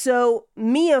 Yeah. So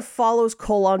Mia follows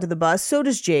Cole onto the bus. So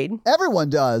does Jade. Everyone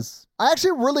does. I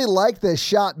actually really like this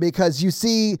shot because you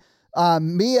see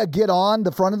Mia get on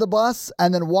the front of the bus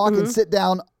and then walk and sit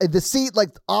down at the seat like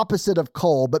opposite of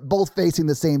Cole, but both facing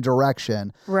the same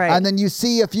direction. Right. And then you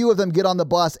see a few of them get on the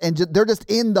bus and they're just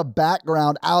in the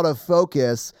background out of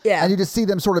focus. Yeah. And you just see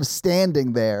them sort of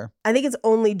standing there. I think it's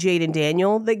only Jade and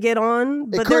Daniel that get on,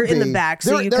 but they're in the back,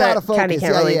 so you they're out of focus. kind of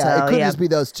can't really tell. It could just be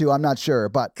those two. I'm not sure,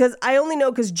 but because I only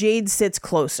know because Jade sits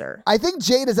closer. I think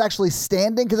Jade is actually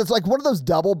standing because it's like one of those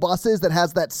double buses that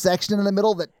has that section in the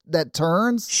middle that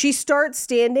turns. She starts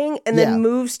standing and then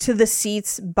moves to the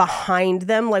seats behind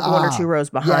them, like 1 or 2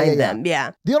 rows behind them. Yeah.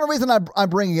 The only reason I'm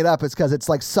bringing it up is because it's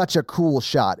like such a cool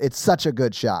shot. It's such a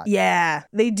good shot. Yeah,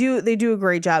 they do a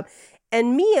great job.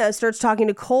 And Mia starts talking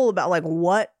to Cole about like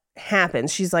what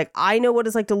happens. She's like, I know what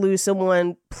it's like to lose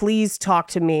someone. Please talk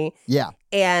to me. Yeah.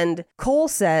 And Cole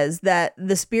says that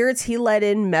the spirits he let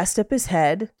in messed up his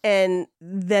head. And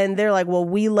then they're like, well,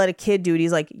 we let a kid do it.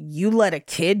 He's like, you let a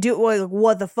kid do it? Like,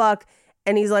 what the fuck?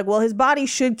 And he's like, well, his body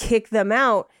should kick them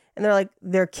out. And they're like,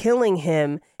 they're killing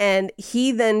him. And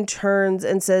he then turns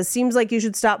and says, seems like you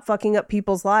should stop fucking up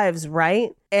people's lives,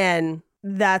 right? And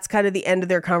that's kind of the end of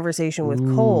their conversation with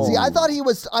Cole. See, I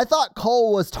thought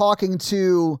Cole was talking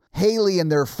to Haley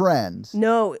and their friend.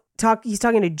 No, he's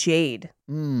talking to Jade.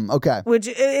 Okay. Which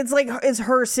it's like, it's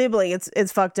her sibling.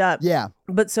 It's fucked up. Yeah.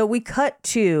 But so we cut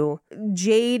to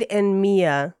Jade and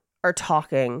Mia are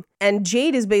talking. And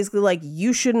Jade is basically like,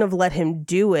 you shouldn't have let him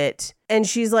do it. And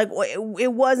she's like, well,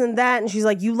 it wasn't that. And she's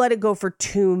like, you let it go for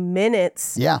 2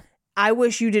 minutes. Yeah. I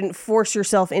wish you didn't force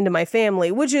yourself into my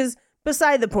family, which is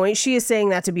beside the point. She is saying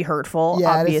that to be hurtful, Yeah,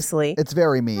 obviously. It's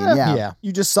very mean. Yeah. Yeah.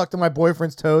 You just sucked on my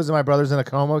boyfriend's toes and my brother's in a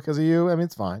coma because of you. I mean,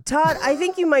 it's fine. Todd, I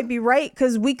think you might be right,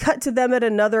 because we cut to them at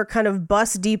another kind of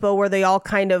bus depot where they all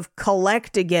kind of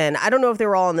collect again. I don't know if they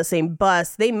were all on the same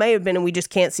bus. They may have been, and we just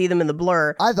can't see them in the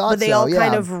blur. I thought But they so, all yeah.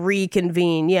 kind of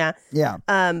reconvene. Yeah. Yeah.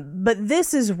 But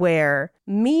this is where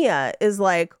Mia is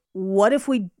like, what if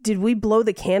did we blow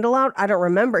the candle out? I don't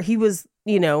remember. He was,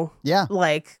 Yeah.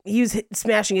 like he was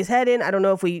smashing his head in. I don't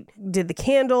know if we did the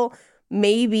candle.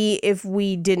 Maybe if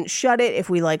we didn't shut it, if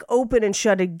we like open and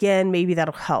shut again, maybe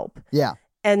that'll help. Yeah.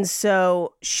 And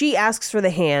so she asks for the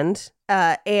hand,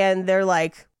 and they're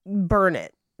like, burn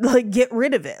it, like get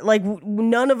rid of it. Like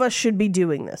none of us should be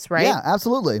doing this, right? Yeah,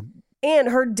 absolutely. And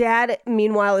her dad,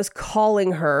 meanwhile, is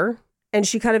calling her, and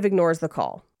she kind of ignores the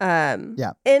call.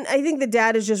 Yeah. And I think the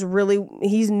dad is just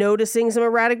he's noticing some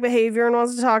erratic behavior and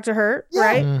wants to talk to her, Yeah.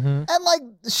 right? Mm-hmm. And like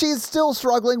she's still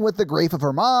struggling with the grief of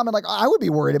her mom, and like I would be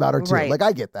worried about her too. Right. Like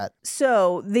I get that.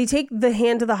 So they take the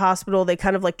hand to the hospital. They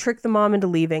kind of like trick the mom into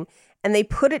leaving, and they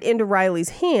put it into Riley's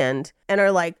hand and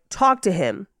are like, talk to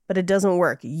him, but it doesn't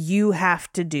work. You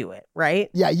have to do it, right?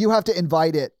 Yeah, you have to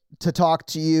invite it to talk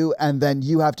to you, and then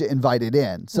you have to invite it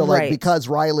in. So like Right. because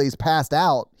Riley's passed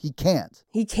out, he can't.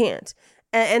 He can't.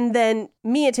 And then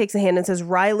Mia takes a hand and says,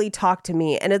 Riley, talk to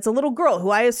me. And it's a little girl who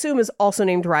I assume is also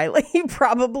named Riley,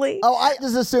 probably. Oh, I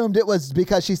just assumed it was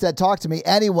because she said talk to me.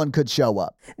 Anyone could show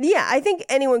up. Yeah, I think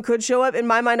anyone could show up. In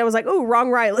my mind, I was like, oh, wrong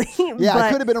Riley. Yeah, But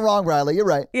it could have been a wrong Riley. You're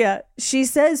right. yeah, she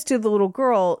says to the little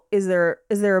girl, is there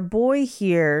a boy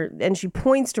here? And she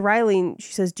points to Riley and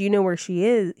she says, do you know where he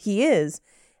is?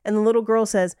 And the little girl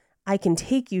says, I can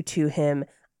take you to him.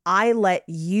 I let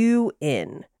you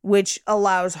in, which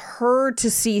allows her to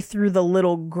see through the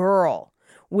little girl,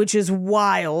 which is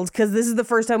wild because this is the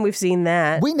first time we've seen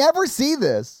that. We never see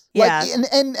this. Yeah.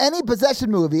 Like in any possession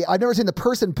movie, I've never seen the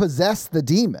person possess the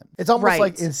demon. It's almost Right.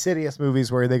 like Insidious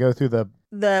movies where they go through the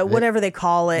whatever they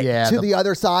call it. yeah To the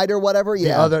other side or whatever. the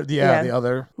Yeah. other Yeah. the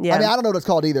other. Yeah. I mean, I don't know what it's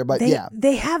called either, but yeah.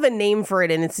 They have a name for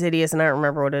it in Insidious, and I don't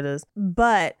remember what it is.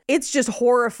 But it's just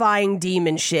horrifying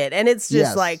demon shit. And it's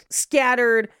just Yes. like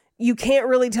scattered. You can't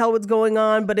really tell what's going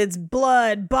on, but it's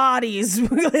blood, bodies.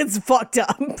 It's fucked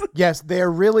up. Yes,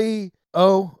 they're really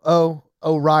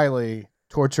O'Reilly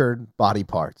tortured body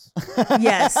parts.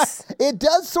 Yes. It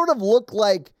does sort of look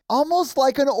like almost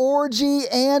like an orgy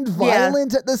and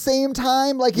violent at the same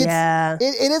time. Like it's Yeah.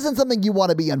 it isn't something you want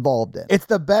to be involved in. It's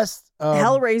the best.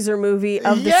 Hellraiser movie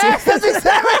of the Yes, series. that's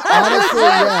exactly. Honestly,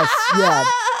 yes. Yeah.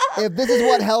 If this is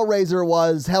what Hellraiser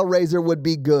was, Hellraiser would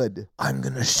be good. I'm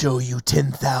gonna show you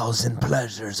 10,000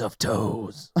 pleasures of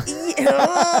toes.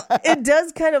 It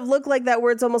does kind of look like that,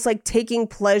 where it's almost like taking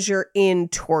pleasure in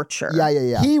torture.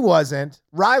 Yeah. He wasn't.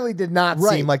 Riley did not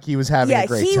Right. seem like he was having Yeah, a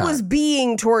great he time. was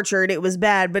being tortured. It was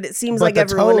bad, but it seems but like the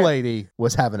everyone. toe lady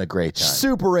was having a great time.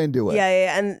 Super into it.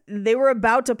 Yeah, and they were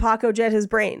about to Paco Jet his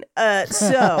brain.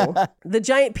 So the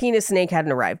giant penis snake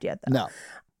hadn't arrived yet, though. No.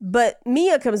 But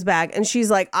Mia comes back and she's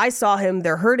like, I saw him.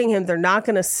 They're hurting him. They're not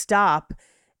going to stop.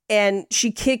 And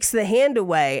she kicks the hand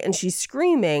away and she's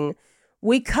screaming.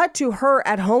 We cut to her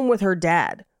at home with her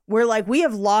dad. We're like, we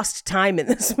have lost time in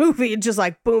this movie. It's just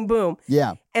like boom, boom.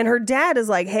 Yeah. And her dad is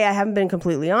like, hey, I haven't been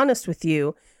completely honest with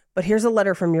you, but here's a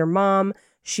letter from your mom.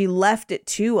 She left it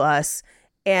to us,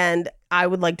 and I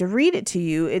would like to read it to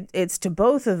you. It's to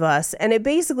both of us. And it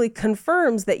basically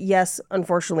confirms that, yes,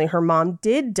 unfortunately, her mom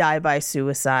did die by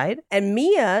suicide. And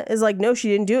Mia is like, no, she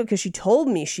didn't do it because she told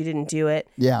me she didn't do it.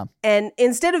 Yeah. And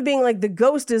instead of being like, the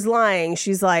ghost is lying,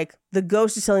 she's like, the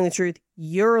ghost is telling the truth.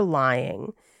 You're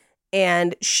lying.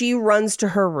 And she runs to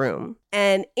her room.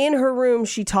 And in her room,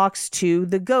 she talks to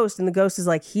the ghost. And the ghost is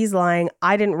like, he's lying.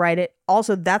 I didn't write it.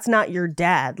 Also, that's not your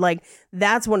dad. Like,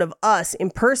 that's one of us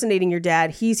impersonating your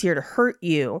dad. He's here to hurt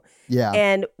you. Yeah.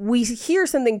 And we hear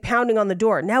something pounding on the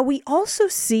door. Now, we also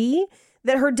see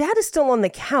that her dad is still on the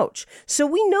couch. So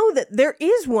we know that there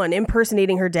is one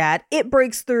impersonating her dad. It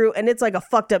breaks through and it's like a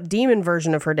fucked up demon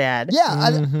version of her dad. Yeah,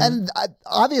 and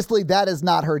obviously that is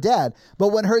not her dad. But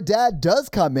when her dad does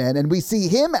come in and we see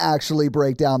him actually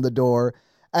break down the door,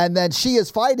 and then she is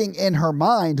fighting in her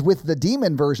mind with the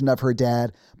demon version of her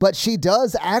dad, but she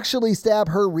does actually stab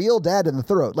her real dad in the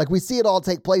throat. Like we see it all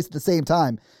take place at the same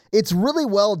time. It's really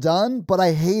well done, but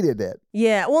I hated it.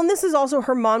 Yeah. Well, and this is also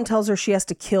her mom tells her she has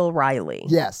to kill Riley.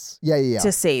 Yes. Yeah.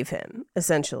 To save him,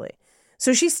 essentially.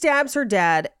 So she stabs her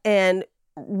dad and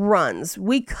runs.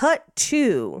 We cut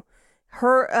to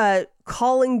her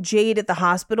calling Jade at the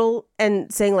hospital and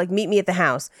saying, like, meet me at the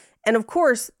house. And of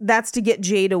course, that's to get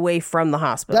Jade away from the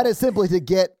hospital. That is simply to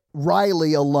get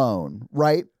Riley alone,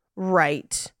 right?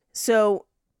 Right. So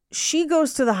she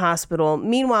goes to the hospital.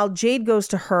 Meanwhile, Jade goes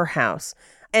to her house.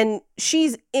 And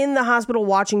she's in the hospital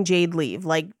watching Jade leave,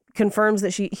 like confirms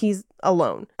that he's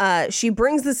alone. She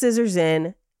brings the scissors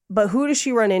in, but who does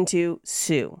she run into?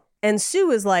 Sue. And Sue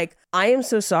is like, I am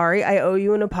so sorry. I owe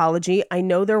you an apology. I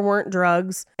know there weren't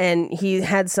drugs and he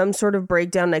had some sort of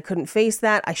breakdown and I couldn't face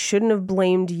that. I shouldn't have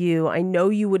blamed you. I know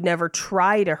you would never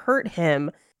try to hurt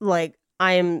him. Like,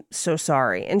 I am so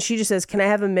sorry. And she just says, can I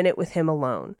have a minute with him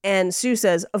alone? And Sue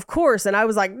says, of course. And I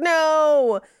was like,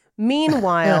 no.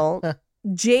 Meanwhile,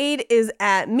 Jade is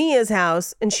at Mia's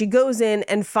house and she goes in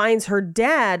and finds her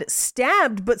dad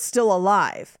stabbed but still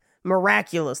alive.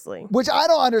 Miraculously. Which I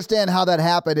don't understand how that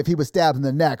happened if he was stabbed in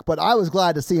the neck, but I was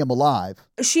glad to see him alive.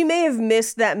 She may have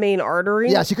missed that main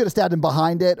artery. Yeah, she could have stabbed him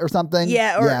behind it or something.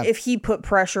 Yeah, or if he put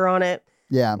pressure on it.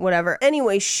 Yeah. Whatever.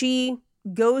 Anyway, she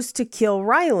goes to kill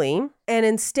Riley, and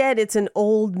instead it's an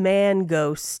old man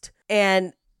ghost.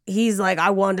 And he's like,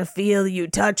 I want to feel you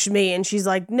touch me. And she's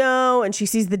like, no. And she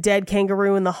sees the dead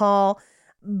kangaroo in the hall.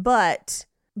 But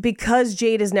because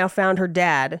Jade has now found her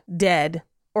dad dead,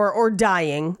 or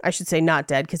dying, I should say, not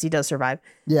dead, because he does survive.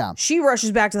 Yeah. She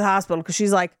rushes back to the hospital because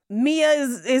she's like, Mia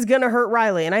is going to hurt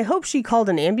Riley. And I hope she called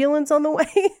an ambulance on the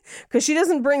way because she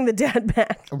doesn't bring the dad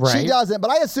back. Right. She doesn't,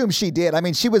 but I assume she did. I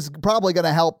mean, she was probably going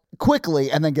to help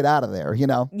quickly and then get out of there, you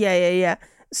know? Yeah.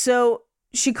 So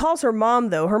she calls her mom,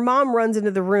 though. Her mom runs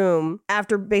into the room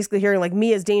after basically hearing like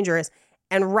Mia's dangerous,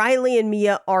 and Riley and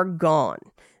Mia are gone.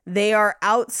 They are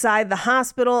outside the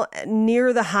hospital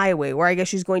near the highway where I guess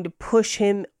she's going to push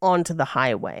him onto the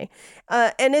highway.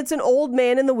 And it's an old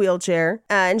man in the wheelchair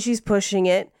and she's pushing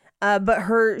it.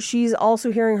 But she's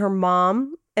also hearing her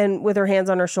mom and with her hands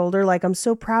on her shoulder, like, I'm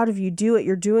so proud of you. Do it.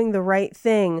 You're doing the right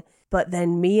thing. But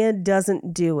then Mia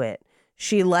doesn't do it.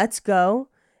 She lets go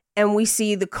and we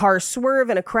see the car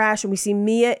swerve and a crash and we see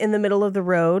Mia in the middle of the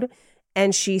road.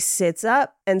 And she sits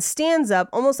up and stands up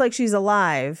almost like she's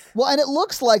alive. Well, and it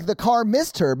looks like the car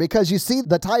missed her because you see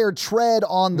the tire tread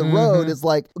on the road is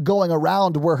like going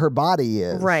around where her body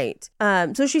is. Right.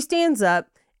 So she stands up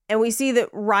and we see that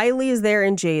Riley is there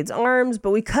in Jade's arms,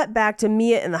 but we cut back to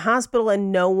Mia in the hospital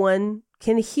and no one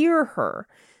can hear her.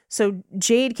 So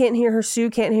Jade can't hear her, Sue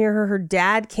can't hear her, her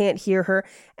dad can't hear her.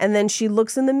 And then she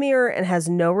looks in the mirror and has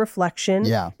no reflection.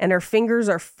 Yeah. And her fingers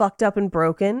are fucked up and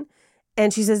broken.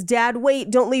 And she says, Dad,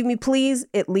 wait, don't leave me, please.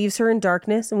 It leaves her in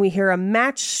darkness and we hear a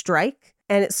match strike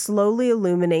and it slowly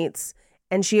illuminates.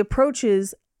 And she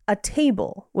approaches a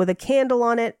table with a candle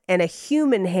on it and a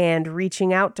human hand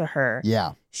reaching out to her.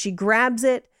 Yeah. She grabs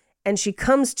it and she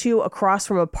comes to across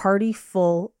from a party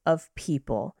full of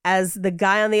people. As the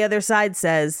guy on the other side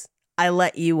says, I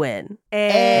let you in.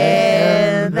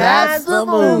 And that's the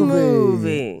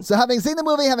movie. So having seen the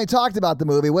movie, having talked about the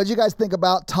movie, what did you guys think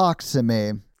about Talk to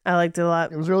Me? I liked it a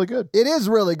lot. It was really good. It is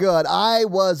really good. I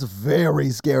was very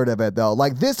scared of it, though.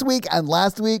 Like, this week and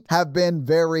last week have been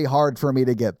very hard for me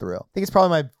to get through. I think it's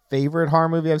probably my favorite horror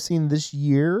movie I've seen this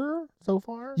year so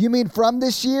far. You mean from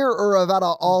this year or about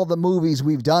all the movies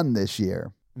we've done this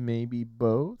year? Maybe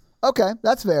both. Okay,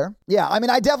 that's fair. Yeah, I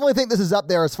mean, I definitely think this is up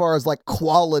there as far as, like,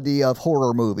 quality of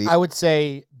horror movie. I would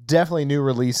say definitely new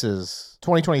releases.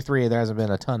 2023, there hasn't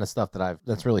been a ton of stuff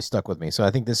that's really stuck with me. So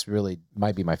I think this really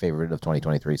might be my favorite of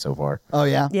 2023 so far. Oh,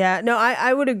 yeah? Yeah, no,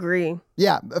 I would agree.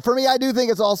 Yeah, for me, I do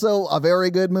think it's also a very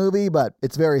good movie, but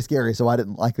it's very scary, so I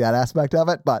didn't like that aspect of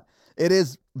it. But it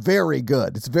is very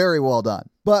good. It's very well done.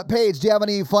 But Paige, do you have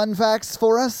any fun facts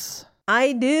for us?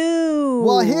 I do.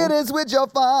 Well, here it is with your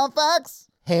fun facts.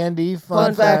 Handy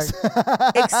fun facts.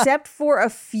 Except for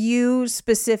a few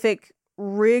specific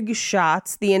rig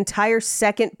shots, the entire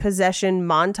second possession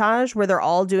montage where they're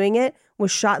all doing it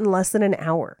was shot in less than an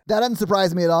hour. That doesn't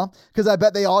surprise me at all, because I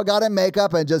bet they all got in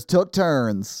makeup and just took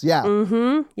turns. Yeah.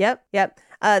 Mm-hmm. Yep.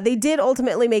 They did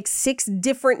ultimately make 6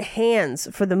 different hands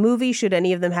for the movie, should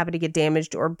any of them happen to get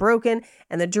damaged or broken.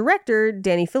 And the director,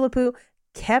 Danny Philippou,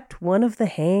 kept one of the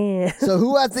hands. So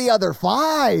who has the other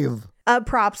 5?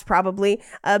 Props, probably,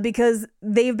 because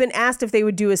they've been asked if they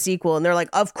would do a sequel, and they're like,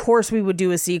 of course we would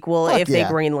do a sequel if they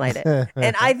greenlight it.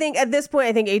 And I think at this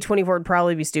point, A24 would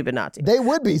probably be stupid not to. They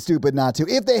would be stupid not to,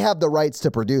 if they have the rights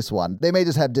to produce one. They may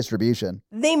just have distribution.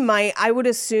 They might. I would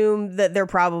assume that they're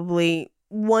probably,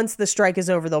 once the strike is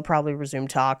over, they'll probably resume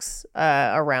talks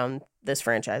around this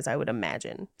franchise, I would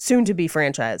imagine. Soon to be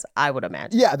franchise, I would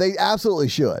imagine. Yeah, they absolutely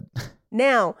should.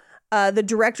 Now, the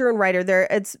director and writer,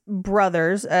 it's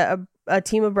brothers, a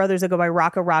team of brothers that go by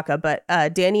Raka Raka, but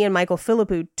Danny and Michael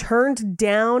Philippou turned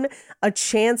down a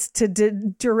chance to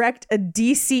direct a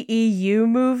DCEU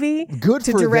movie. Good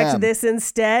to for direct them. this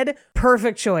instead.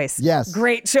 Perfect choice. Yes.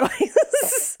 Great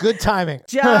choice. Good timing.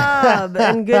 Job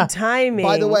and good timing.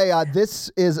 By the way,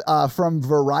 this is from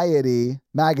Variety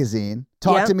magazine.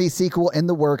 Talk to Me sequel in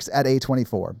the works at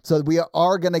A24. So we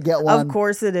are going to get one. Of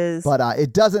course it is. But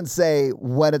it doesn't say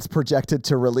when it's projected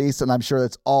to release, and I'm sure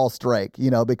it's all strike,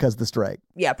 because of the strike.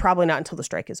 Yeah, probably not until the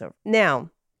strike is over. Now,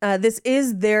 this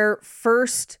is their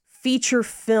first feature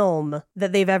film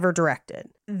that they've ever directed.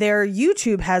 Their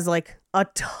YouTube has like a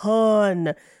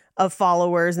ton of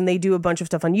followers, and they do a bunch of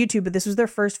stuff on YouTube, but this was their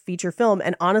first feature film,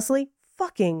 and honestly,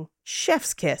 fucking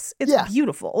chef's kiss. It's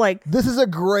beautiful. Like, this is a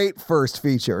great first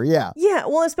feature. Yeah. Yeah.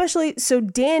 Well, especially so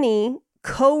Danny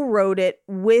co-wrote it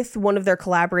with one of their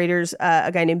collaborators, a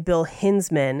guy named Bill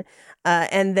Hinsman.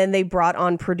 And then they brought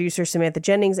on producer Samantha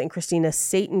Jennings and Christina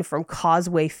Satan from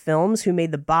Causeway Films, who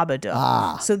made the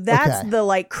Babadook. So that's the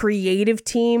like creative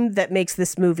team that makes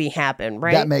this movie happen,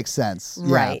 right? That makes sense.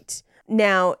 Yeah. Right.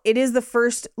 Now, it is the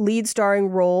first lead starring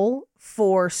role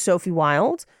for Sophie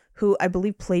Wilde, who I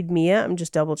believe played Mia. I'm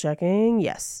just double checking.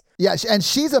 Yes. Yeah, and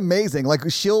she's amazing. Like,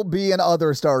 she'll be in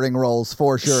other starring roles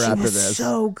for sure after this.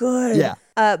 So good. Yeah.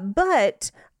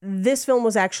 But this film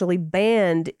was actually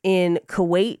banned in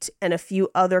Kuwait and a few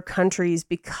other countries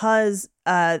because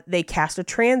they cast a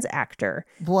trans actor.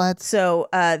 What? So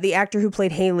the actor who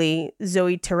played Haley,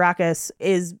 Zoe Tarakis,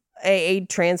 is a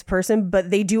trans person,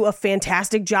 but they do a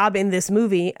fantastic job in this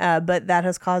movie. But that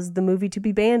has caused the movie to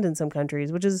be banned in some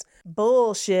countries, which is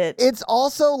bullshit. It's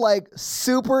also like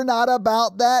super not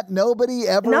about that. Nobody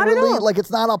ever Not at really all. like, it's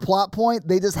not a plot point.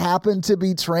 They just happen to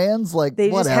be trans. Like,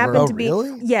 They whatever. just happen to be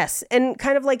Really? Yes, and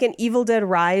kind of like in Evil Dead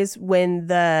Rise, when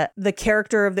the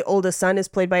character of the oldest son is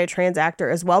played by a trans actor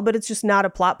as well, but it's just not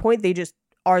a plot point. They just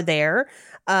are there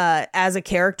as a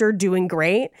character doing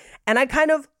great, and I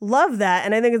kind of love that,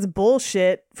 and I think it's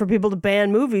bullshit for people to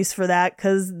ban movies for that,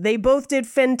 because they both did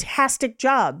fantastic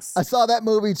jobs. I saw that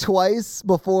movie twice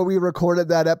before we recorded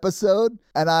that episode,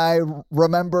 and I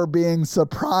remember being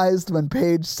surprised when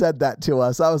Paige said that to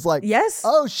us. I was like, Yes.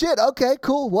 oh shit, okay,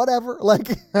 cool, whatever.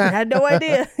 Like, I had no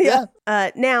idea. Yeah.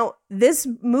 Now, this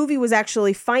movie was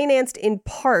actually financed in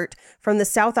part from the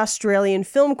South Australian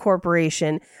Film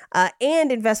Corporation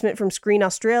and investment from Screen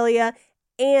Australia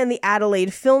and the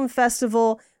Adelaide Film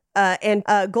Festival and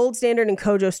Gold Standard and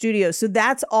Kojo Studios. So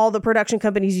that's all the production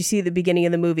companies you see at the beginning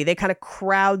of the movie. They kind of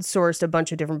crowdsourced a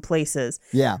bunch of different places.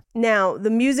 yeah. Now, the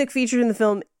music featured in the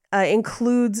film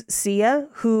includes Sia,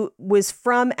 who was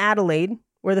from Adelaide,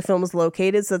 where the film was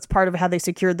located. So that's part of how they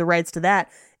secured the rights to that,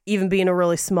 even being a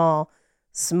really small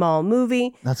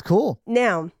movie. That's cool.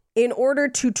 Now, in order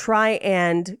to try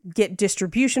and get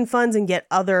distribution funds and get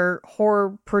other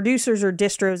horror producers or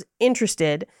distros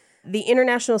interested, the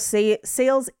international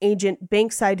sales agent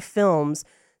Bankside Films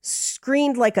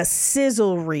screened like a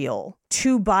sizzle reel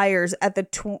to buyers at the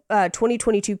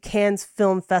 2022 Cannes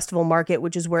Film Festival market,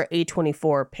 which is where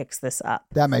A24 picks this up.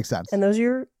 That makes sense. And those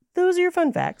are your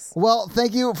fun facts. Well,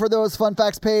 thank you for those fun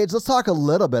facts, Paige. Let's talk a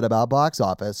little bit about box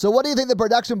office. So what do you think the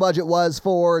production budget was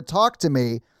for Talk to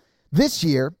Me this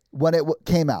year when it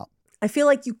came out? I feel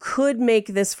like you could make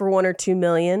this for 1 or 2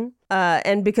 million.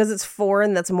 And because it's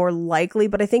foreign, that's more likely.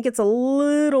 But I think it's a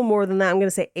little more than that. I'm going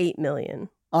to say 8 million.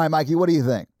 All right, Mikey, what do you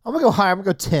think? I'm going to go higher. I'm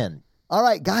going to go 10. All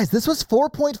right, guys, this was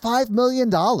 $4.5 million.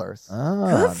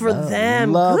 Good for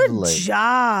them. Lovely. Good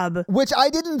job. Which I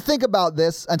didn't think about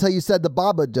this until you said the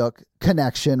Babadook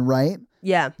connection, right?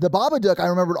 Yeah. The Babadook, I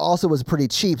remembered, also was pretty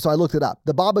cheap, so I looked it up.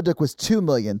 The Babadook was $2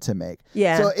 million to make.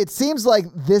 Yeah. So it seems like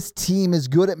this team is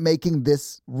good at making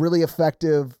this really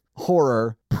effective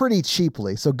horror pretty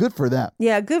cheaply. So good for them.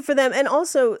 Yeah, good for them. And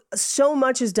also, so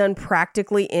much is done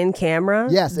practically in camera.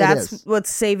 Yes, it That's is.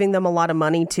 what's saving them a lot of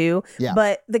money, too. Yeah.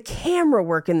 But the camera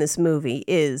work in this movie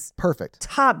is Perfect.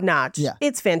 top notch. Yeah.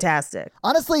 It's fantastic.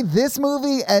 Honestly, this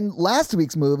movie and last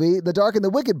week's movie, The Dark and the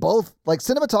Wicked, both, like,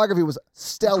 cinematography was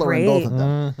stellar in both of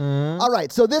them. Mm-hmm. All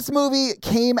right, so this movie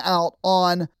came out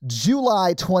on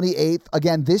July 28th,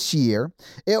 again this year.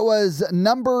 It was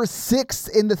number 6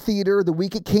 in the theater the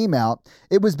week it came out.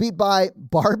 It was beat by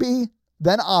Barbie,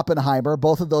 then Oppenheimer.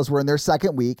 Both of those were in their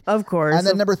second week. Of course. And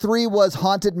then number 3 was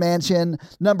Haunted Mansion.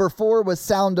 Number 4 was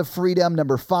Sound of Freedom.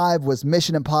 Number 5 was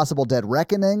Mission Impossible Dead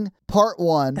Reckoning, Part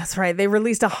 1. That's right. They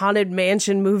released a Haunted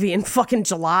Mansion movie in fucking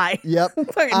July. Yep.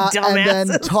 Fucking And then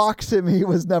dumbasses. Talk to Me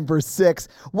was number 6.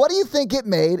 What do you think it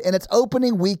made in its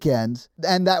opening weekend?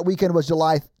 And that weekend was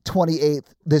July 28th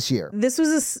this year. This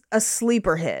was a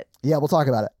sleeper hit. Yeah, we'll talk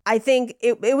about it. I think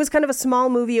it was kind of a small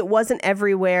movie. It wasn't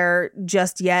everywhere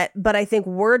just yet, but I think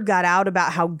word got out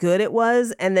about how good it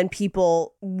was, and then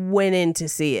people went in to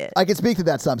see it. I can speak to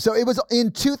that some. So it was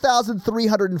in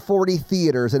 2,340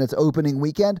 theaters in its opening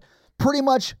weekend. Pretty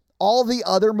much all the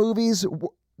other movies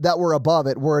that were above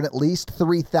it were in at least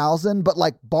 3,000, but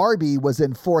like Barbie was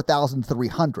in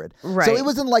 4,300. Right. So it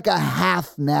was in like a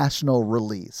half national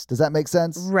release. Does that make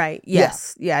sense? Right.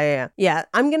 Yes. Yeah.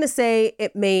 I'm going to say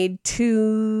it made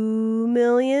 $2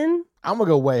 million. I'm going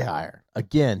to go way higher.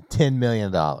 Again, $10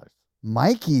 million.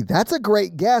 Mikey, that's a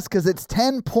great guess because it's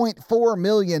 $10.4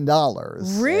 million.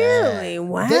 Really?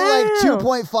 Wow. They like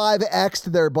 2.5x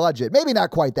their budget. Maybe not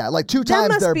quite that. Like two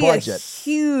times their budget. That must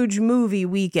be a huge movie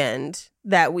weekend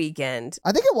that weekend.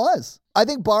 I think it was. I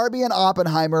think Barbie and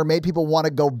Oppenheimer made people want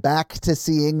to go back to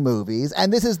seeing movies.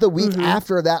 And this is the week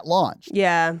after that launch.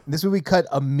 Yeah. This movie cut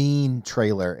a mean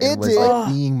trailer and It was did.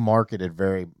 like being marketed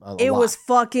It lot. was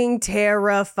fucking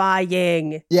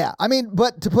terrifying. Yeah. I mean,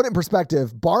 but to put it in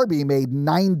perspective, Barbie made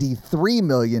 $93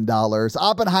 million.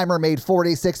 Oppenheimer made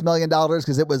 $46 million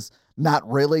because it was not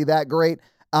really that great.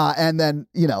 And then,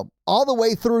 all the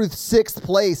way through sixth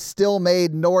place still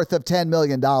made north of $10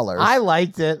 million. I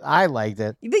liked it.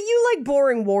 But you like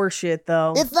boring war shit,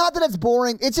 though. It's not that it's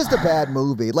boring. It's just a bad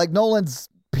movie. Like Nolan's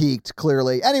peaked,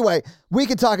 clearly. Anyway, we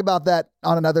could talk about that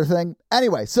on another thing.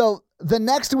 Anyway, so the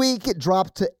next week it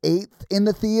dropped to 8th in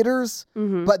the theaters.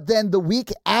 But then the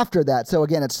week after that, so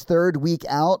again, it's third week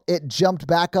out, it jumped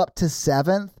back up to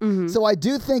 7th. So I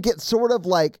do think it sort of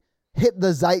like hit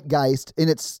the zeitgeist in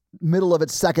its middle of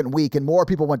its second week, and more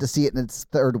people went to see it in its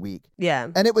third week. Yeah.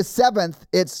 And it was 7th,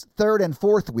 its third and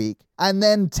fourth week, and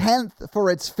then 10th for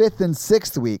its fifth and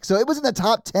sixth week. So it was in the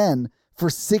top 10 for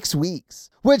 6 weeks,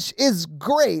 which is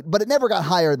great, but it never got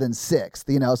higher than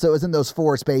 6th, so it was in those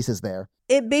 4 spaces there.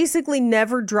 It basically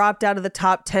never dropped out of the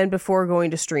top 10 before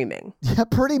going to streaming. Yeah,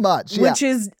 pretty much. Yeah. Which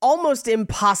is almost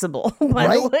impossible,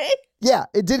 by the way. Yeah,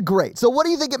 it did great. So what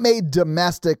do you think it made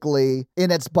domestically in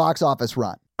its box office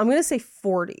run? I'm going to say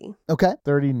 40. Okay.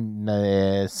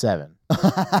 37.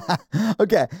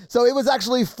 Okay, so it was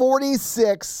actually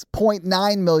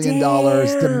 $46.9 million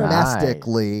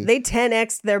domestically. They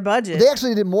 10x'd their budget. They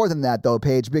actually did more than that, though,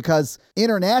 Paige, because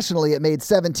internationally it made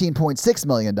 $17.6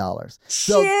 million.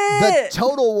 So the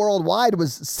total worldwide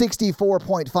was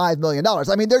 $64.5 million.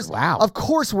 I mean, of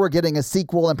course we're getting a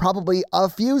sequel and probably a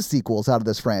few sequels out of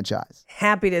this franchise.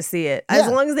 Happy to see it.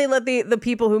 As long as they let the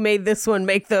people who made this one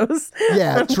make those.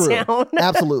 Yeah, true. Down.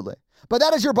 Absolutely. But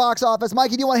that is your box office.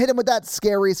 Mikey, do you want to hit him with that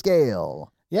scary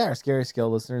scale? Yeah, our scary scale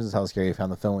listeners is how scary you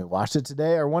found the film we watched it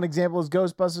today. Our 1 example is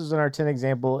Ghostbusters, and our 10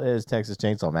 example is Texas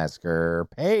Chainsaw Massacre.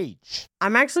 Paige.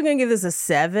 I'm actually going to give this a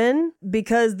 7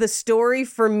 because the story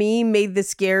for me made the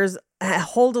scares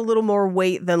hold a little more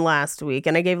weight than last week.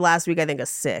 And I gave last week, I think, a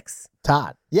 6.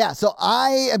 Todd. Yeah, so I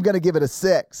am going to give it a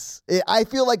 6. I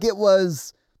feel like it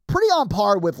was pretty on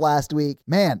par with last week.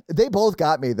 Man, they both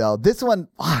got me, though. This one,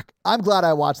 fuck. I'm glad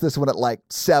I watched this one at like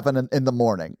 7 in the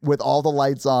morning with all the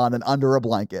lights on and under a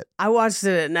blanket. I watched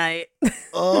it at night.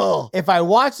 Oh. If I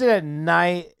watched it at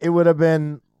night, it would have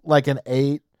been like an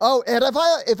 8. Oh, and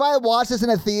if I had watched this in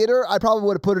a theater, I probably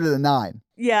would have put it at a 9.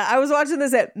 Yeah, I was watching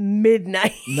this at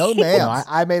midnight. No, man. No,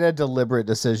 I made a deliberate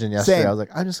decision yesterday. Same. I was like,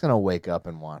 I'm just going to wake up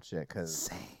and watch it because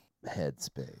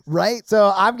headspace. Right?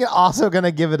 So I'm also going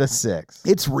to give it a 6.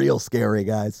 It's real scary,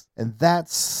 guys. And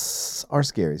that's our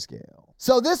scary scale.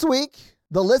 So this week,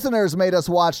 the listeners made us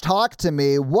watch Talk to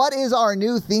Me. What is our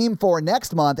new theme for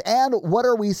next month, and what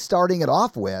are we starting it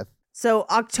off with? So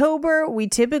October, we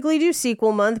typically do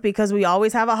sequel month because we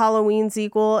always have a Halloween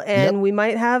sequel, and we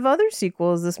might have other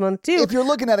sequels this month too. If you're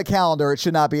looking at a calendar, it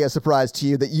should not be a surprise to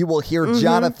you that you will hear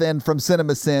Jonathan from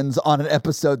Cinema Sins on an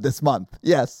episode this month.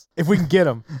 Yes. If we can get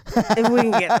him. If we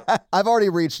can get them. I've already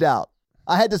reached out.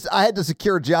 I had to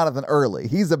secure Jonathan early.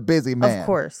 He's a busy man. Of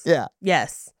course. Yeah.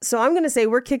 Yes. So I'm going to say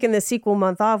we're kicking the sequel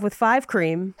month off with 5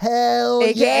 Cream. Hell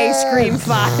AKA yes. Scream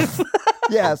 5.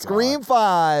 Yeah, Scream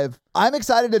 5. I'm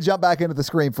excited to jump back into the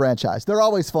Scream franchise. They're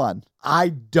always fun. I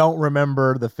don't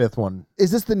remember the 5th one.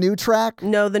 Is this the new track?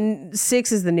 No, the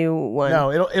 6 is the new one.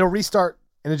 No, it'll restart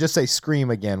and it'll just say Scream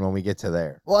again when we get to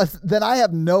there. Well, then I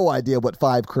have no idea what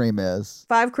 5 Cream is.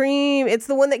 5 Cream. It's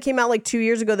the one that came out like 2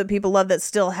 years ago that people love that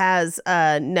still has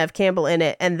Neve Campbell in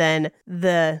it. And then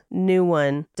the new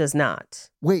one does not.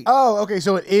 Wait. Oh, okay.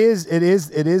 So it is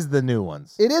the new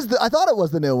ones. I thought it was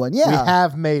the new one. Yeah. We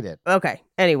have made it. Okay.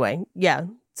 Anyway. Yeah.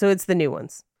 So it's the new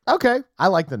ones. Okay. I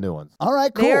like the new ones. All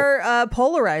right, cool. They're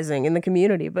polarizing in the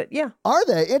community, but yeah. Are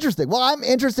they? Interesting. Well, I'm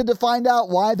interested to find out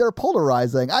why they're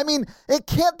polarizing. I mean, it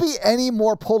can't be any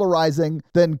more polarizing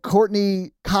than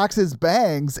Courtney Cox's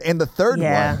bangs in the third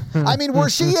one. I mean, where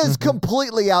she is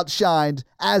completely outshined,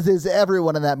 as is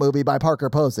everyone in that movie, by Parker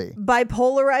Posey. By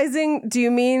polarizing, do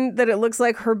you mean that it looks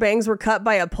like her bangs were cut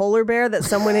by a polar bear that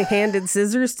someone handed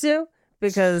scissors to?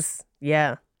 Because,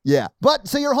 yeah. Yeah. But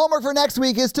so your homework for next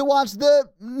week is to watch the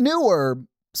newer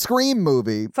Scream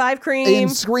movie. 5 Cream. In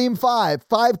Scream 5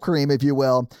 Cream, if you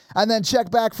will. And then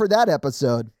check back for that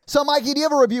episode. So, Mikey, do you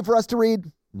have a review for us to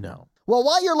read? No. Well,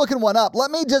 while you're looking one up, let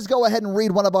me just go ahead and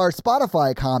read one of our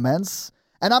Spotify comments.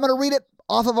 And I'm going to read it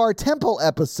off of our Temple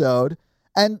episode.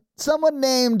 And someone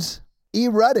named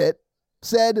eReddit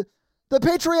said, the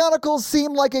Patreonicals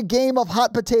seem like a game of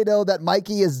hot potato that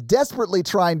Mikey is desperately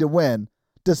trying to win,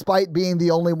 despite being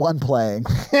the only one playing.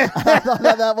 I thought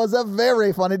that was a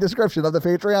very funny description of the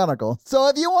Patreonical. So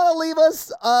if you want to leave us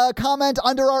a comment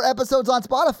under our episodes on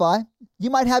Spotify, you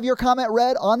might have your comment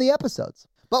read on the episodes.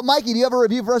 But Mikey, do you have a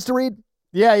review for us to read?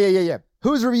 Yeah.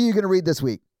 Whose review are you going to read this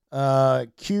week?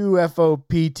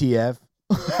 QFOPTF.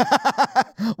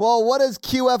 Well, what does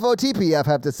QFOTPF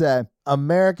have to say?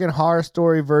 American Horror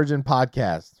Story Virgin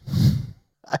Podcast.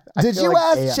 Did you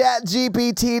ask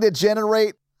ChatGPT to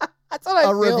generate That's what I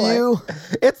a review? Like.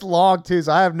 It's long too,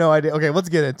 so I have no idea. Okay, let's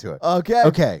get into it.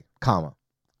 Okay, comma.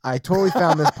 I totally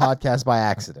found this podcast by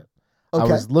accident. I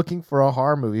was looking for a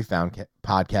horror movie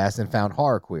podcast and found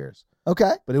Horror Queers.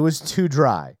 Okay. But it was too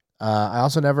dry. I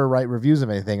also never write reviews of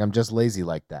anything. I'm just lazy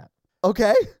like that.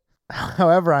 Okay.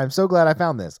 However, I'm so glad I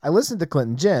found this. I listened to Clint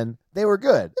and Jen. They were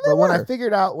good. When I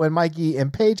figured out when Mikey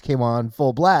and Paige came on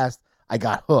full blast, I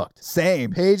got hooked.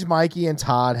 Same. Paige, Mikey, and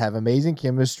Todd have amazing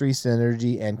chemistry,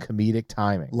 synergy, and comedic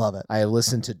timing. Love it. I have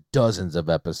listened to dozens of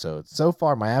episodes. So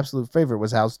far, my absolute favorite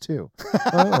was House 2.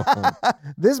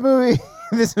 This movie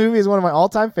is one of my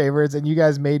all-time favorites, and you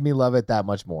guys made me love it that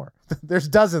much more. There's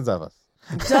dozens of us.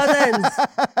 Dozens.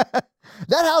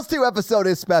 That House 2 episode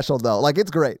is special, though. Like,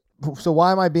 it's great. So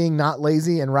why am I being not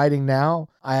lazy and writing now?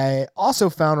 I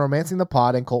also found Romancing the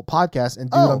Pod and Cult Podcast,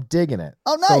 and dude, I'm digging it.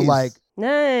 Oh, nice. So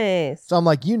nice. So I'm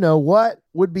like, you know what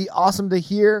would be awesome to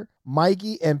hear?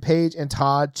 Mikey and Paige and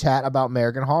Todd chat about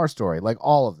American Horror Story, like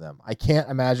all of them. I can't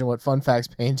imagine what fun facts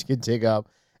Paige could dig up,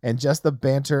 and just the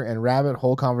banter and rabbit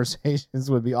hole conversations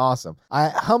would be awesome. I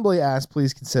humbly ask,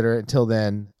 please consider it. Until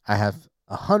then, I have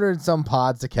 100 and some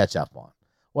pods to catch up on.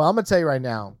 Well, I'm going to tell you right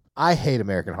now, I hate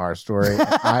American Horror Story.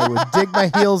 I would dig my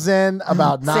heels in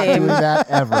about not doing that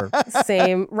ever.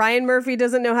 Same. Ryan Murphy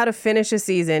doesn't know how to finish a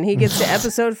season. He gets to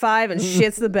episode 5 and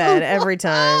shits the bed every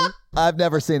time. I've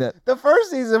never seen it. The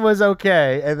first season was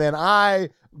okay, and then I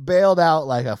bailed out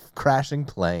like a crashing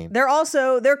plane.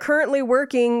 They're currently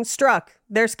working Struck.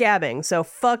 They're scabbing. So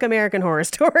fuck American Horror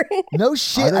Story. No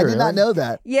shit. I did not know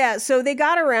that. Yeah. So they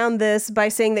got around this by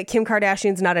saying that Kim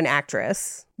Kardashian's not an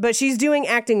actress, but she's doing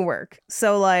acting work.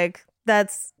 So like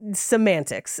that's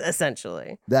semantics,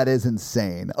 essentially. That is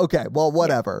insane. Okay, well,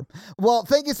 whatever. Yeah. Well,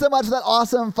 thank you so much for that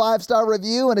awesome 5-star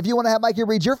review. And if you want to have Mikey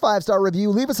read your 5-star review,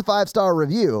 leave us a 5-star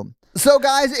review. So,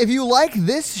 guys, if you like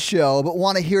this show but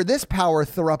want to hear this power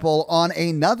throuple on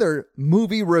another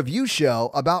movie review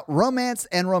show about romance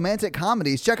and romantic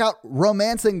comedies, check out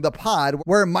Romancing the Pod,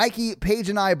 where Mikey, Paige,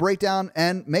 and I break down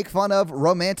and make fun of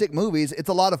romantic movies. It's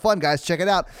a lot of fun, guys. Check it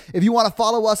out. If you want to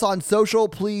follow us on social,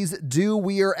 please do.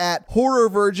 We are at Horror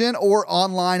Virgin or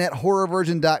online at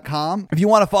horrorvirgin.com. If you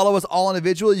want to follow us all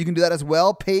individually, you can do that as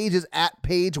well. Paige is at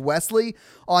Paige Wesley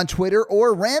on Twitter,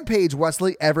 or Rampage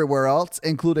Wesley everywhere else,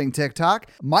 including TikTok.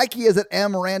 Mikey is at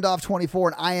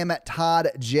mrandolph24, and I am at Todd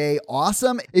J.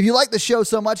 Awesome. If you like the show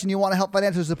so much and you want to help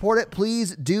financially support it,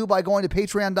 please do by going to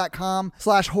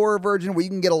patreon.com/horrorvirgin, where you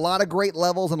can get a lot of great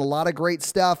levels and a lot of great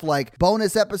stuff like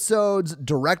bonus episodes,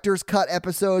 director's cut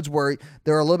episodes where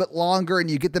they're a little bit longer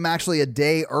and you get them actually a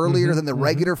day earlier than the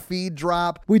regular feed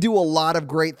drop. We do a lot of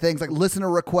great things like listener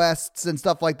requests and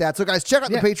stuff like that. So guys, check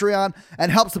out the Patreon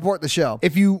and help support the show.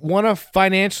 If you want to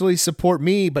financially support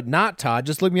me, but not Todd,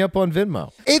 just look me up on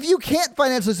Venmo. If you can't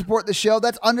financially support the show,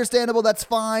 that's understandable. That's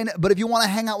fine. But if you want to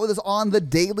hang out with us on the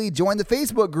daily, join the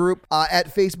Facebook group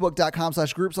at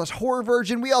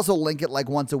facebook.com/group/horrorvirgin. We also link it like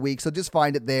once a week. So just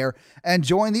find it there and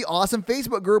join the awesome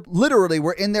Facebook group. Literally,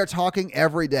 we're in there talking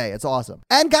every day. It's awesome.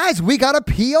 And guys, we got a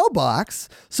P.O. box.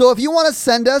 So if you want to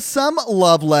send us some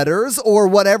love letters or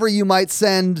whatever you might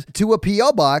send to a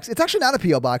P.O. box, it's actually not a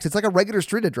P.O. box. It's like a regular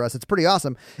street address. It's pretty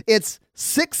awesome. It's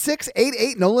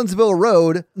 6688 Nolensville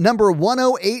Road, number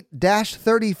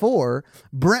 108-34,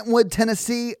 Brentwood,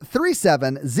 Tennessee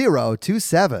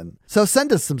 37027. So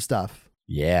send us some stuff.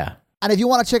 Yeah. And if you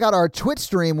want to check out our Twitch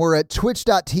stream, we're at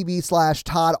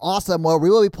twitch.tv/ToddAwesome, where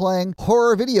we will be playing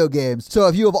horror video games. So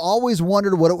if you have always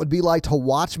wondered what it would be like to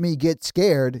watch me get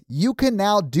scared, you can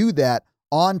now do that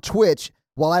on Twitch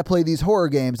while I play these horror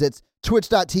games. It's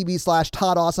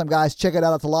twitch.tv/ToddAwesome, guys. Check it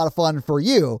out. It's a lot of fun for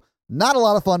you. Not a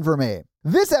lot of fun for me.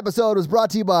 This episode was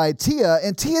brought to you by Tia,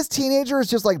 and Tia's teenager is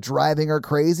just like driving her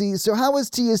crazy. So how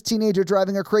is Tia's teenager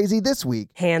driving her crazy this week?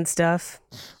 Hand stuff.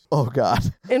 Oh,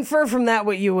 God. Infer from that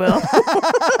what you will.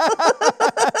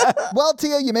 Well,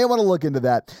 Tia, you may want to look into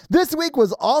that. This week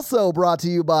was also brought to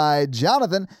you by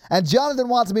Jonathan, and Jonathan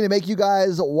wants me to make you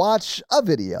guys watch a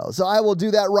video. So I will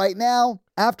do that right now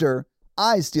after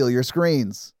I steal your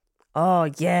screens. Oh,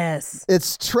 yes.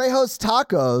 It's Trejo's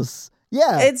Tacos.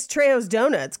 Yeah. It's Trejo's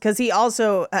Donuts, because he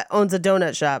also owns a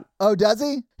donut shop. Oh, does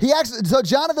he? So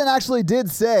Jonathan actually did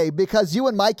say, because you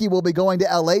and Mikey will be going to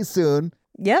LA soon.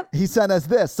 Yep. He sent us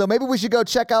this. So maybe we should go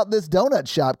check out this donut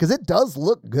shop, because it does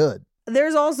look good.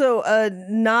 There's also a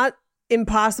not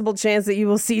impossible chance that you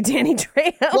will see Danny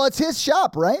Trejo. Well, it's his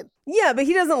shop, right? Yeah, but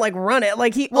he doesn't like run it.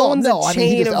 Like he owns a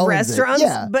chain of restaurants,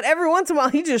 but every once in a while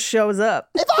he just shows up.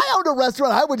 If I owned a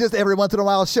restaurant, I would just every once in a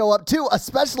while show up too,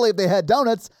 especially if they had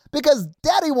donuts, because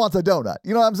Daddy wants a donut.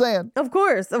 You know what I'm saying? Of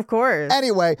course, of course.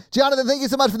 Anyway, Jonathan, thank you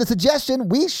so much for the suggestion.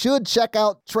 We should check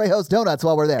out Trejo's Donuts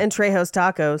while we're there. And Trejo's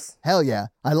Tacos. Hell yeah.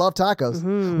 I love tacos.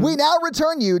 Mm-hmm. We now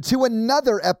return you to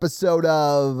another episode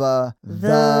of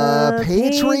The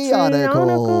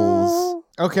Patreonicals.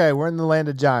 Okay, we're in the land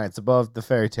of giants above the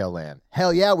fairy tale land.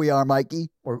 Hell yeah, we are,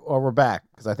 Mikey. We're back,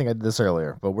 because I think I did this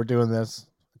earlier, but we're doing this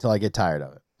until I get tired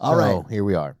of it. All right. Here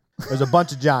we are. There's a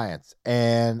bunch of giants,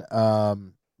 and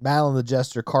Madeline the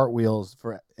Jester cartwheels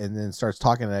and then starts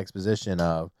talking an exposition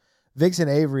of Vixen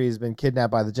Avery has been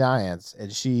kidnapped by the giants,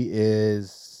 and she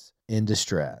is in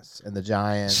distress. And the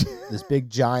giant, this big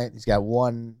giant, he's got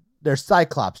they're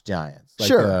Cyclops giants.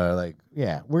 Sure.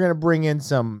 We're going to bring in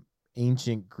some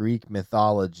ancient Greek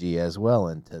mythology as well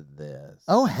into this.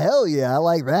 Oh, hell yeah. I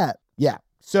like that. Yeah.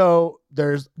 So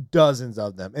there's dozens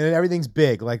of them, and everything's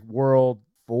big, like World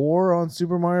 4 on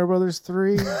Super Mario Brothers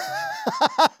 3.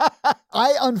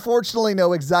 I unfortunately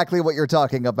know exactly what you're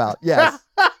talking about. Yes.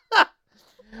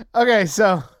 Okay,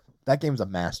 so that game's a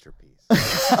masterpiece.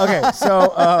 Okay,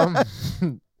 so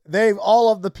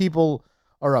all of the people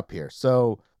are up here.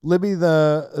 So Libby,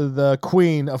 the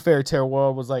queen of Fairy Tale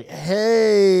World, was like,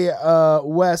 "Hey,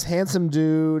 Wes, handsome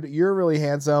dude, you're really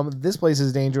handsome. This place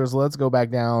is dangerous. Let's go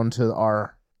back down to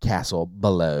our castle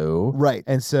below." Right.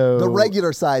 And so the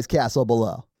regular size castle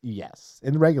below. Yes,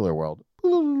 in the regular world.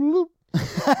 Yeah,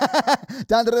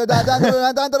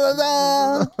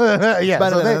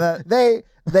 so they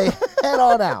head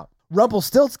on out.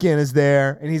 Rumpelstiltskin is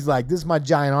there, and he's like, "This is my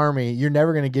giant army. You're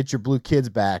never gonna get your blue kids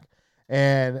back."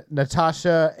 And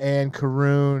Natasha and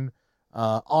Karun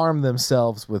arm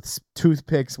themselves with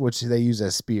toothpicks, which they use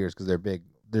as spears because they're big.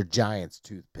 They're giants'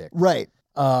 toothpicks. Right.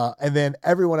 And then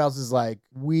everyone else is like,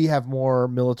 "We have more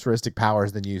militaristic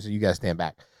powers than you, so you guys stand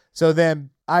back." So then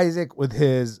Isaac, with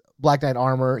his Black Knight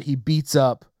armor, he beats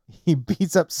up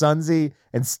Sunzi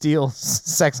and steals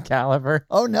Sexcalibur.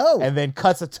 Oh no! And then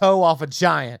cuts a toe off a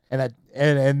giant.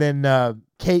 And then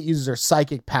Kate uses her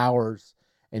psychic powers,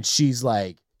 and she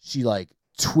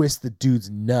twists the dude's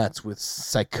nuts with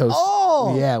psychosis.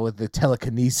 Oh! Yeah, with the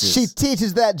telekinesis. She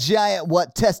teaches that giant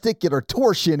what testicular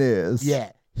torsion is.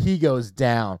 Yeah, he goes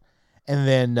down. And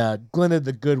then Glinda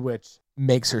the Good Witch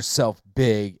makes herself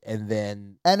big, and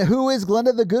who is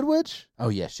Glinda the Good Witch? Oh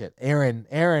yeah, shit. Erin,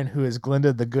 who is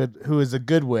a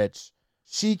good witch,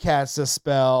 she casts a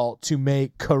spell to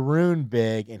make Karun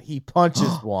big, and he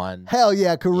punches one. Hell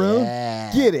yeah, Karun.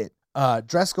 Yeah. Get it.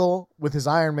 Dreskel, with his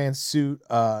Iron Man suit,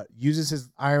 uses his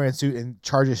Iron Man suit and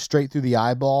charges straight through the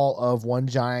eyeball of one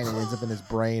giant and ends up in his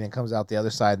brain and comes out the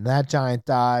other side, and that giant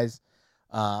dies.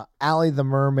 Allie the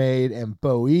Mermaid and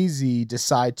Boezy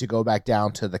decide to go back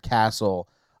down to the castle.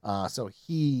 So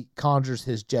he conjures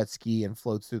his jet ski and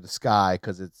floats through the sky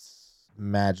because it's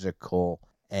magical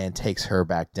and takes her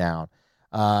back down.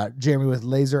 Jeremy with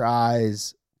laser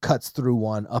eyes cuts through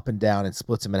one up and down and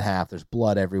splits him in half. There's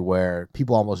blood everywhere.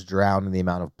 People almost drown in the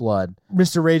amount of blood.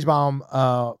 Mr.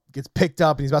 Ragebomb gets picked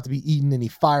up and he's about to be eaten, and he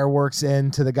fireworks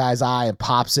into the guy's eye and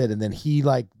pops it, and then he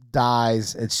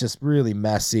dies. It's just really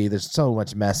messy. There's so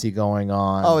much messy going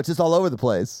on. Oh, it's just all over the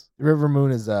place. River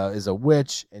Moon is a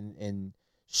witch, and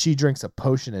she drinks a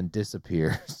potion and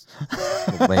disappears.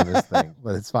 The lamest thing,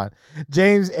 but it's fine.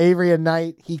 James Avery, a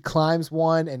knight, he climbs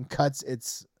one and cuts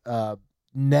its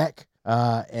neck,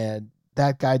 and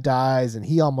that guy dies, and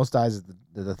he almost dies as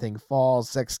the thing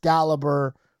falls.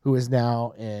 Sexcalibur who is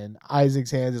now in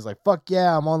Isaac's hands, is like, fuck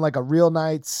yeah, I'm on like a real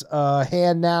knight's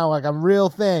hand now, like I'm real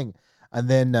thing. And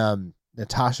then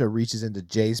Natasha reaches into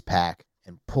Jay's pack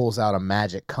and pulls out a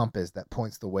magic compass that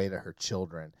points the way to her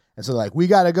children. And so like, we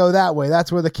got to go that way.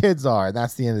 That's where the kids are. And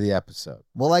that's the end of the episode.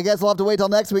 Well, I guess we'll have to wait till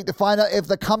next week to find out if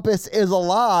the compass is a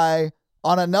lie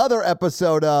on another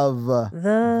episode of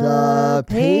the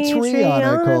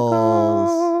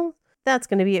Patreonicals. That's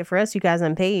going to be it for us, you guys.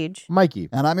 I'm Paige. Mikey.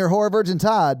 And I'm your horror virgin,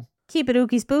 Todd. Keep it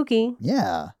ooky spooky.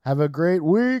 Yeah. Have a great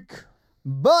week.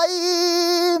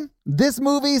 Bye. This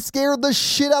movie scared the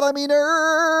shit out of me,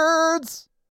 nerds.